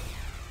in.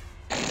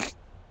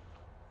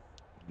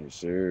 Yes,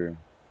 sir.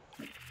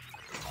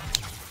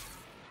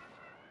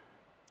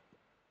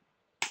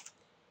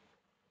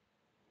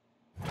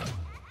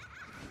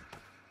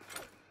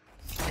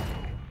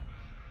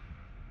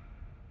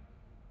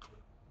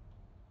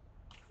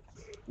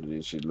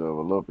 Did she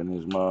level up in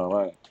this mind,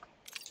 right?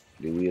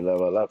 Did we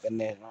level up in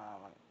this mind,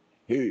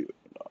 right? Hell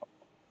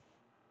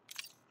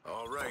no.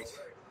 All right.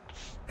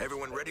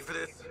 Everyone ready for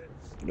this?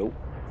 Nope.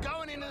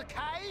 Going into the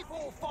cave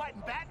or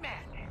fighting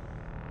Batman?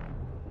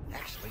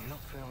 Actually,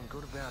 not feeling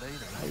good about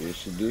either. I guess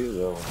she did,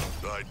 though.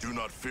 I do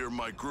not fear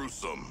my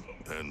gruesome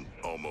and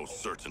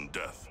almost certain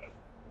death.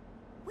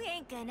 We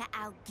ain't gonna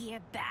outgear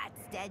Bats,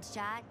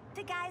 Deadshot.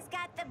 The guy's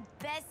got the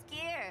best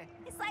gear.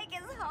 It's like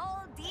his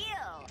whole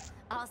deal.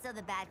 Also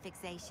the bat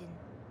fixation.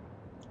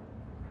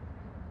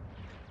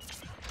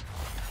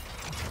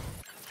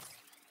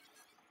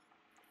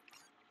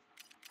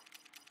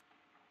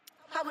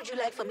 How would you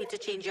like for me to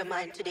change your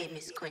mind today,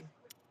 Miss Quinn?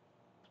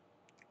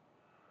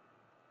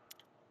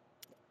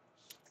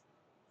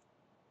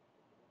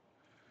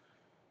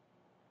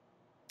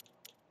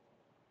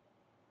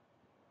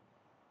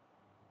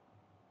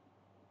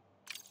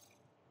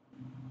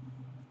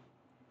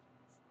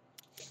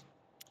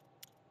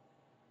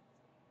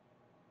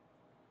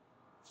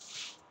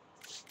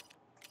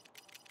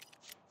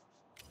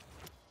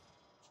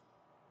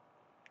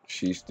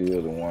 She's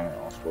still the one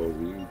I'm supposed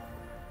to use.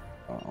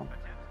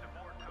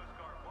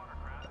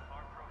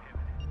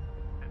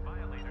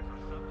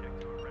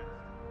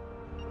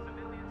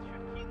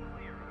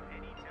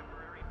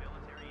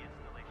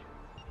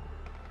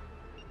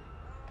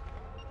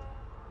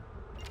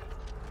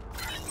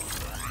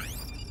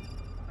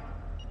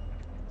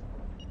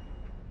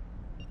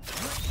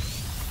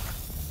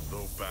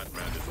 Though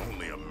Batman is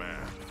only a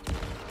man,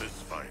 this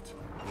fight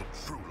will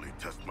truly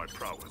test my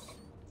prowess.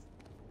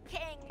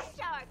 King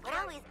Shark. What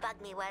always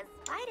bugged me was,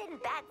 why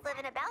didn't bats live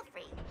in a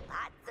belfry?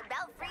 Lots of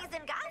belfries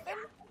in Gotham.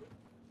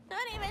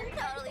 Not even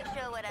totally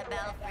sure what a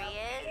belfry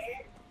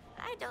is.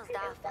 I dozed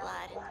off a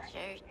lot in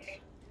church.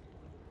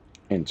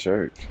 In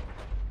church?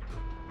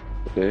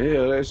 What the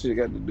hell that shit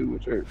got to do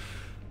with church?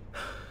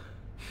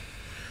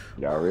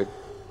 Y'all ready?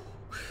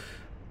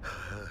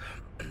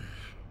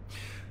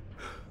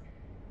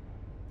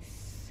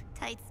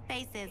 Tight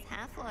spaces,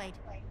 huh, Floyd?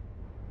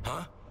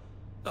 Huh?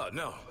 Oh,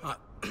 no.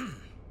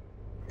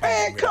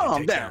 Man,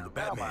 calm down. down.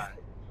 Batman.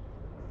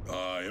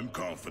 I am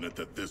confident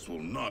that this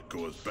will not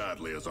go as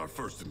badly as our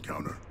first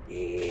encounter.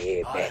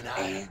 Yeah,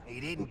 Batman. He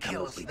didn't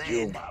kill us You,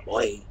 then. my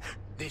boy.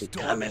 This We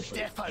door coming will for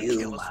defo you,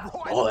 kill us, my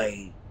right?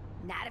 boy.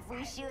 Not if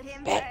we shoot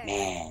him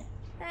Batman. first.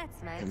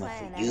 That's my Coming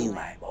plan, for you, anyway.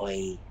 my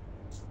boy.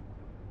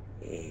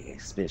 Yeah,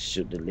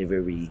 special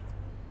delivery.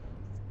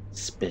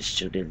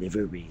 Special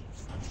delivery.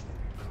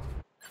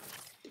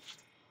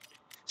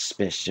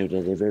 Special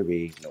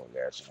delivery. No,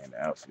 guys, in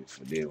the outfit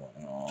for this one.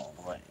 Oh,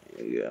 boy.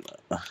 You gotta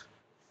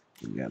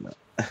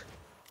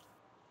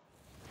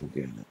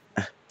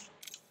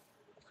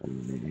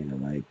come in here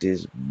like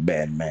this,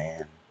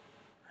 Batman.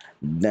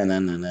 Black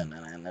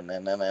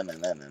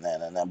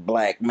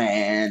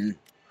man.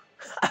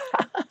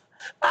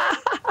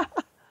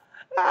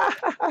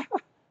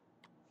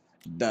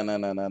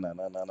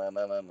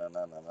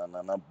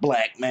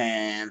 Black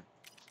man.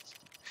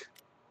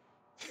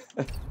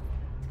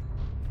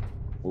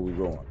 Where we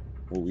going?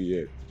 Where we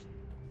at?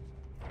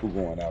 Who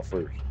going out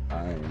first?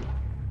 I ain't.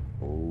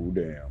 Oh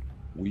damn.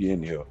 We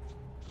in here.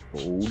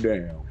 Oh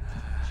damn.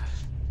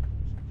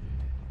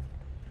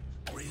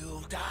 Real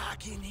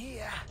dark in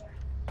here.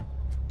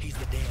 He's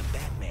the damn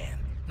Batman,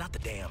 not the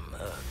damn,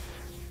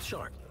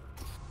 shark.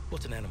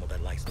 What's an animal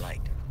that likes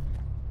light?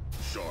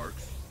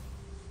 Sharks.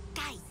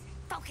 Guys,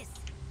 focus.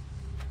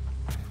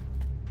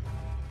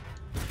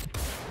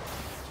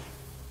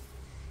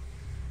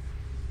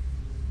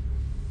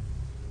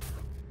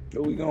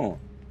 Where we going?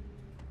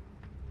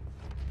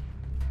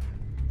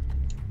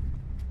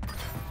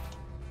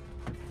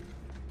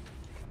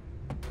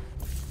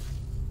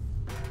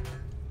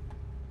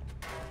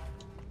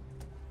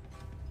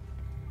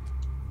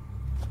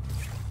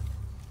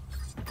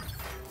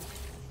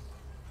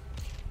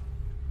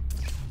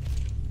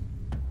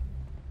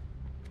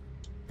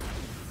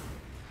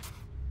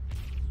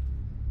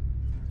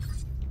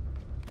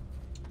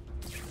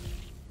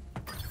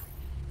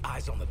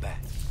 Eyes on the bat.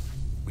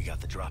 We got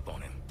the drop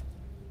on him.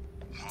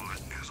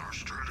 What is our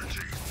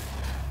strategy?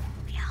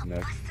 We all No.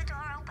 bust the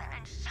door open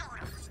and shoot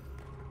him.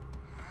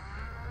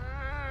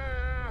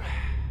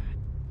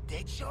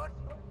 Dead shot?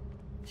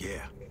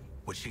 Yeah,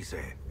 what she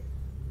said.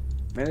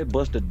 Man, they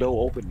bust the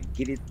door open and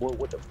get it. Boy,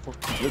 what the fuck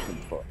you looking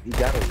for? He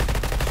got it.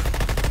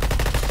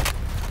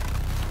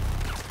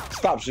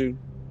 Stop shooting.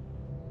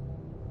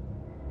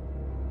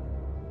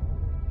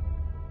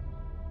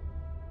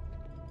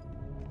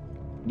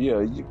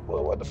 Yeah,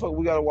 well, what the fuck?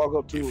 We gotta walk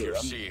up to If it. you're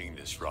seeing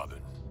this, Robin,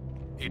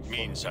 it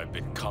means I've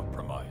been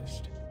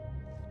compromised.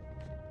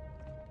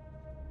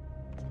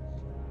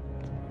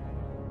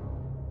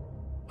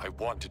 I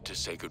wanted to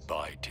say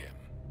goodbye, Tim.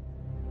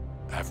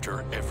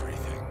 After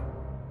everything,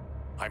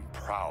 I'm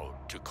proud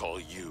to call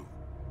you,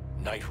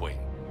 Nightwing,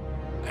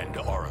 and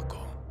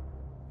Oracle,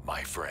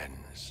 my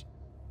friends.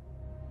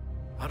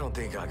 I don't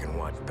think I can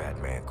watch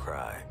Batman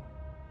cry.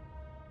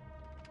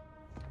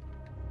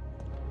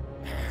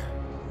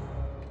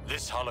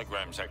 This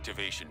hologram's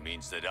activation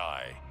means that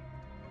I,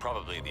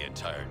 probably the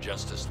entire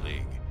Justice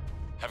League,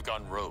 have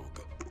gone rogue.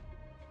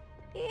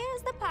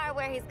 Here's the part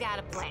where he's got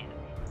a plan.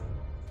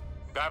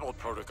 Battle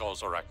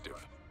protocols are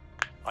active.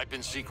 I've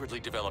been secretly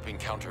developing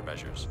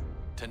countermeasures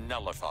to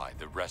nullify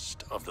the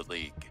rest of the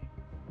League.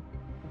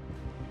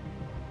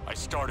 I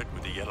started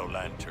with the Yellow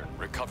Lantern,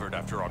 recovered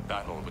after our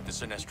battle with the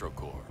Sinestro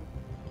Corps.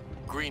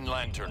 Green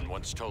Lantern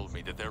once told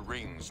me that their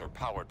rings are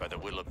powered by the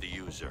will of the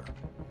user.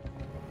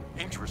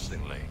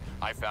 Interestingly,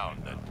 I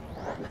found that...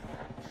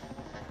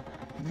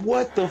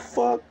 What the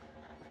fuck?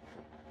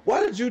 Why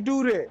did you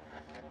do that?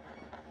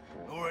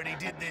 Already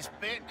did this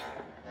bit.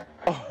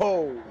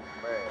 Oh,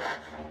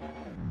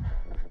 man.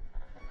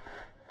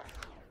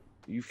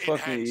 You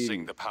fucking enhancing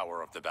idiot. the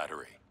power of the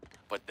battery.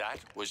 But that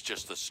was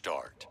just the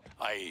start.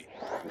 What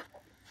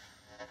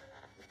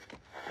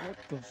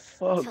the fuck,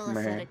 Tell us how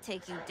man? to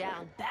take you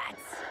down,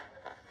 bats.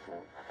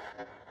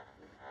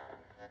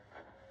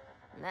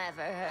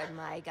 Never heard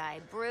my guy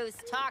Bruce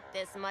talk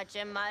this much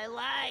in my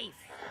life.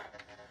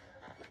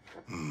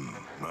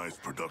 Nice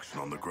production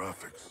on the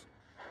graphics.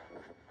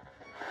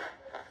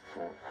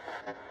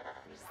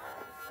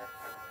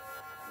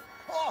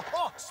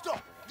 Oh,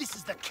 stop! This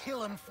is the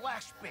kill and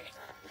flash bit.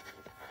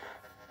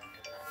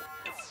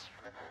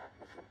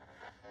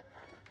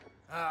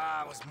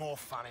 It was more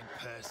fun in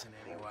person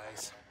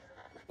anyways.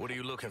 What are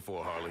you looking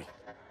for, Harley?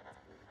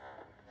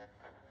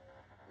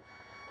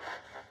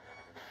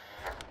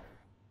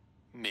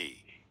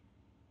 Me.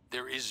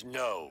 There is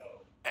no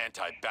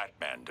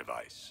anti-Batman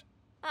device.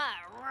 Ah,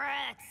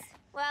 rats.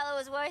 Well, it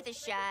was worth a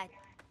shot.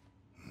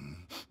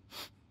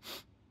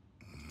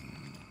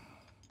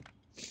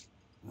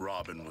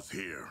 Robin was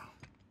here.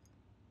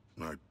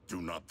 I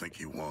do not think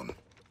he won.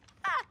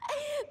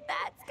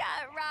 Bats got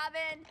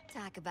Robin.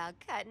 Talk about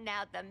cutting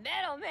out the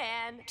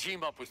middleman.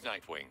 Team up with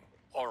Nightwing,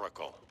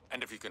 Oracle,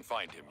 and if you can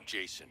find him,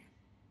 Jason.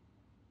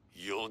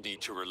 You'll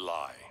need to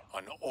rely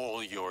on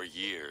all your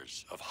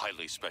years of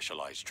highly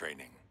specialized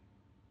training.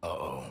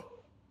 Uh-oh.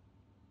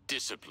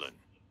 Discipline.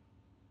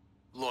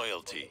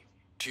 Loyalty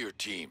to your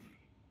team.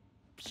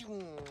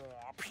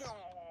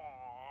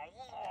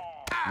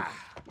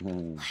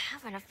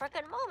 Having a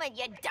frickin' moment,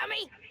 you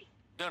dummy!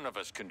 None of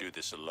us can do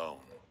this alone.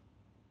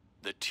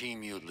 The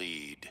team you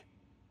lead.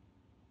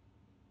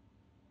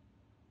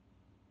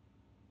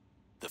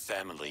 The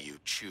family you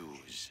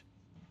choose.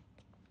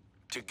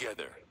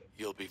 Together,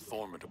 you'll be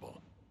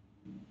formidable.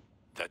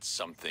 That's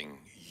something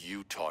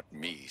you taught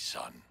me,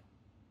 son.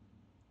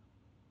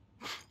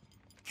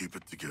 Keep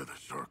it together,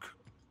 Shark.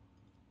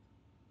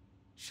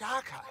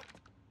 Sharko,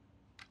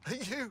 are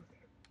you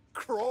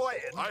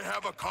crying? I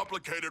have a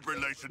complicated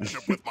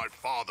relationship with my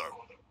father.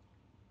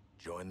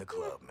 Join the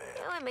club, man.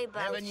 You and me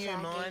both, Haven't you,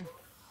 Sharky. mine?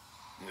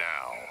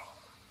 Now,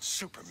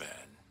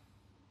 Superman.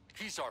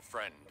 He's our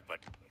friend, but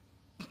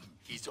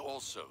he's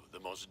also the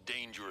most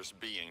dangerous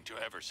being to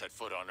ever set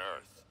foot on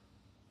Earth.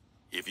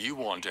 If you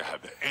want to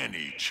have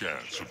any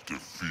chance of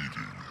defeating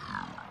him...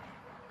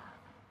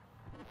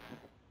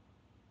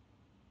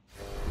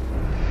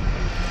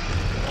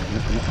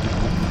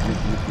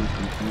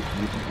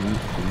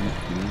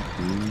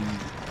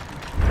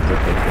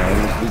 Let the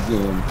games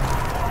begin.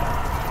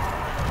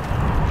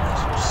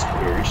 Some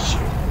scary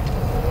shit.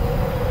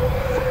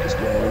 What is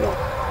going on?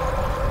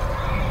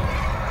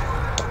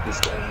 What is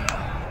going on?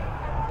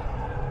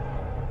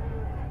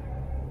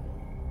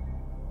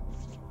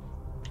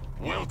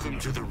 Welcome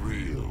to the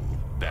real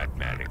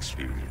Batman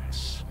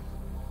experience.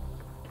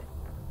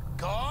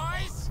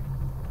 Guys?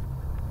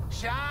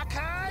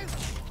 Sharko?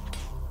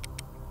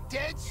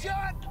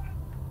 Deadshot?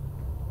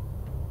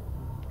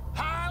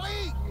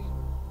 Harley?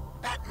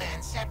 Batman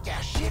zapped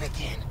our shit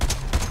again.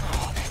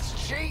 Oh,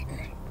 that's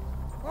cheating.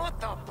 What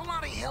the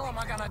bloody hell am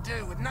I gonna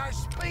do with no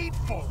speed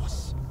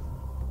force?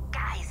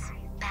 Guys,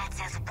 Bat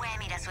says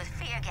whammied us with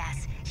fear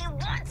gas. He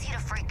wants you to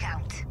freak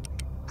out.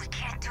 We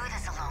can't do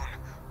this alone,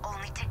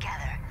 only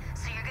together.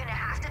 So you're gonna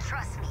have to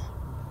trust me.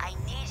 I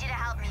need you to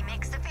help me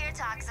mix the fear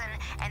toxin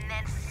and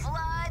then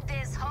flood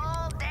this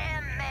whole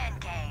damn man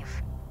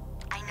cave.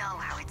 I know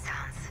how it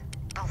sounds,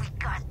 but we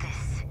got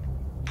this.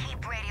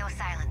 Keep radio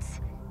silence.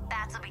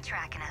 Bats will be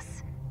tracking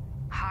us.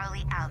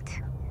 Harley out.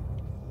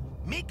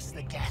 Mix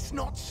the gas,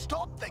 not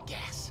stop the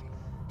gas.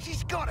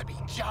 She's gotta be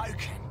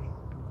joking.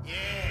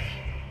 Yeah,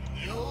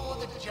 you're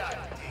the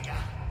joke digger.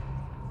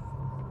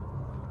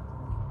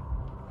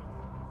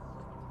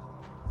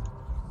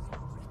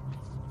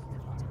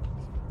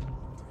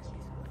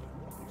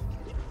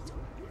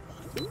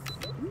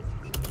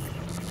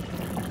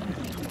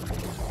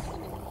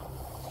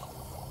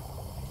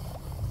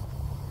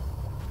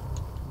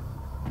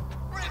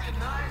 Reckon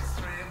those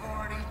three have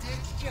already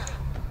ditched you.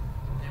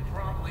 They're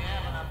probably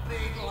having a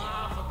big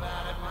laugh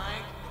about it,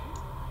 mate.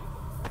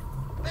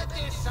 Bet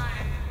they're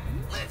saying,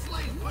 let's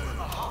leave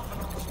Boomer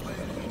hopping on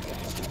spooky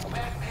gas.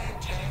 Batman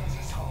jams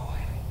his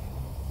hide.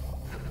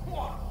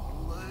 What a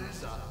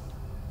loser.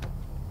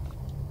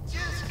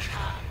 Just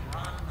cut and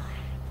run,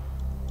 mate.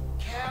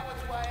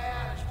 Coward's way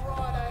out is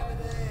right over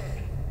there.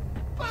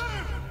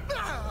 Boom!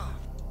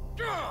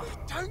 Oh,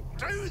 don't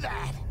do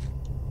that!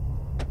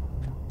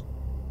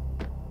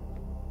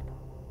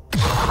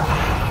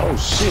 Oh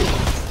shit!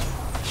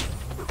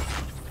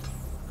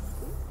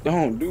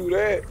 Don't do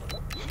that.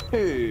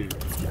 Hey.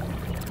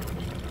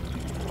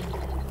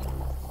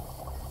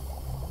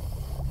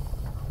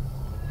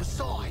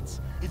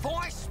 Besides, if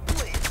I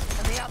split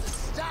and the others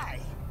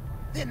stay,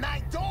 then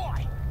they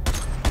die.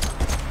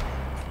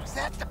 Is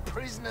that the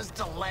prisoner's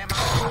dilemma?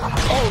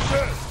 Oh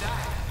shit!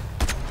 Stay,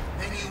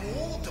 then you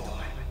all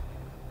die.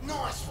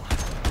 Nice one.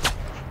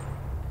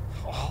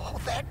 Oh,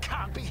 that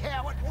can't be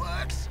how it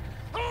works.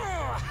 Oh,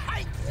 I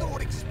hate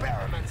thought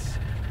experiments.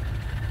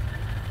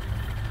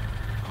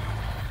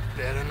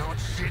 Better not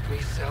shit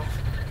myself.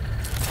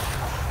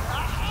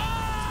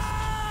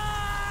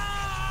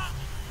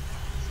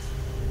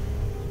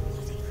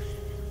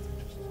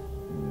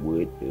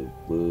 What the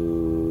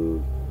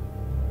fuck?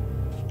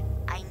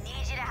 I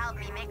need you to help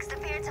me mix the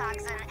fear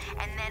toxin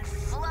and then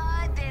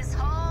flood this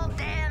whole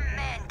damn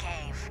man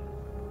cave.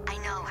 I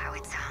know how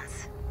it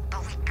sounds,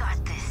 but we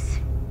got this.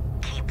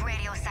 Keep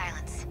radio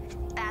silence.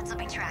 Bats will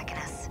be tracking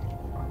us.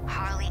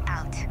 Harley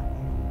out.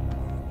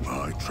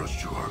 I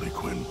trust you, Harley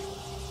Quinn.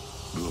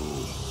 Go.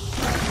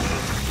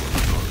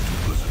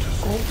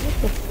 Oh, what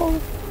the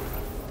fuck?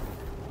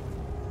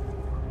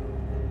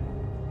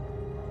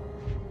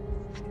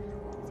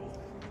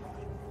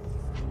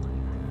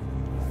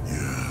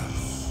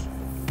 Yes,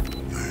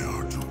 they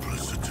are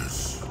duplicitous,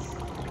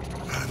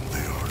 and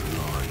they are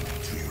lying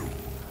to you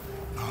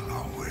on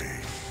our way.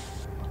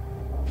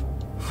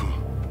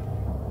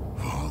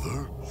 Father,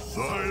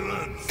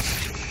 silence!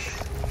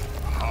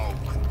 How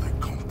can they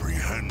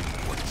comprehend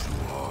what you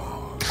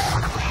are?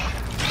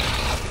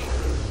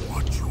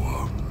 What you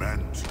are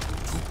meant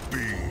to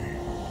be?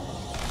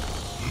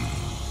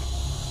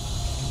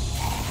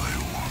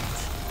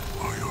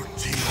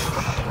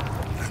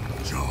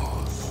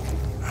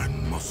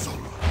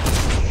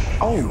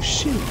 Oh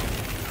shit.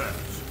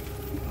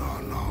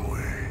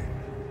 Nanaue.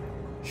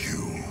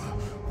 You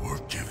were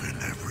given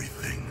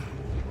everything.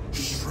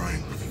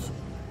 Strength,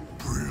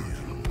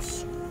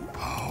 brilliance,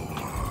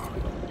 power.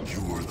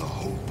 You were the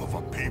hope of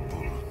a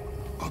people,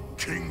 a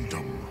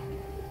kingdom.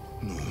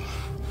 No.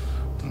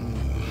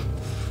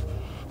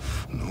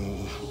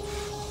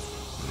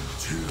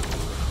 Until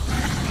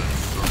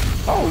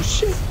oh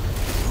shit.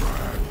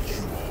 Drag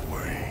you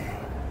away.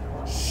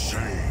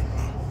 Shame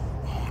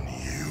on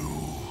you.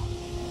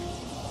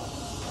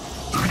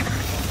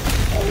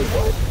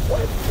 Oh,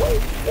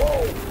 wait,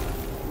 whoa.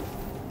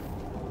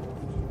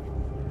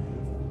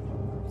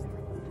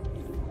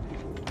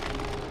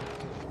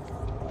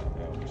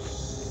 I'm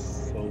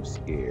so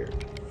scared.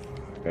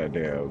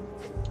 Goddamn.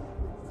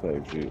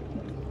 Type shit.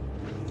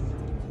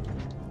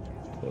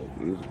 What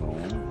is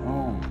going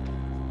on?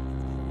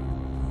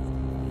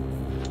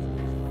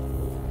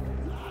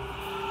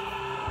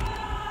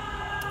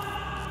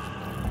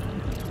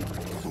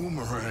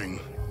 Boomerang.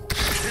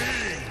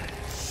 King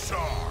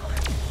Shark.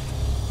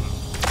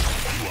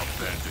 You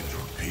abandoned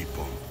your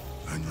people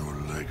and your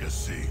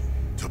legacy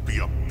to be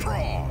a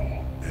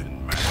prawn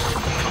in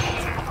man's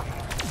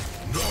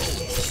No.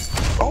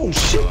 Oh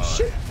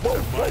shit.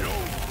 Whoa. My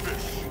own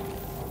fish.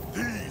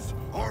 These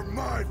are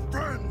my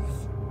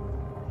friends.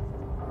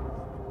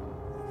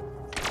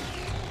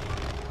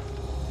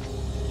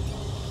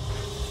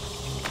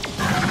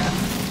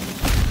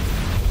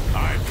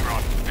 I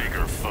brought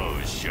bigger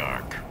foes,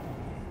 Shark.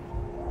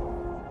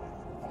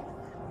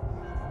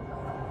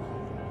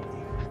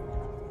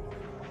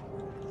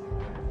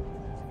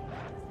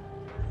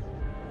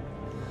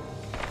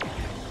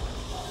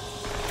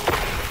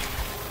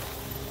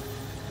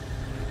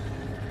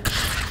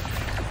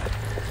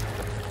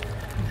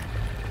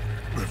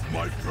 If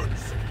my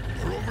friends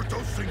are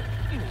overdosing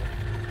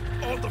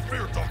on the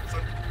fear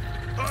toxin,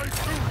 I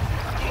too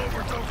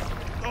overdose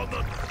on the...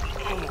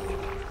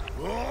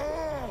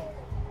 Oh.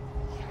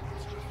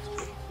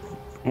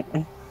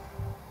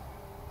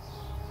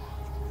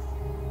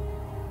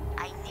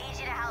 I need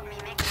you to help me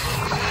make this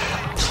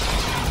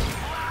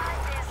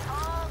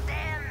whole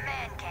damn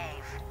man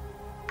cave.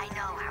 I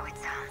know how it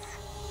sounds,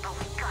 but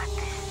we got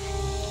this.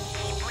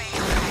 Keep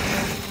radio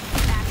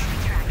that's the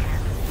tracking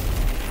us.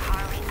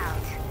 Harley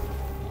out.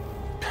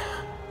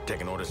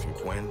 Taking orders from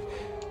Quinn?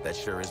 That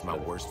sure is my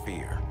worst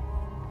fear.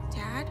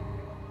 Dad?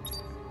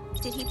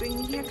 Did he bring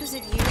me here because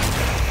of you?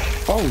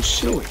 Oh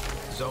shit.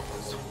 So,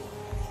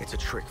 it's a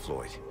trick,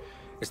 Floyd.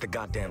 It's the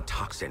goddamn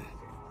toxin.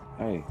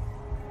 Hey.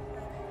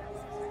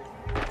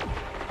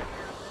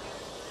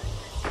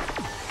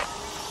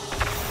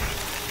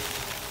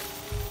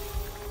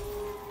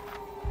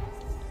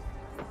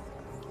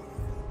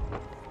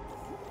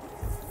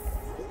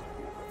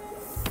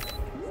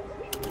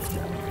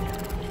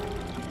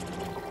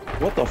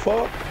 What the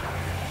fuck?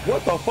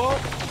 What the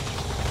fuck?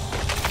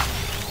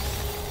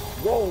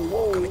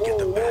 Whoa. Gonna get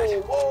the bat.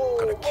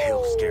 Gonna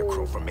kill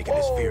Scarecrow for making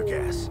this fear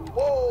gas.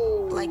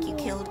 Like you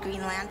killed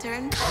Green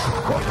Lantern?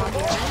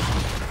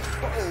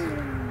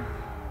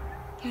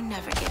 You're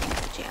never getting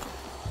out of jail.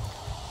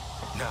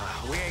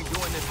 Nah, we ain't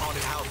doing this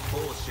haunted house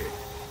bullshit.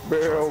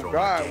 Bro,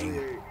 God.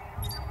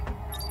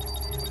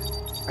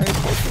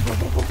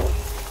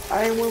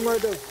 I ain't one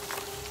right there.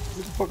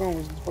 Get the fuck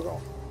on.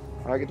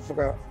 I get the fuck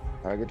out.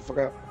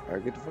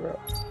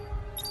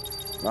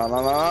 No.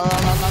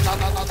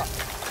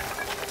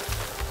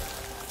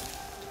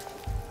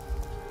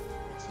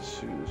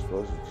 She was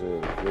supposed to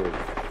good.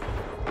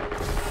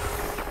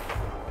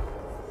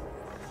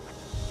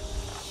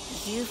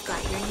 You've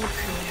got your new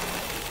crew now.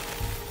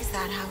 Is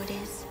that how it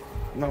is?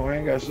 No, I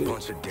ain't got shit.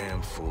 Bunch of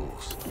damn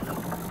fools.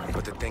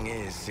 But the thing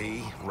is,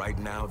 see, right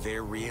now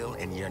they're real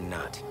and you're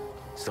not.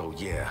 So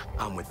yeah,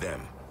 I'm with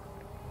them.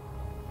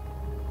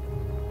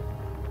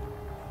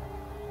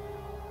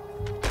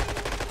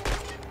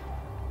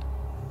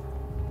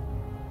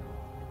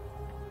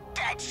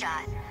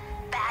 Deadshot.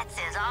 Bats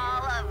is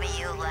all over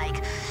you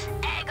like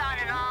egg on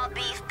an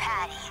all-beef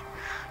patty.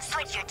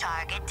 Switch your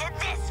target to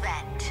this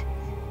vent.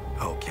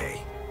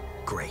 Okay,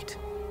 great.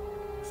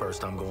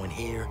 First I'm going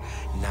here,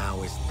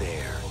 now it's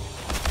there.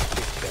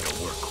 This better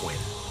work, Quinn.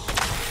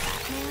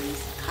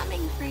 Batman's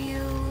coming for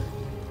you.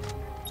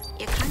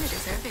 You kind of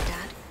deserve it,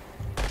 Dad.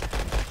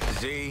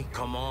 Z,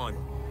 come on.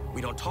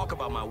 We don't talk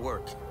about my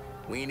work.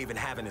 We ain't even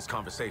having this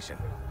conversation.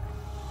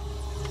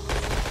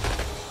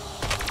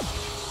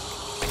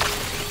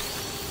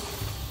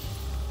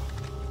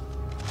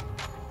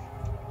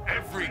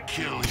 Every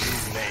kill you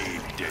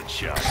made,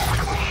 Deadshot.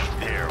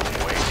 They're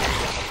waiting.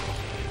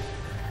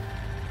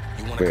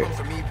 You wanna come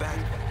for me, Bat?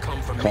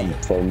 Come for me. Come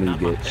for me,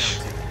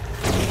 bitch.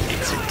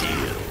 It's a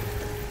deal.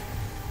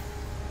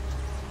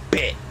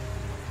 Bet.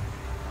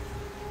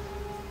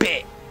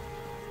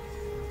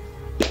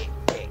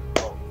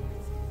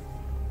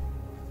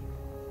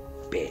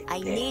 I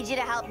need you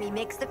to help me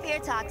mix the fear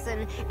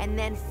toxin and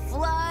then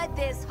flood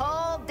this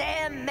whole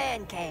damn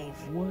man cave.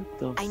 What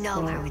the I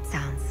know how it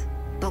sounds,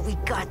 but we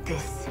got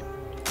this.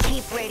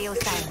 Keep radio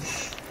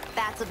silent.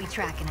 Bats will be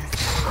tracking us.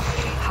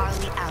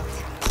 Harley out.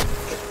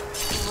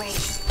 Great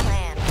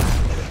plan.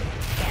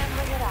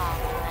 it all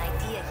with an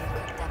idea you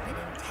cooked up in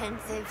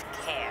intensive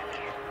care.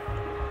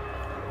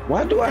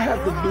 Why do I have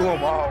to do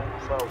them all?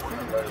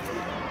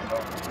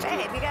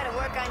 Babe, you gotta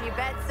work on your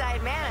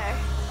bedside manner.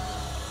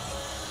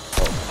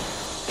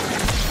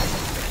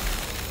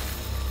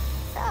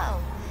 So,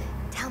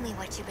 tell me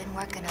what you've been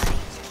working on,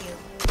 HQ.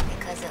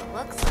 Because it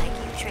looks like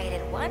you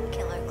traded one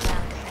killer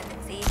clown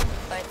dependency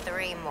for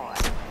 3 more.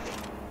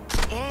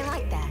 It ain't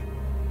like that.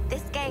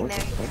 This gang,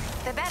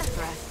 they're better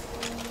for us.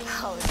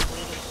 Oh,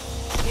 sweetie.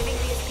 You think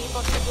these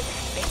people can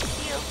fix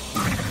you?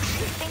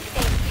 You think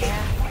they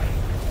care?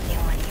 They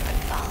won't even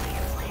follow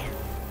your plan.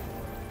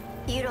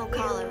 You don't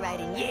call it right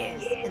in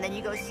years, and then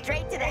you go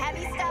straight to the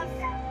heavy stuff?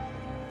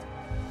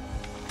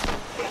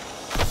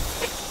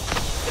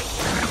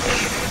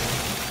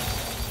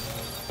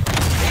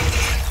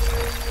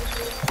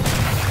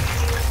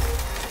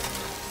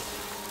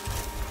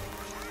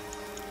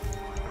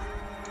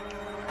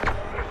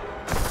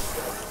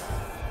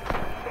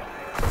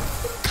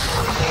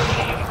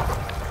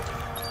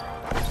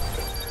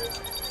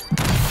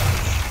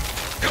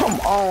 Come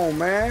on,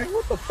 man.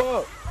 What the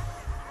fuck?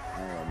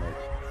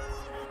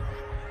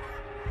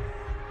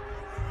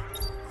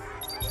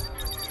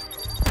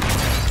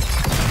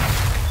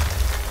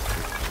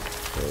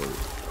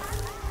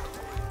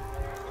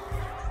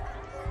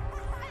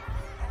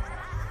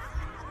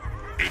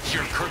 It's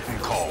your curtain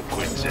call,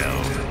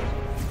 Quinzel.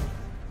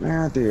 Man,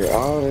 I did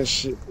all that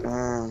shit,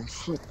 man.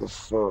 What the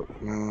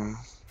fuck, man?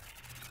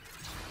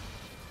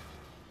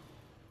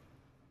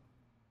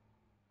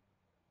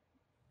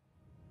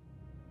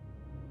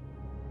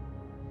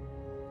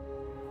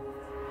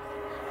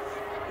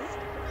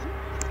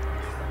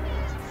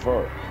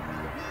 Fuck.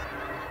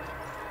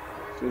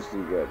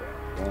 Sister got that.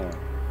 Damn.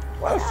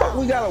 Why the fuck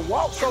we gotta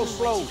walk so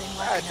slow?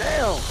 God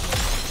damn.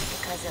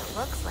 Because it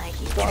looks like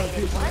you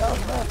traded one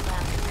killer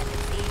clown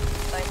dependency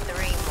for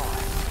 3 more.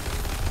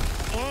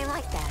 It ain't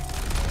like that.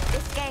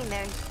 This gang,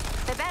 they're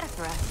better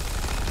for us.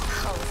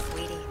 Oh,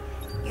 sweetie.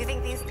 You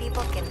think these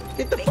people can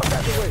get the fuck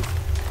out of the way?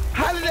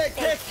 How did that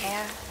catch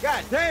you?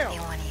 God damn. They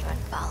won't even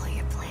follow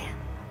your plan.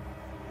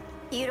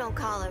 You don't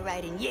call it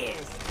right in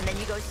years, and then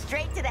you go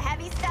straight to the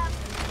heavy stuff?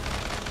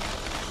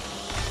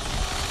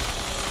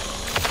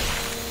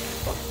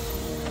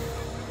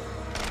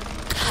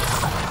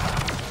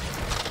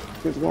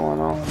 What's going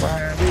on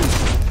behind these?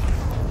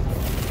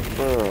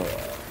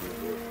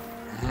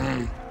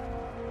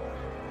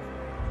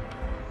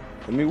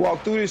 Let me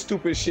walk through this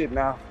stupid shit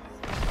now.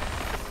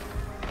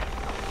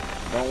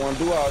 Don't want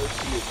to do all this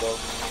shit, though.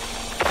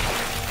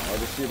 All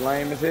this shit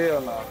lame as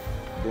hell now.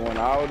 Doing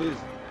all this.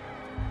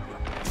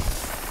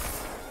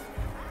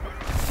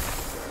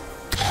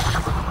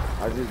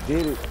 I just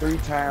did it 3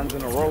 times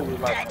in a row.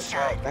 Like,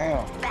 God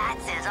damn.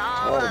 Bats is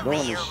all over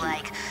you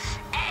like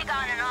egg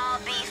on an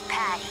all-beef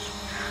patty.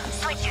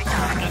 Switch your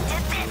target to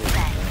this thing.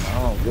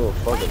 I don't give a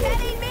fuck Wait, about that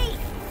that. ain't me!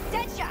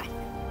 Deadshot!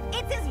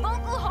 It's his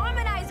vocal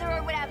harmonizer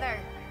or whatever!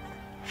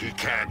 He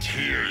can't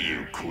hear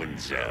you,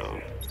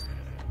 Quinzel.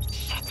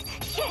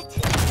 Shit!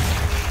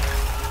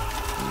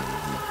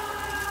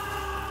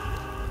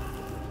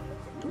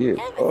 Yeah.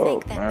 Ever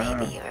think that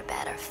maybe you're a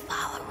better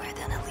follower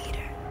than a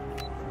leader?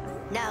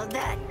 Now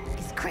that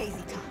is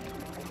crazy talk.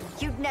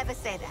 You'd never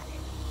say that.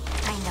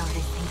 I know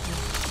this thing too.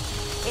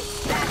 It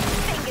snaps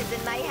fingers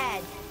in my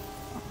head.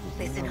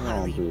 Listen,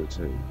 Harley. Do it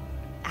to you.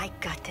 I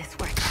got this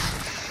worked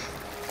out.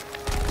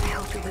 I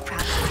hope you'll be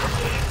proud of me.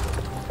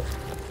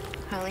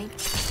 Harley?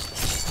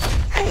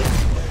 Hey!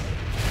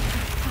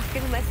 I'm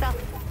talking to myself.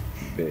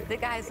 Bet. The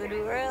guys would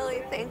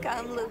really think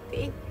I'm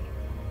loopy.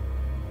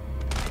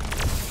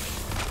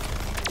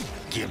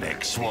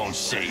 Gimmicks won't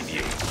save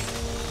you.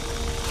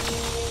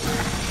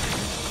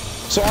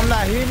 So I'm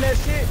not hearing that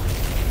shit?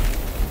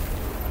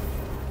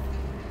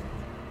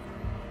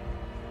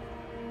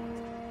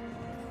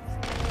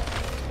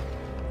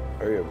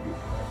 Hurry up, you.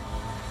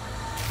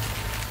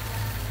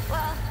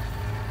 Well,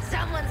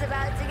 someone's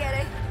about to get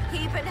a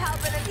heaping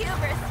helping of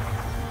hubris.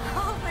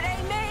 Hope it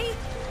ain't me.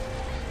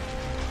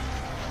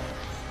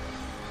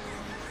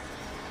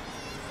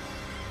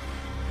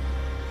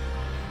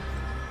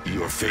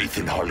 Your faith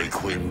in Harley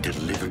Quinn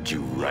delivered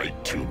you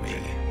right to me.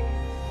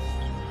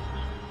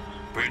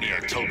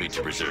 Brainiac told me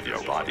to preserve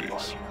your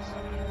bodies,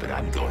 but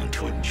I'm going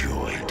to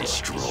enjoy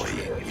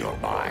destroying your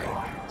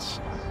minds.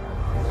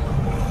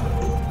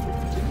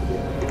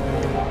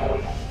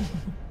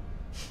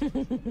 You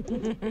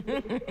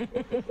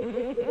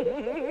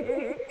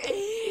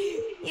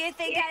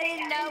think I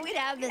didn't know we'd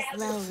have this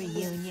little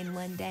reunion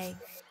one day?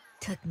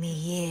 Took me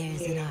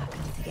years in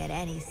Arkham to get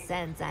any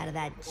sense out of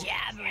that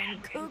jabbering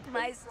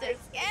kookmeister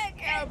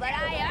scarecrow, but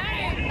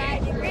I earned my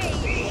degree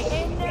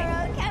in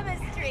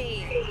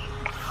neurochemistry.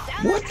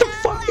 What the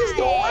fuck is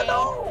going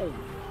on?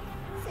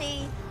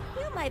 See,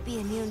 you might be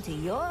immune to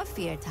your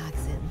fear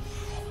toxin,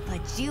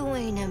 but you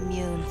ain't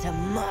immune to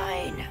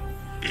mine.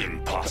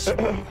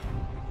 Impossible.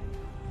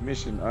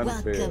 Mission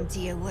unfair. Welcome to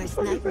your worst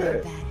What the fuck is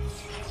nightmare, that? Batman.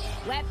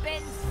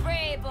 Weapons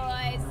free,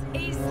 boys.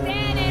 He's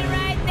standing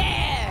right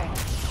there.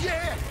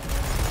 Yeah!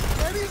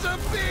 And he's a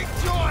big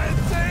giant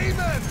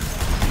demon!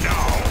 No!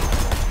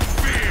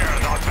 Fear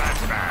not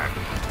Batman!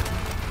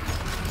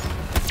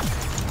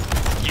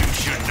 You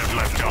shouldn't have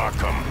left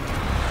Arkham.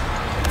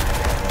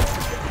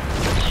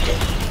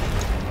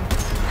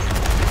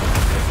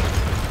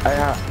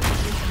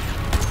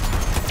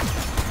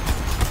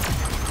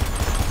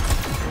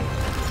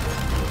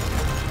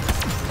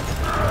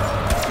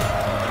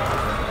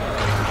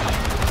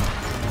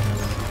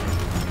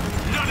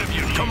 None of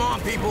you. Come on,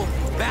 people.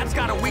 Bat's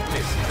got a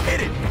weakness.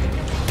 Hit it.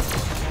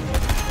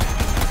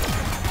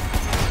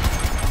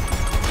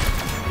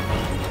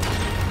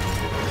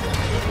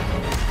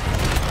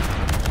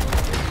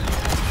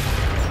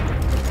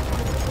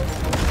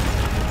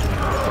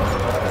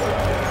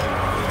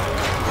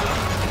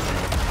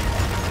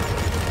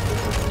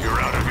 You're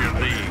out of your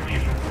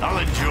league. I'll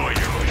enjoy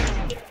you.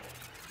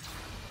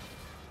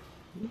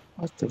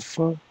 What the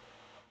fuck?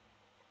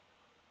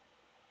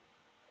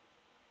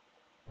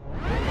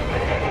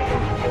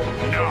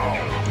 No.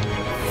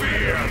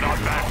 Fear the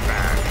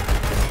Batman.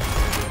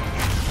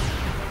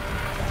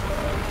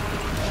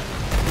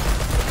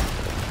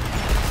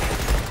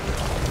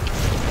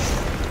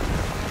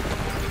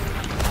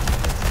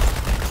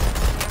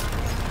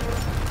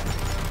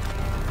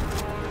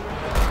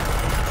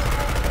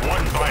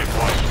 One by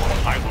one,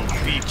 I will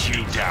beat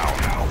you down.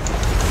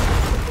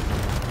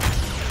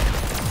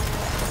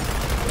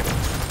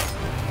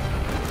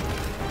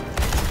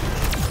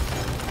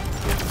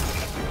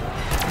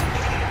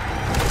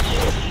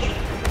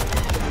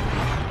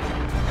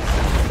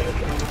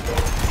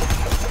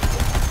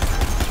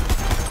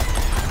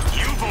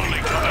 You've only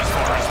come as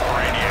far as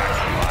Brainiac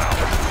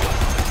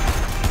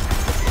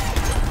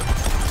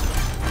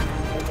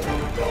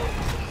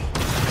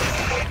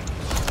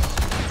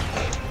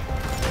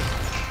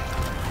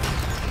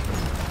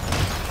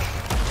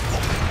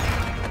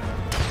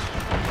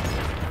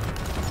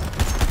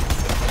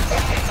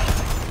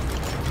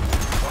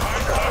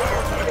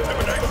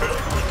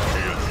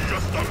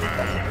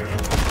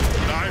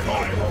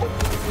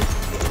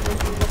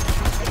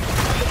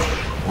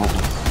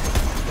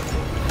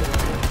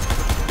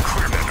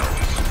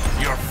criminals,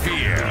 your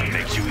fear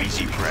makes you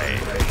easy prey.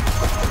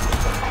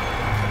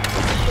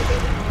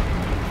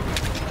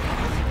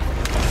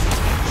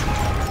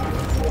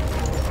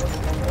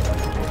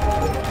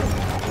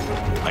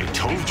 I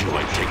told you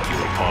I'd take you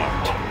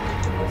apart.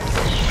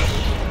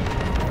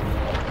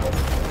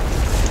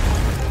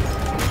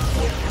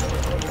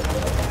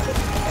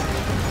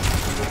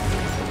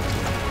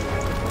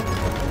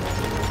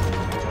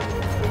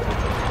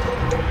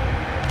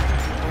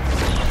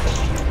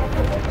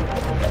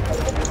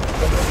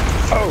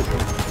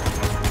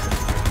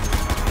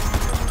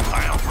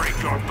 I'll break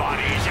your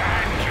bodies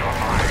and your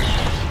minds.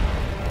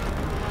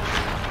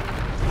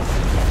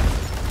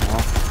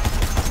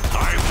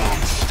 I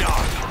won't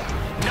stop.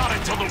 Not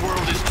until the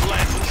world is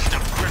cleansed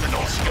of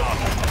criminal scum.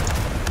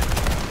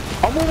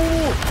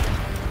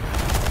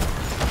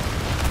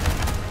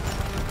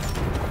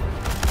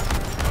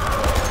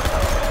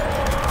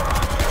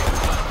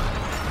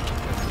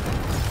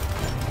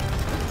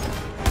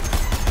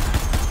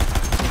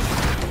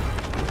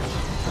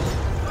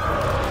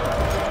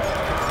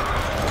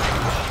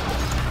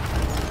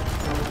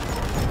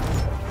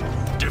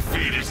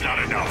 Defeat is not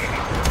enough.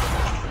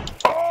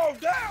 Oh,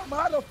 damn!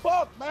 How the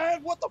fuck,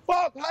 man? What the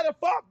fuck? How the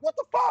fuck? What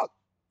the fuck?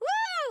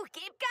 Woo!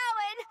 Keep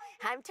going!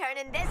 I'm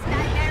turning this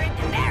nightmare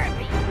into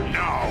therapy!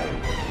 No!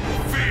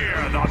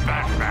 Fear the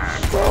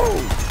Batman!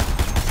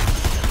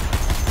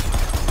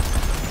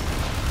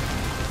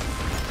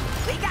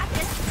 We got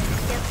this!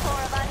 There's 4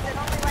 of us and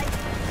only like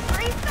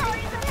 3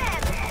 stories of him!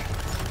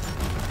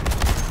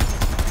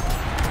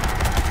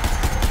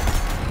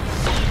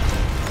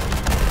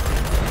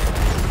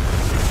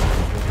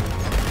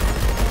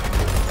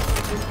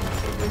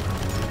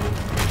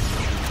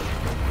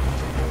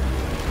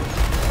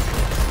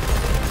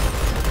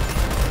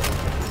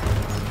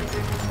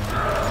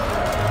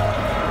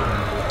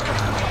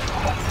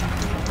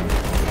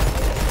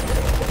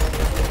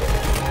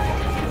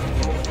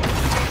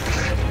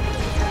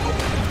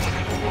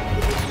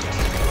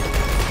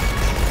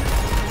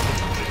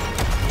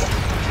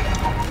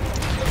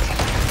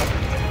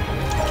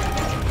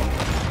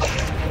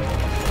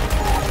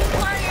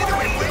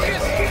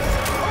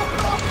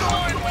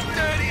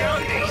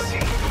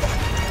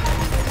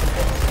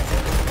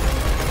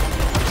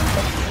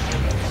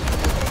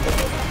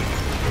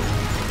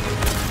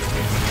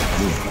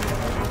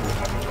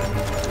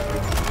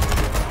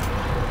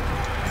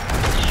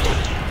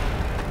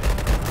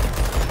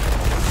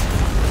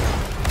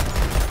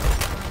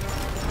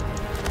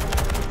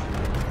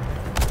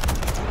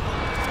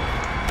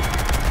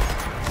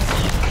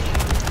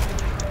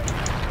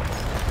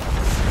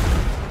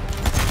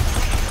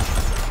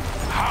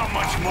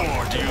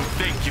 more do you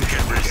think you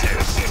can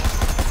resist?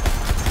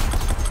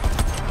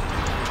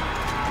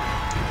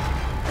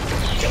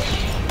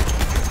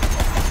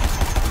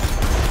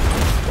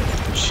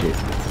 Shit.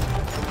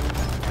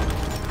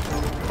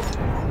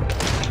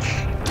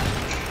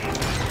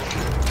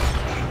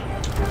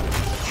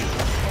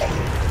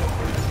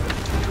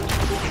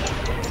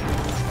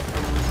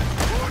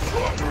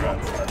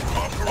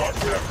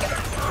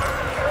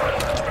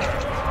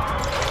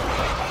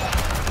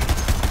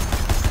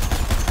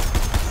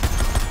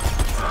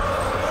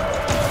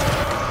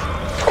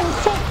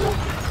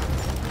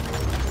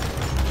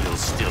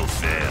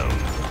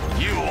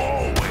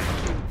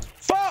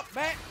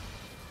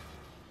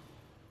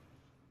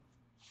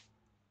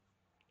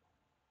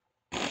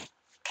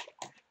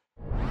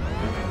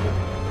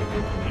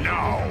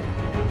 Now,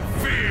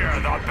 fear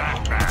the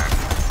Batman!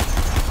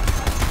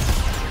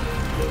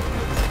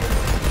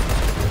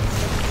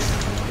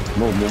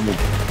 Move, move,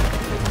 move.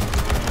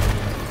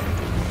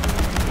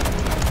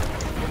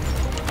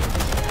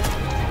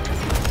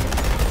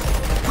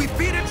 We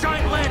beat a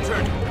giant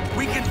lantern!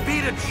 We can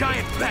beat a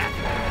giant bat!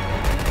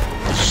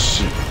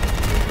 Shit.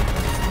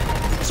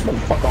 This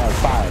motherfucker on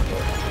fire, bro.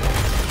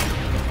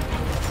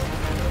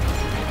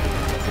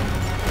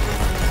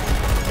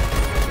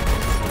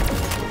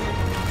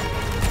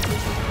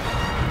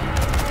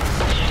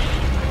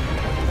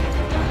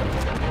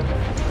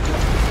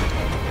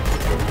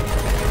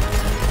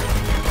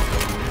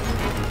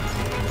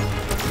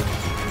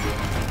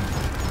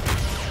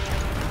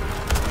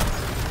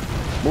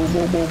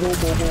 Move.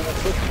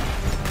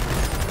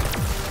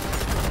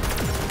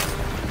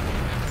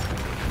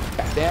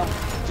 Goddamn,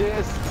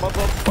 just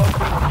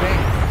motherfucking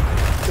bang.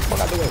 Get the fuck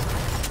out the way.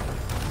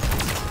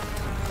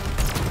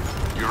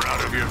 You're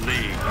out of your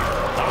league.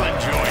 I'll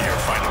enjoy your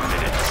final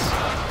minutes.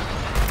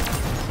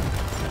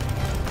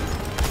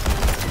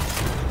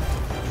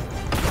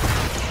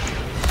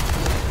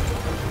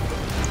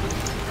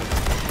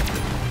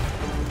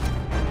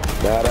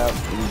 Got up,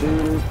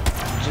 dude.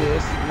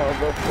 Just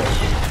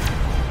motherfucking.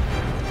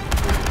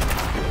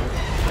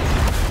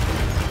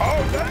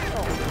 Oh, damn!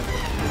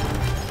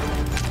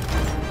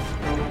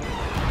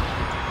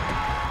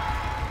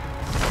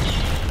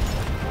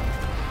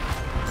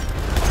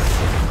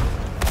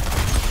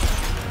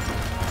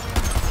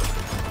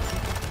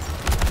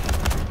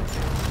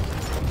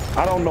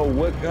 I don't know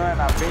what gun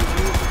I've been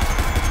using.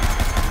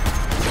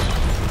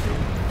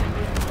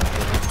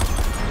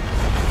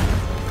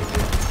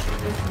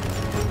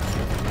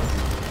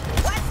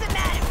 What's the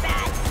matter,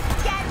 Bats?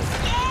 Getting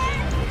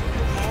scared?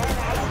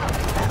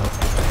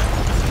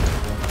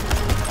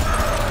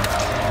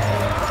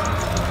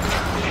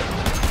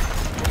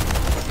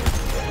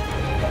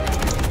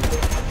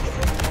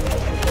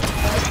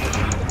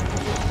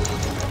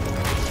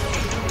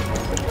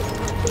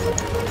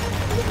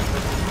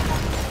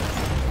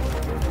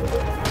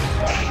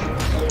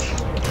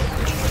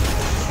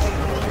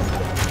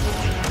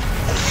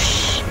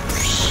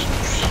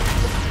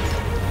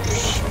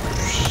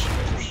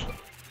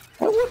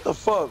 Hey, what the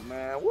fuck,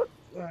 man? What?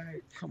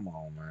 Like, come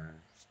on, man.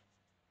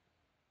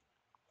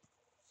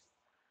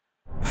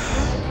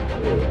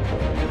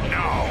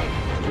 Now,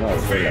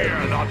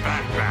 fear the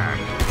Batman!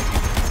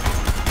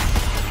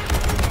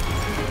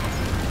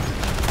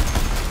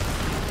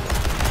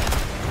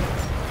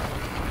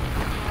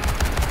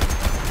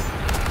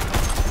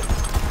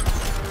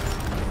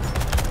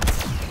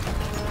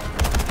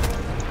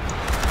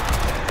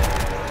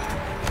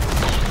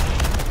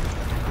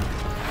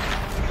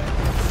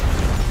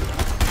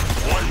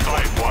 One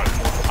by one,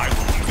 I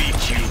will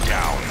beat you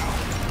down.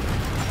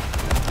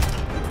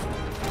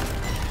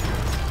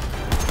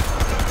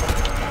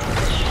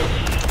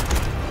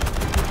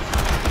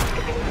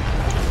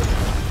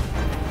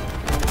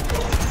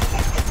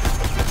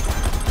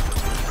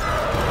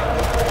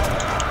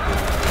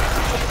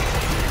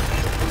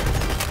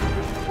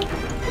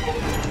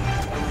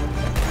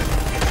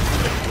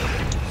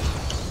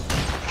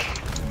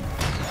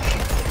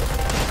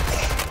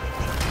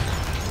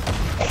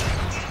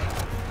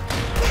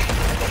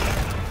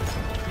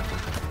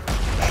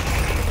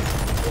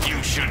 You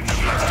shouldn't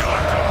have left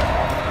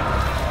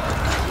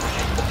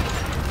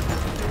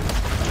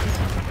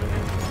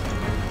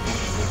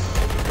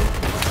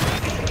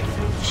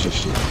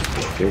Shit.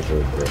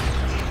 Careful, bro.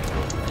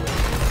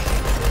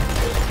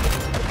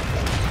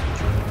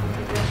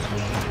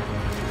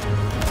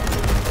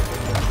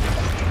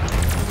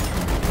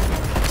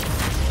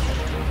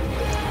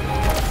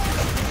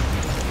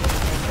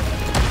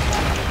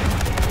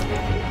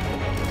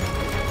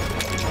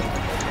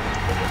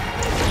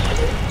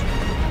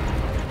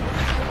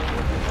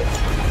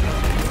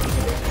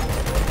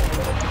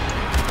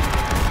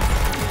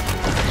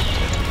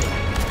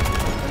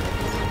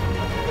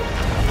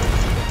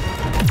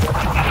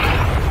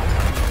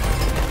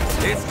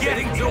 It's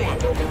getting to him.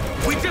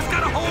 We just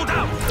gotta hold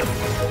out.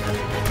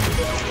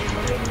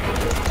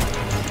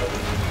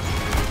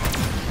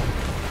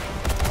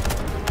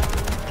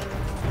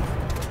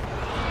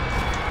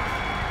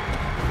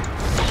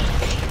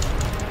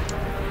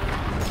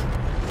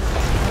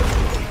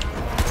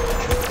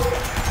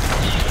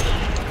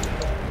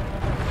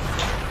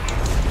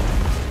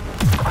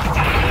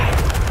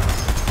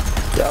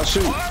 Y'all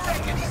shoot. I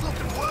reckon he's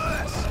looking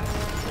worse.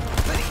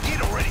 But he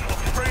did already look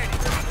pretty.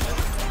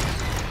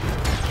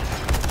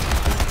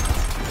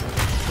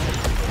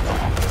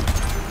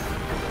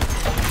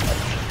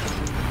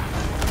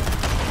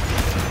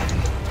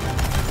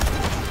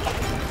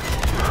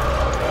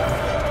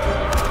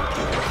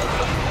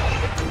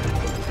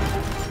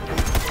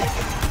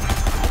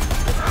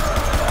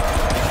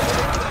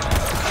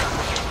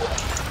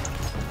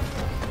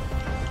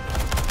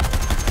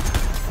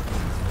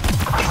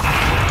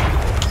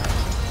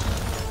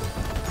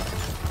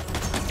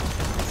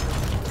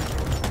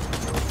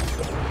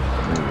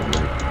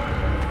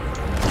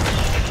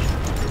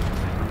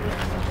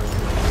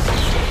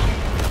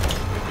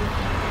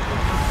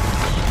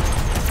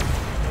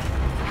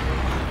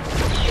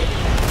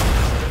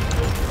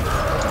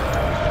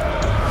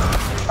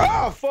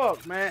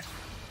 fuck, man?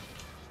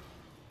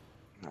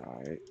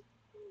 All right.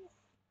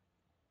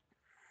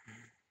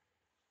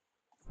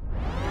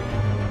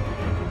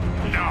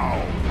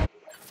 No!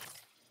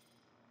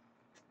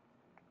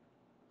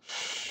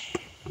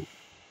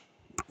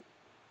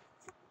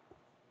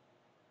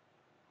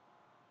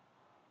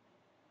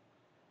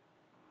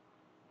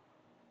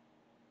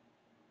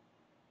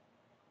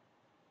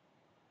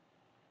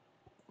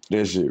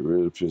 That shit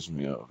really pissed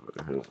me off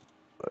right here. Like,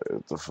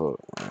 what the fuck,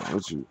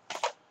 man?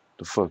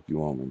 The fuck you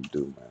want me to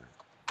do, man?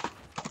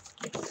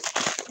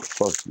 The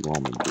fuck you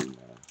want me to do,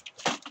 man?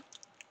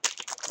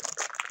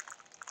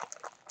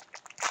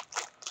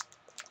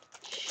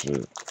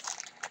 Shit.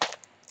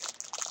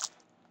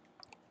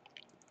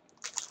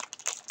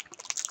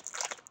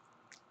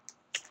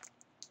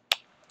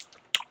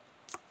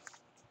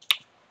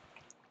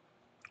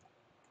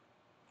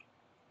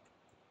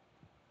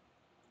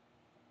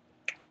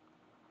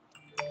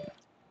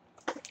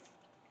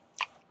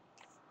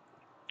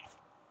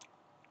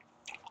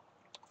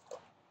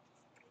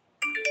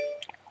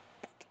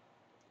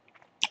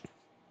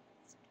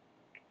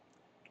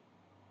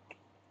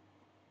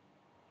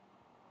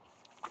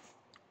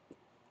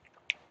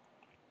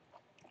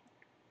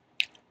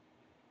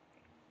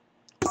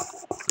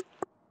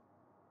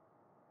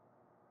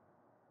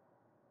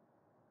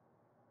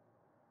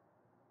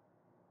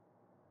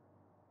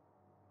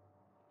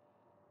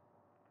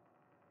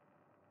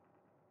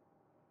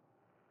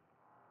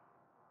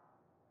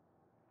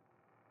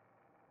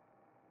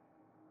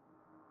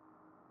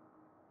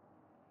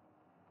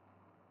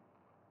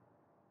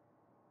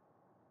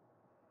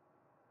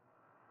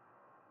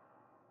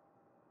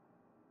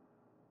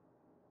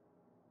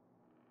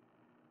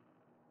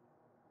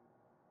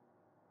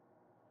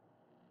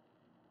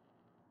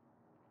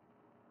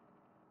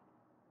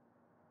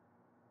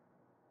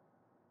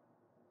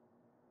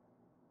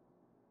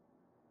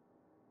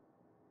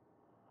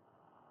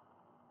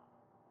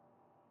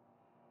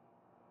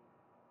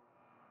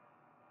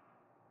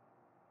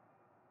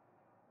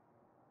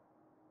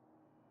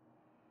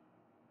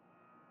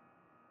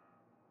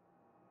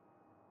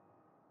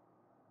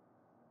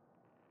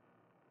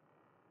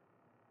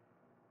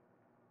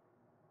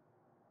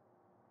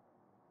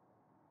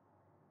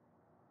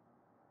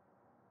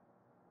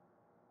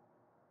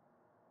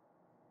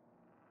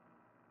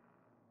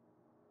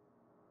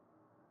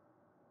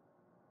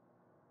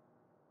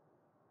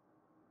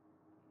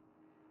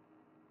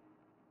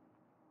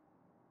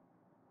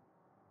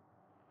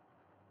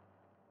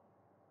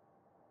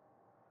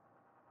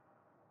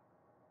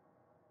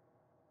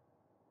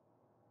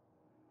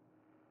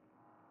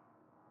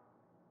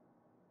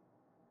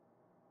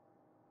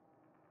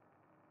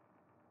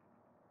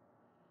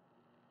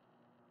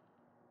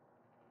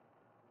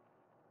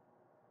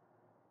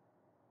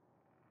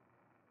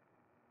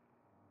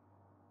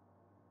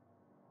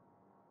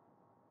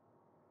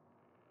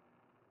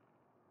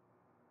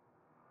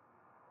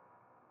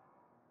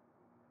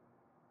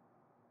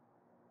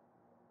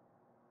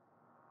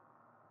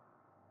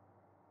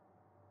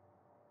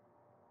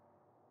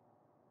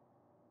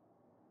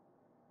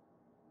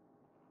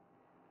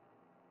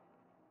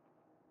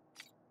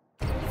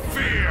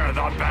 Fear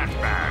the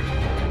Batman!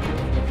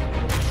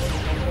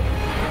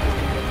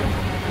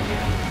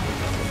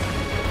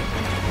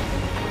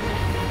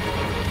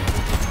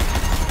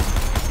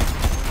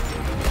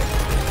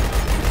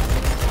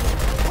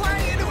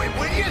 Play into it,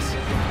 will yous?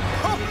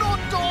 I'm not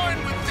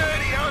dying with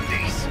dirty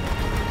undies.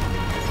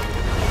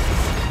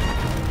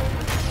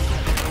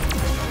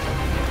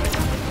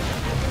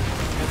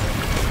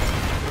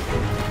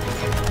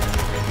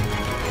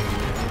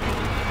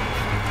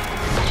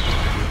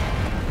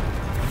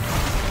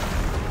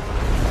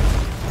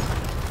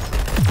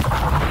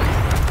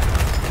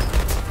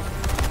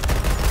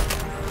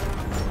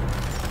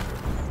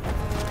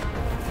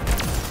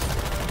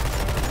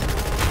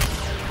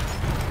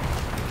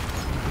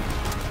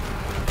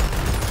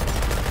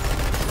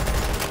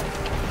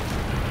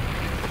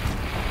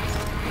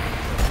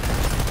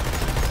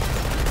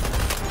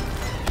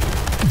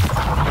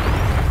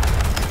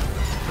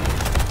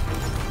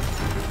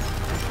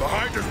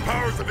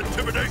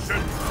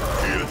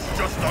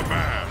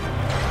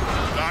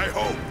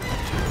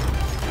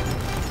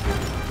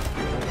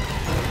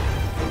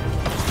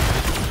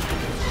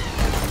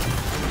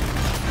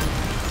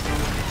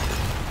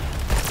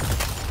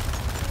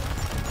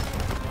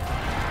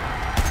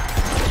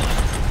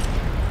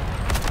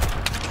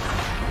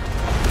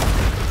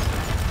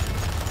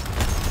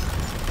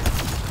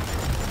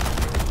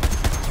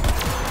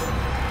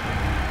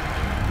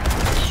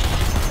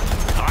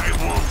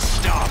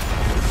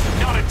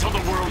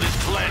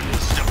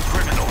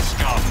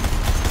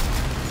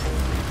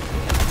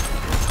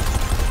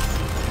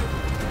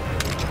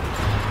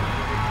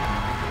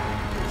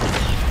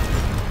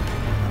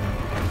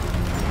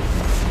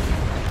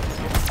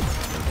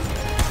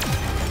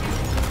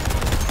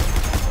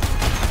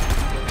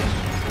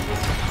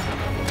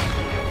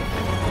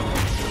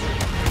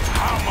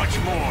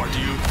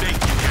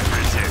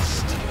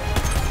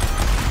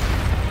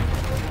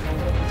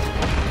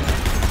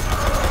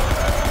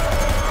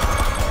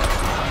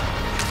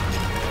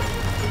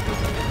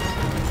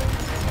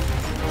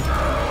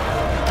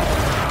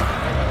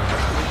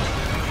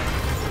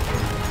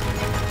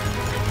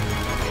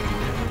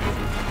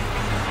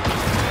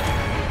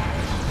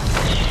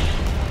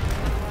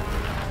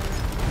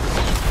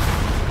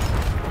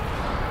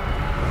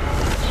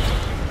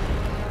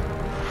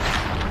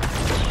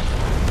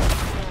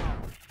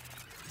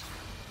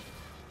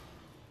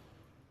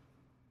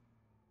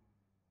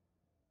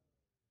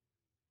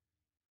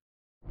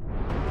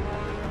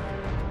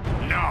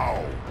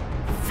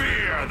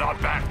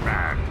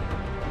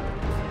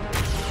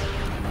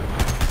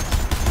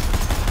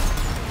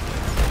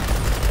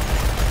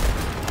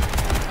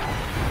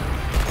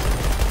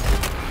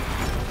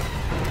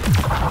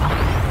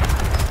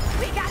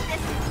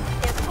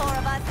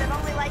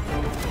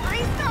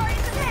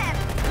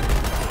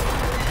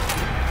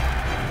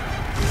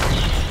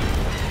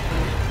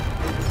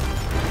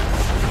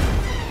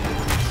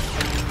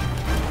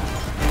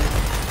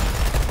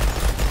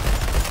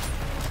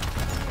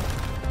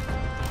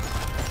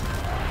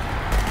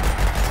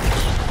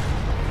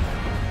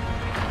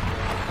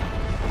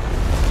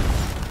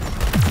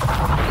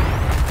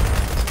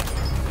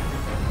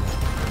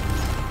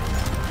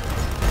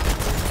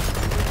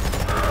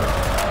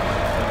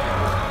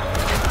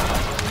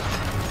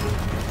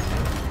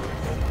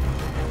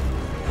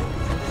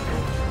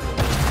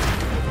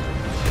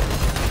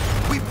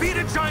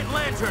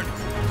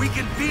 We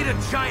can beat a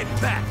giant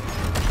bat!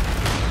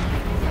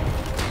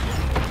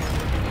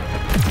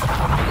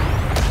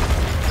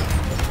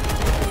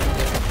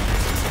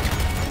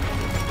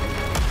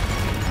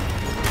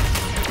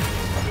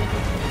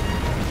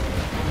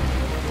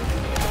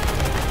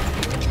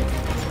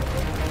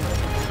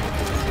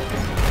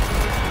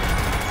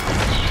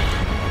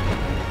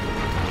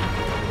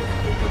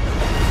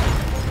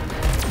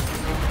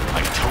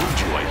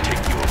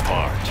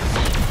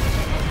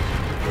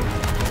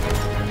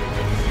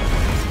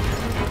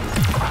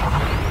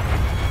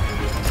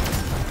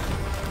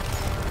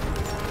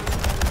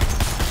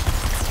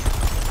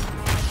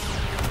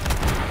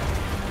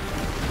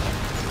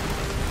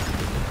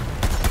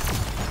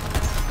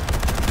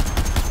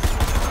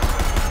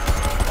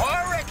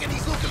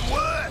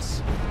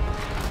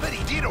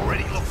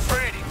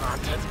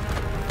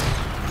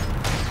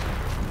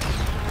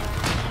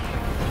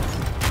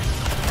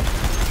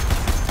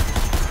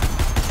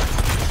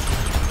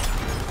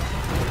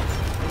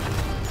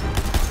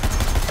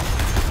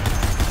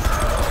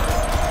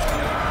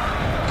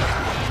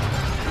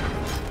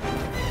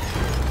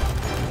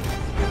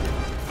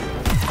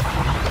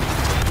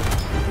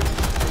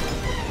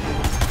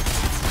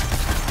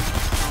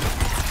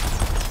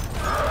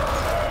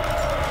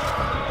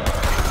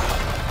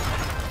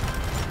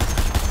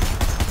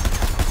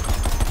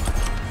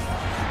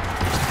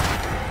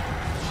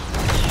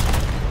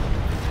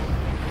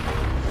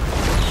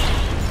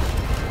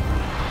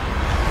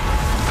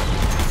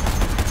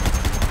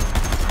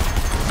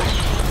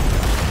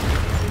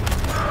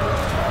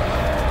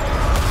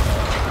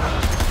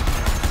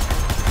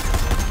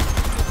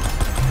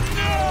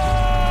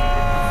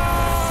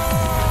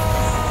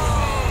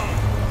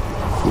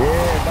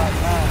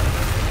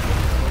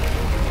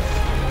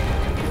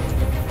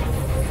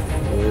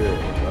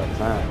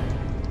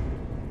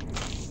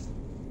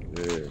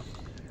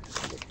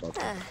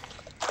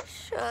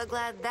 Sure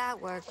glad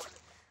that worked.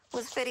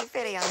 Was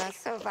fitty-fitty on us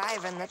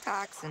surviving the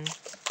toxin.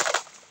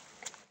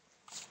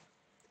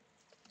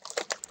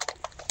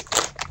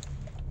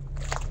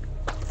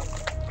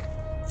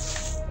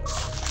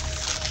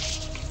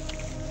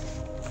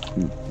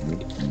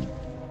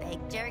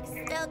 Big Jerk's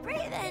still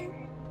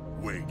breathing.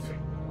 Wait,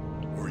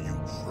 were you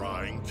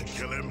trying to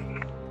kill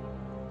him?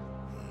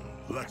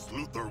 Lex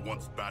Luthor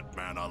wants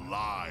Batman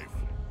alive.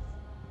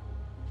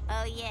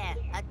 Oh yeah,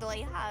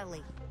 Adoy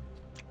Harley.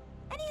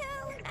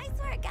 Anywho, nice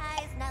work,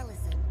 guys. Now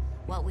listen.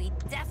 What we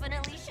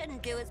definitely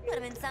shouldn't do is put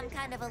him in some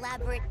kind of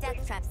elaborate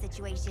death trap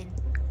situation.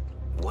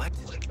 What?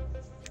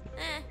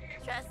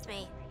 Trust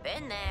me.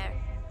 Been there.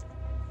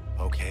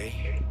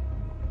 Okay.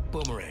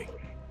 Boomerang,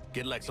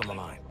 get Lex on the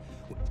line.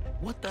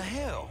 What the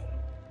hell?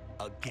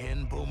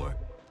 Again, Boomer?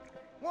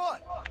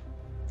 What?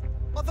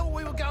 I thought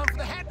we were going for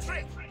the hat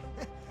trick.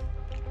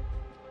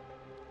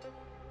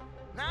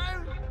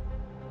 No?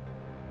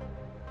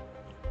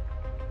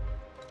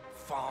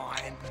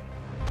 Fine.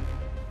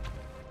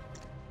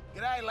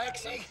 G'day,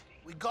 Lexi.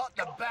 We got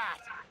the bat.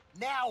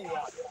 Now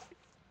what?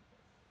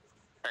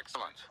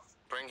 Excellent.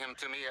 Bring him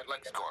to me at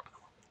LexCorp.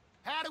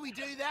 How do we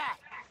do that?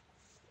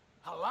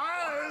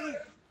 Hello?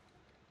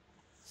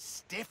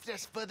 Stiffed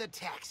us for the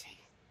taxi.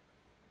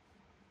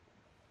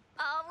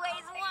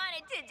 Always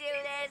wanted to do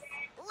this.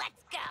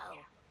 Let's go.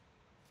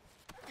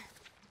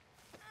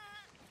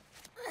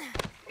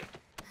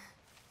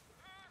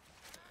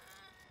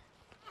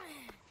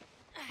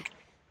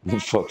 What the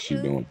fuck's she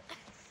doing?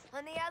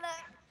 On the other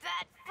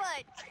bad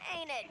foot,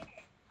 ain't it?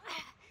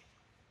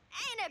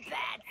 Ain't it,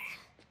 Bats?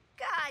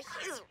 Gosh,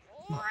 he's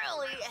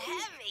really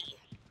heavy.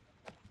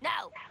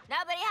 No,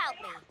 nobody help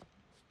me.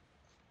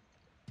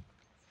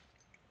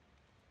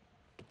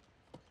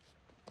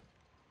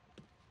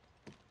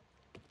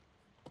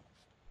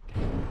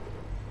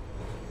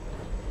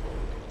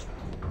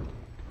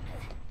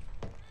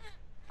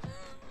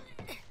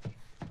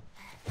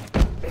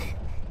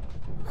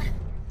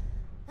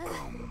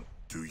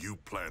 Do you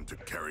plan to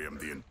carry him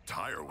the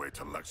entire way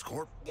to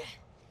LexCorp?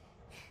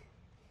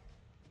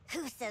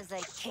 Who says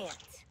I can't?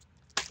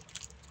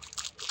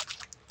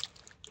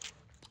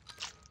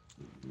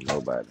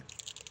 Nobody.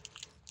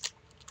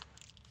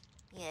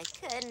 You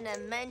couldn't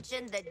have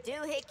mentioned the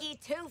doohickey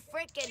 2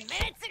 frickin'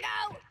 minutes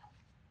ago?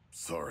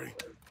 Sorry.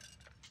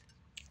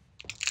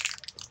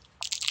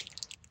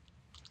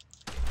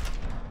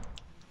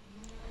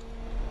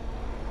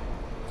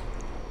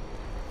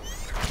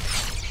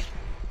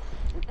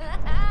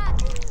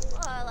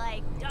 More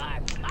like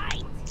dark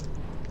fight.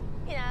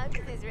 You know,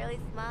 because he's really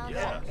small.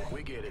 Yeah,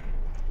 we get it.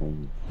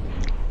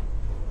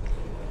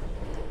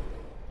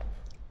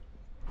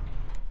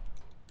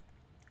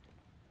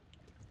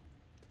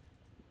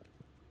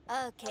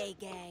 Okay,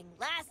 gang.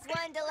 Last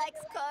one to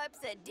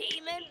LexCorp's a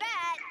demon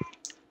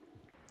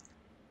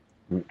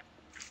bat.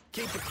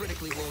 Keep the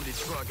critically wounded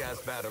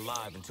shrug-ass bat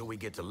alive until we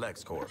get to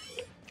LexCorp.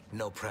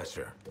 No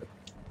pressure.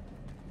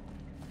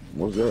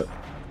 What's that?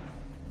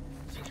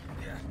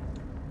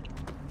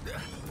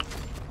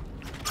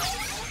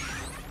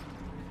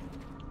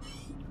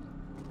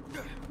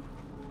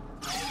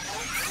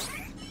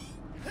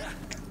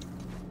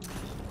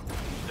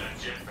 That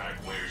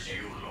jetpack wears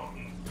you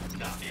long.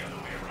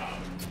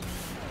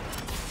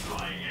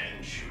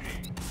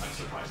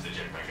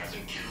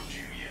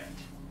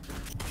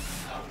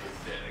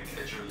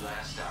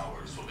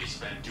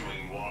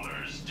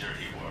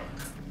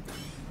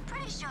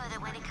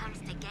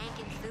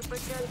 skanking super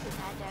troops who've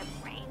had their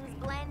brains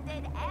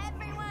blended.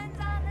 Everyone's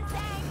on the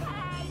same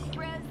page,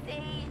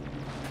 Brucey.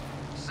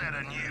 Set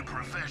a new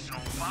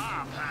professional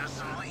bar,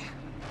 personally.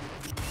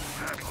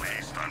 At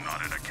least I'm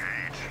not in a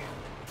cage.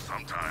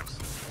 Sometimes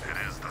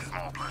it is the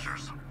small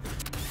pleasures.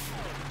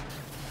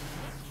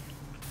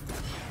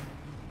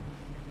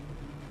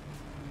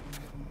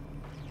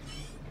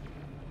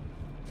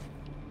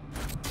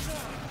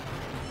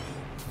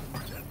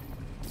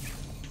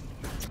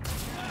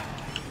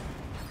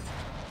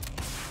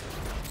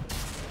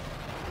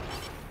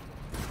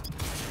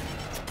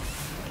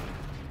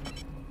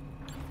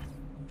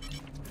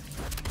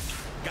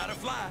 Gotta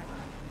fly.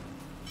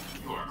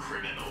 You are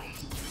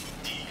criminals,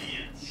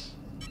 deviants.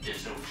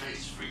 There's no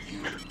place for you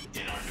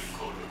in our new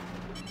code.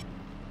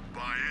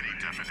 By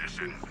any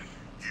definition,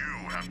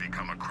 you have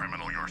become a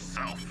criminal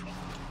yourself.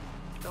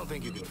 Don't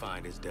think you can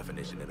find his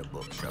definition in a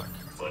book, Shark.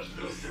 But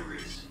Luther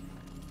is.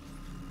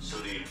 So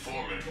the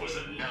informant was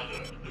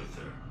another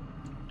Luther.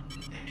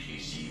 And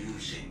he's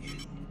using you.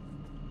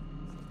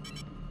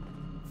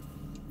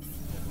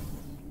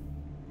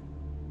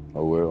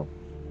 Oh well.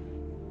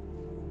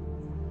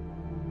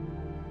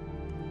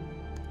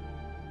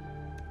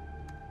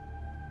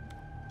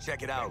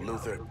 Check it out,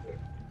 Luther.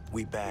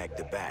 We bagged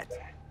the bat.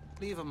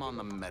 Leave him on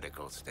the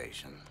medical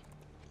station.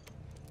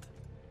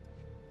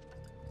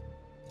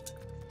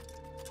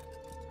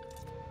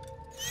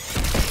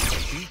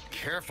 Be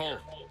careful.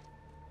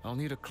 I'll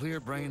need a clear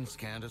brain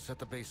scan to set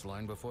the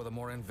baseline before the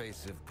more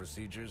invasive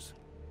procedures.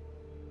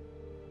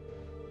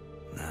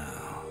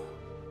 Now,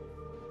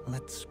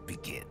 let's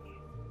begin.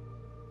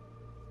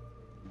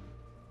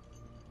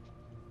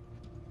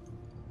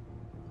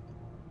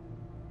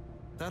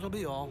 That'll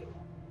be all.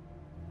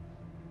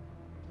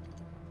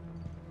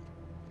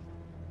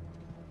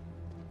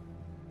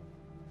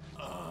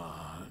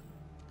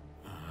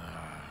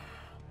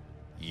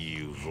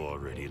 You've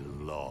already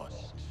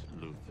lost,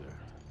 Luther.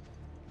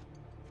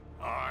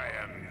 I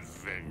am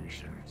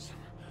vengeance.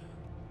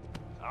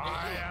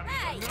 I am...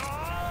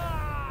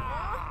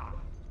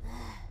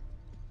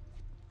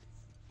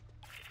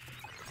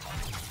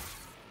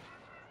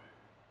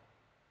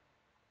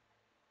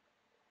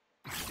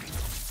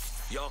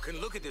 Y'all can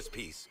look at this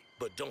piece,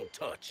 but don't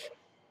touch.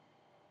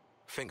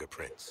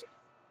 Fingerprints.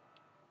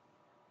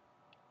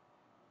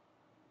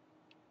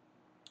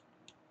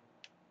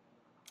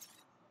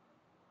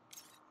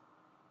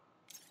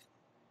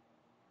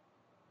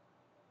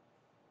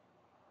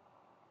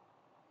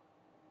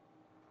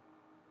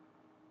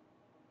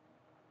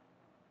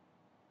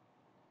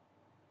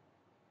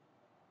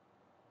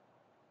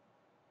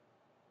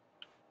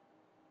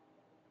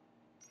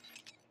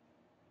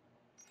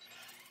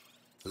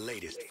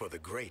 Latest for the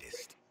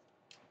greatest.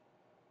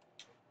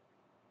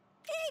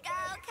 Here you go,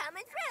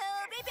 coming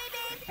through. Beep, beep,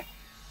 beep.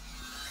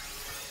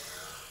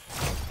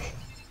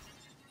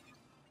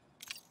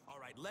 All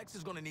right, Lex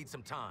is gonna need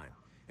some time,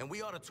 and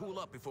we ought to tool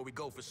up before we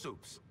go for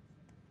Soups.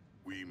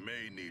 We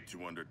may need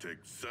to undertake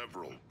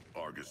several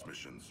Argus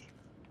missions.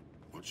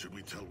 What should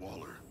we tell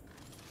Waller?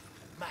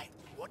 Mate,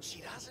 what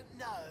she doesn't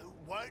know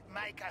won't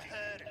make her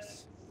hurt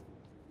us.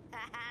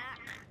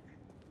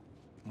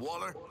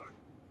 Waller,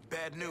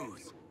 bad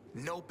news.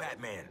 No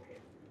Batman.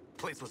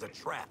 Place was a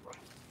trap.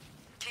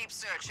 Keep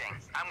searching.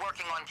 I'm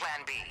working on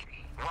Plan B.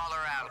 Waller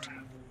out.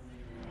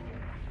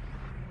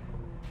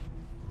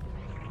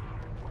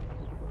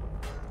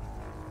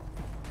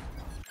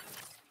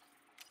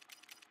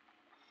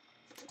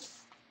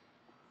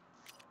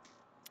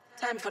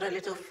 Time for a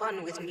little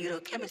fun with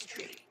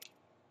neurochemistry.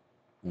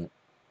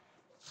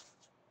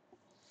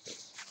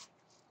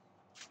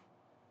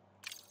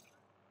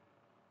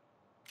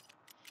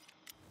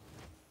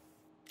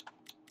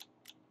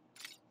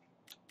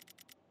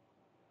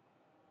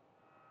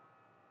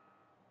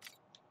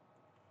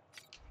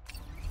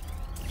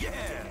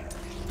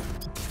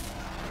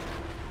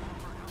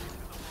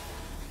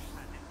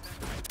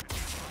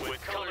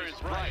 With colors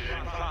bright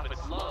and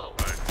profits low.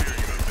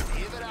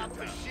 Give it up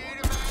for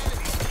Shooter Man and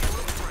his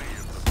killer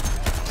friends.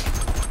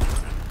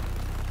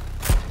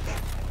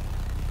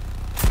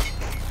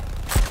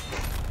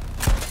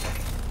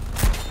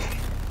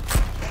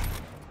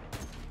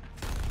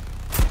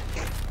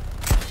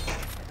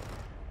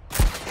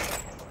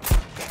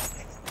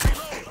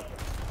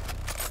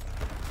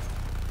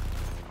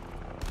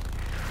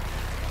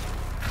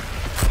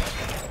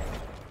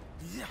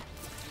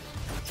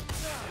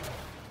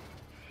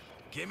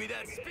 Give me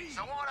that speed.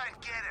 So I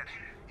don't get it.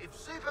 If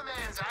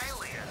Superman's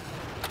alien,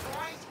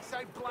 why is he so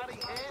bloody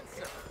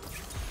handsome?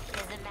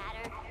 Does it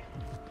matter?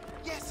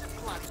 Yes, it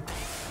bloody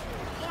matters.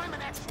 I'm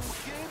an actual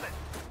human.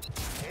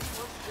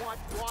 Anyone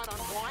white on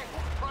white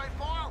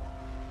profile?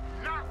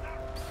 No.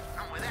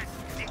 And with that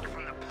dick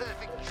from the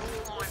perfect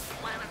jawline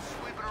planet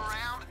swooping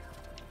around?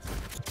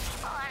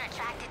 Well, I'm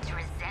attracted to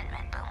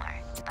resentment, Boomer.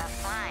 But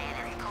flying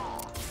is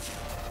cool.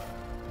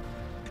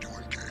 To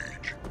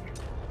engage.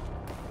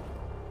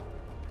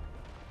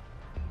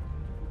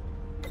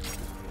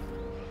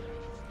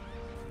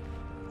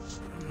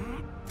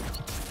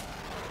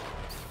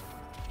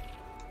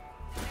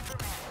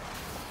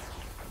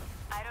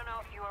 I don't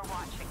know if you are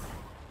watching,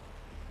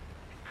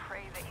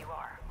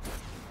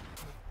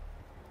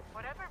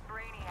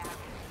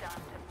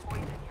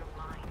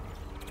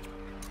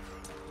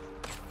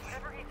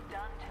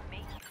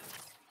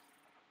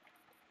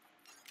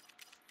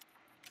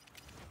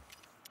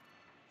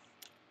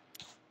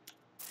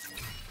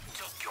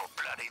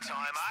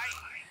 time, eh?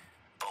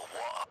 But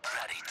what a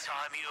bloody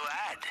time you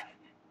had.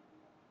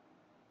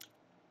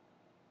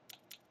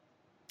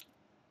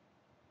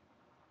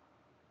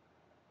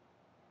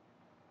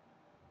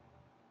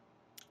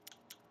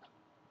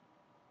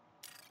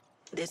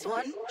 This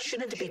one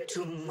shouldn't be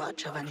too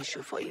much of an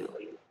issue for you.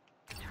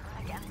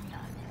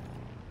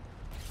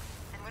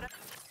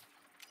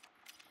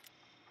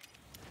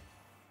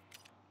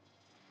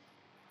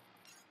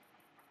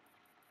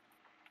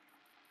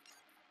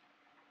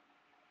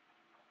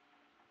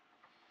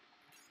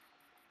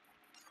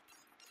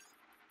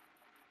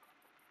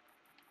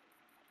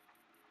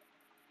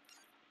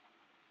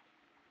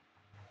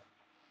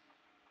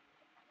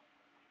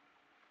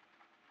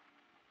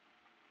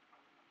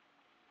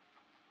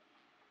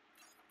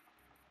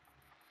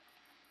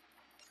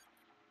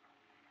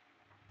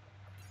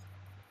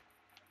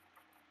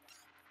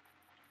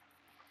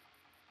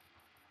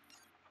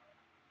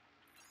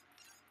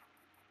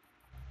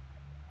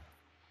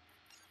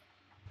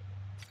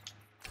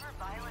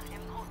 Violent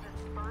impulses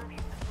spur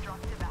these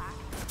destructive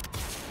acts.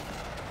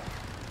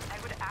 I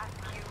would ask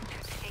you to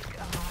take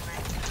a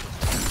moment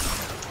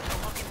to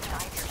look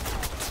inside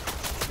yourself.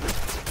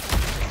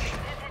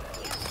 Is it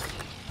you?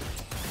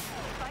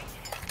 Fight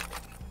him.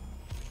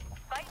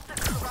 Fight the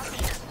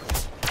corruption.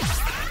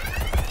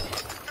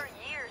 For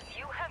years,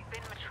 you have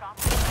been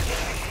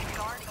Metropolis'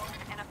 guardian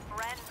and a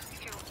friend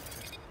to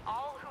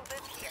all who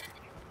live here.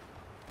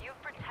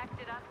 You've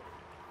protected us,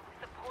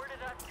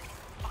 supported us,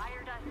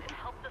 inspired us, and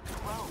helped us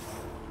grow.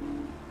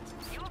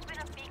 You have been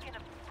a beacon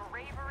of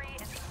bravery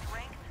and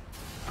strength,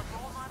 a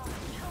role model to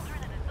children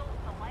and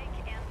adults alike,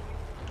 and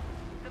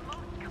the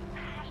most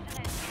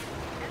compassionate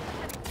and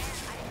empathetic man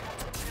I have had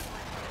the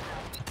privilege to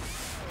know.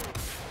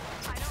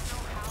 I don't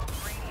know how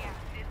Brainiac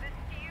did this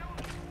to you,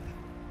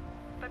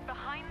 but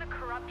behind the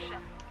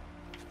corruption,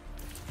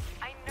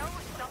 I know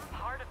some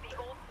part of the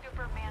old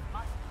Superman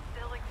must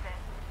still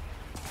exist.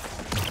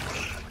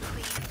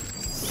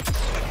 Please,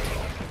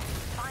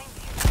 find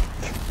him.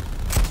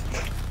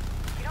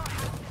 You don't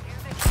have to do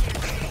this to your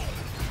face.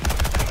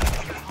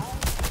 You're home.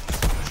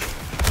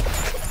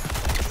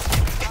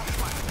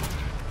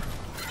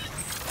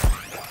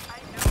 I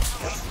know how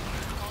much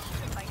you called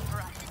to fight for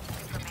us,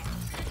 Superman.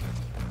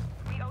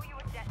 We owe you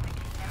a debt that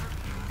can never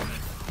be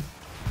repaid.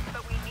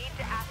 But we need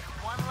to ask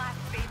one last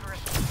favor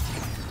of you.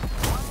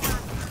 One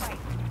last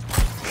fight.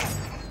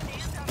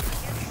 Stand up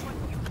against what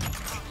you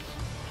become.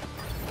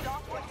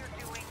 Stop what you're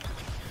doing and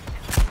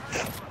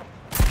return to us.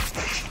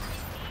 We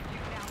need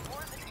you now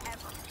more than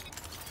ever.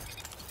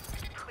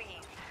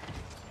 Please.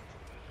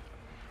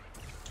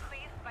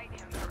 Please fight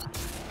him for us.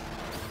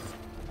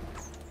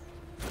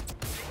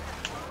 This is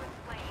Lois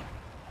Lane.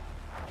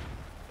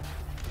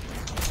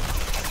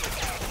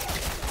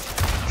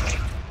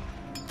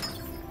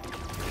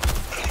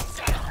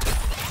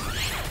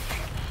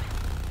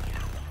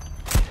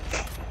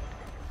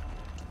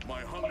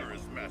 My hunger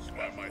is matched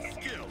by my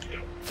skill.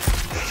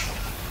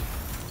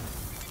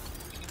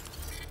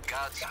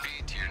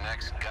 Godspeed to your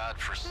next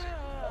godforsaken.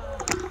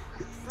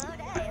 Slow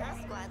day, huh,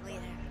 squad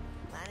leader?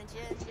 Why don't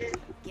you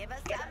give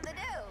us something to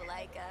do,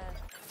 like,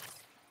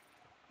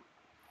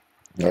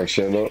 Like,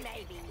 shut up.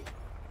 maybe.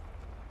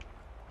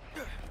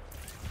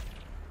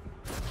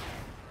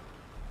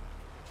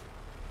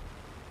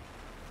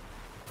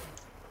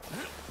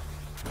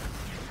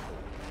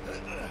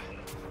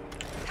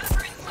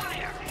 Covering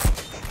fire!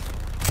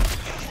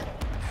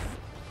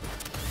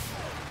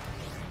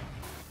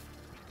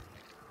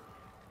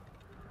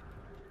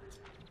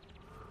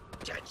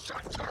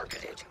 Deadshot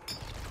targeted.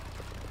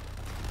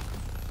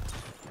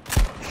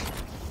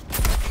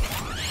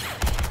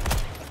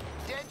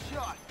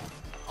 Deadshot.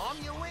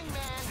 I'm your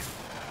wingman.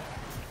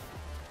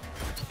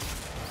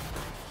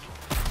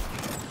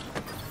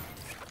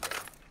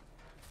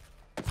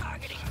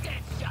 Targeting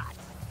Deadshot.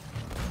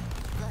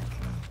 Look,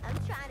 I'm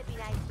trying to be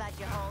nice about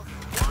your whole...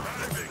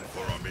 Diving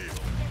for a meal.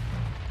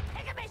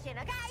 Take a mission,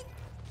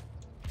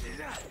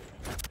 okay?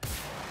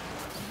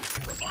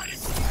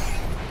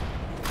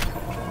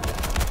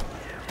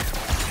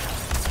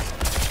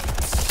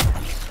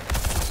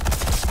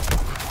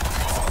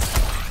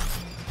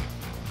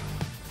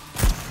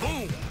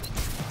 Boom!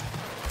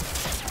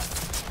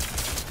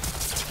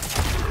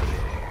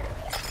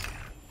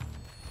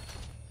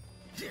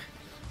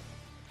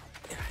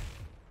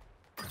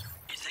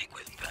 You think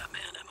with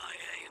Batman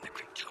MIA and the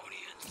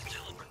Kryptonians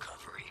still in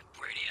recovery,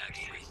 Brainiac's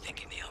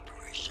rethinking the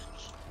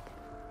operations?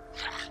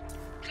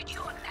 Could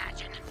you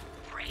imagine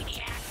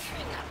Brainiac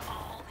giving up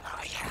all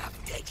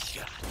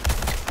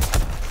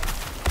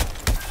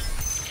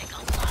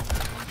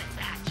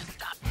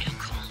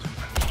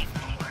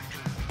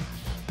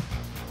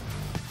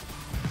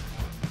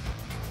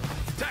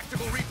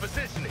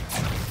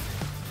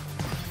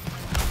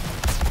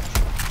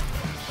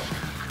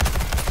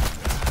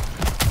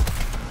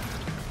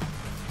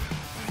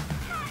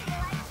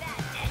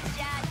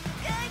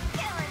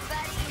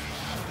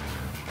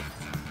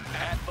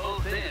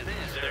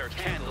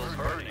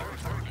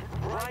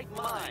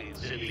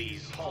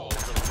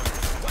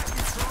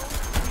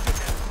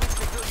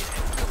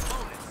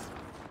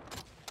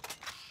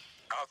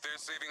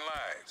saving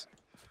lives.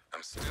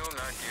 I'm still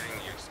not getting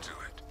used to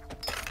it.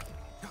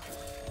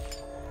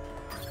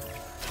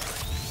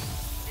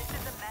 This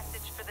is a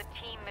message for the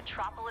team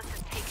Metropolis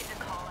has taken to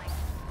calling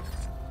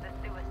the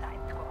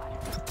Suicide Squad.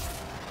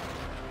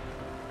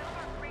 Some of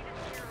our greatest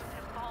heroes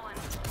have fallen.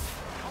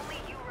 Only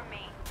you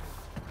remain.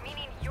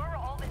 Meaning you're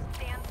all that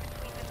stands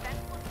between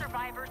defenseless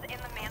survivors and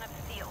the Man of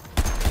Steel.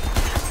 I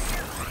don't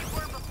care who you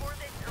were before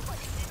this or what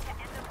you did to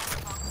end up on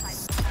the wrong side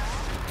of the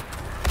wall.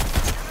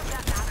 None of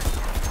that matters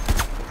now.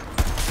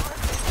 You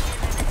have been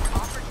given an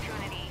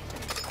opportunity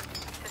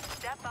to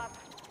step up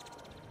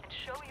and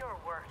show your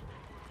worth.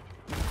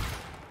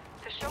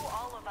 To show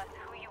all of us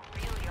who you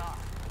really are.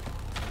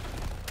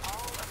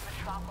 All of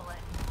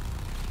Metropolis.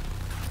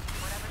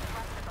 Whatever's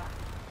left of us.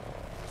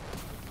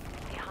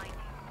 Behind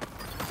you.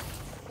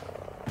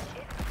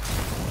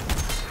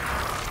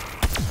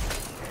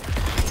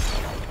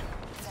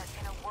 That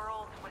in a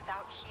world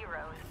without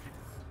heroes,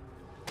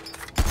 the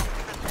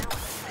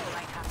balance they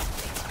might have to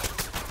face.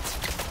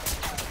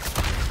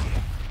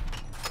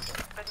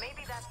 But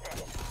maybe that's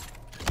it.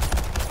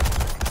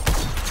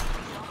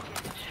 We don't get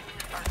to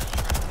choose our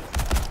heroes.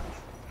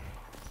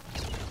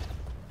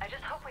 I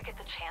just hope we get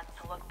the chance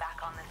to look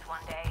back on this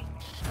one day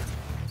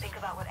and think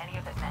about what any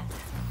of it meant.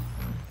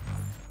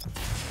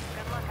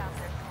 Good luck out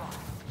there, Squad.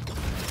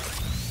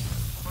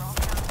 We're all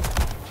counting.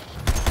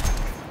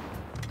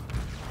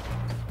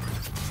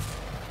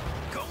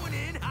 Going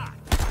in hot.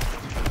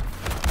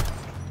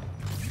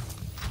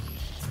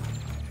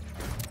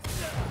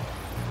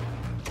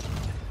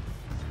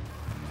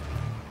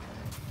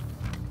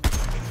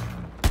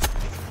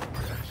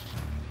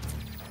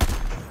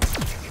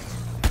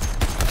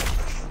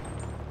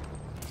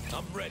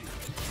 I'm ready.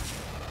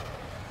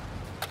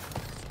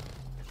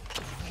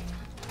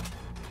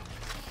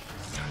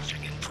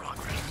 Searching in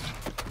progress.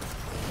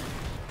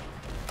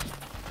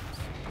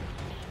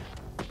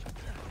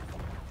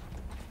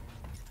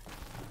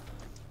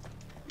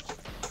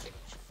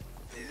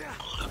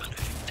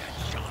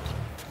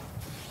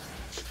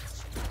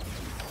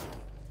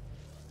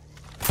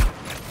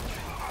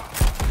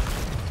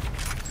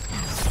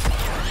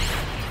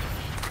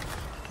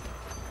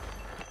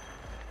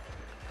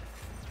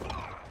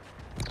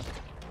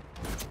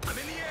 I'm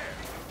in the air.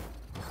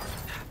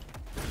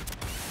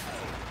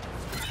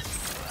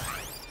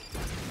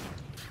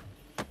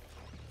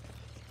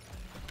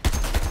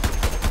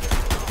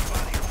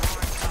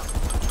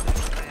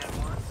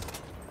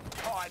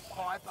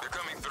 They're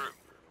coming through.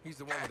 He's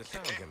the one with the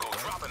sound Can't gimmick, go right?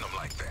 dropping them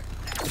like that.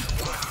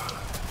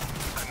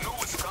 I know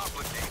it's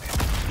complicated.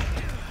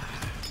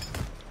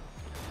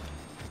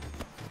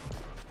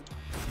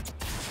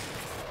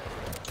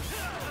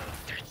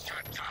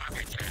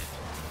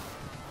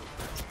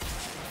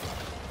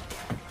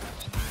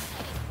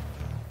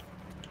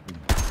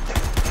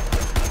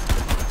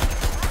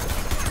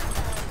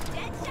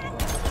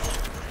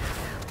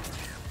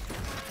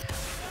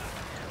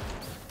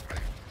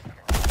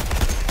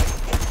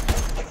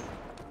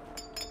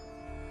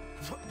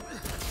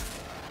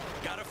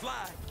 Gotta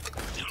fly.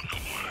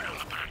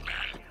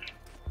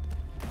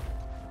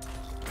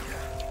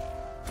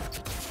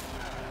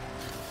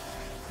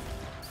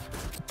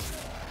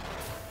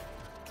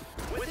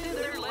 Within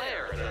their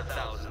lair, there are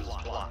thousands of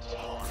plots.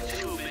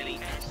 Too many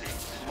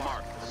exits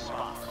mark the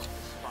spot.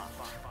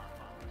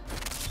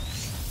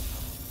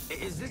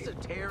 Is this a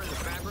tear in the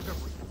fabric of...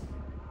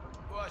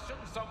 Well,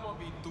 shouldn't someone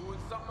be doing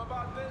something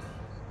about this?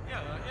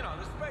 Yeah, you know,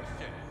 the space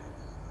jam.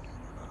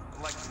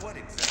 Like what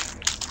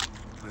exactly?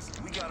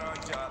 Listen, we got our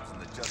jobs and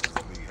the Justice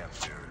League have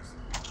theirs.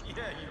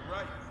 Yeah, you're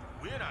right.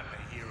 We're not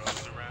the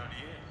heroes around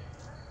here.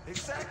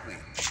 Exactly.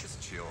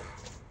 Just chill.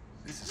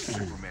 This is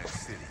Superman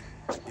City.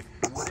 If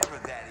whatever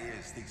that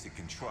is thinks it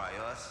can try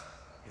us,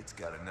 it's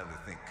got another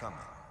thing coming.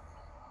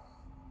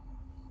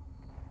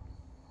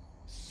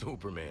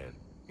 Superman.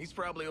 He's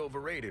probably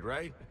overrated,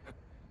 right?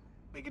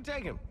 We can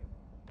take him.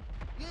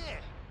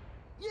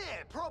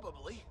 Yeah,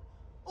 probably.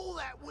 All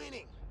that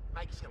winning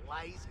makes you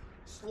lazy,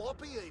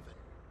 sloppy even.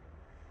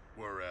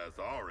 Whereas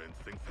our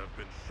instincts have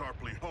been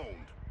sharply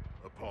honed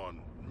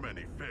upon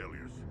many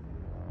failures.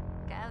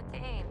 Go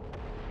team.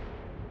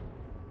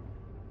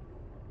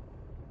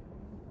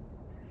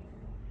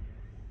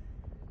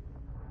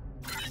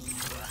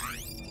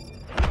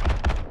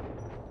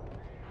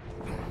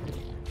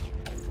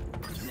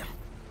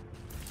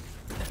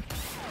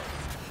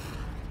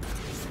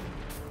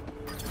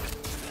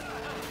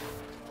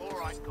 All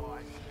right,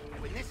 guys.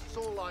 When this is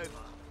all over,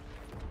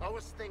 I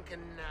was thinking,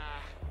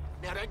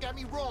 now don't get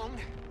me wrong,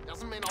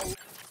 doesn't mean I'll...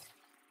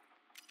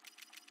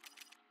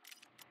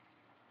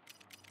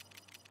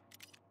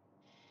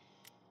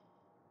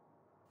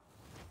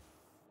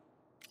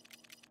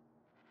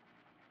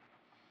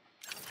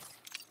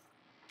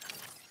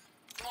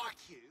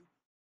 like you.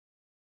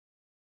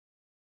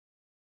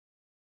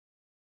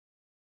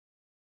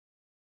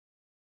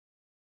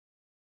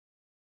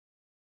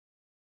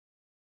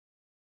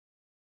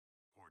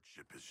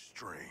 Courtship is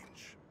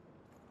strange.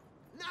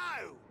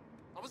 No!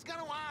 I was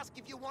gonna ask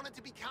if you wanted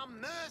to become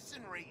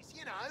mercenaries,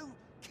 you know,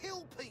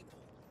 kill people,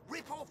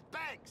 rip off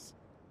banks.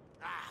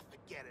 Ah,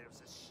 forget it. It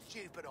was a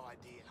stupid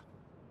idea.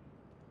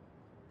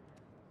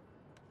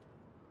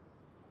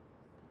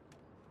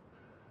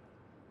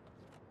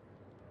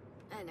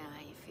 I know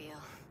how you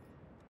feel.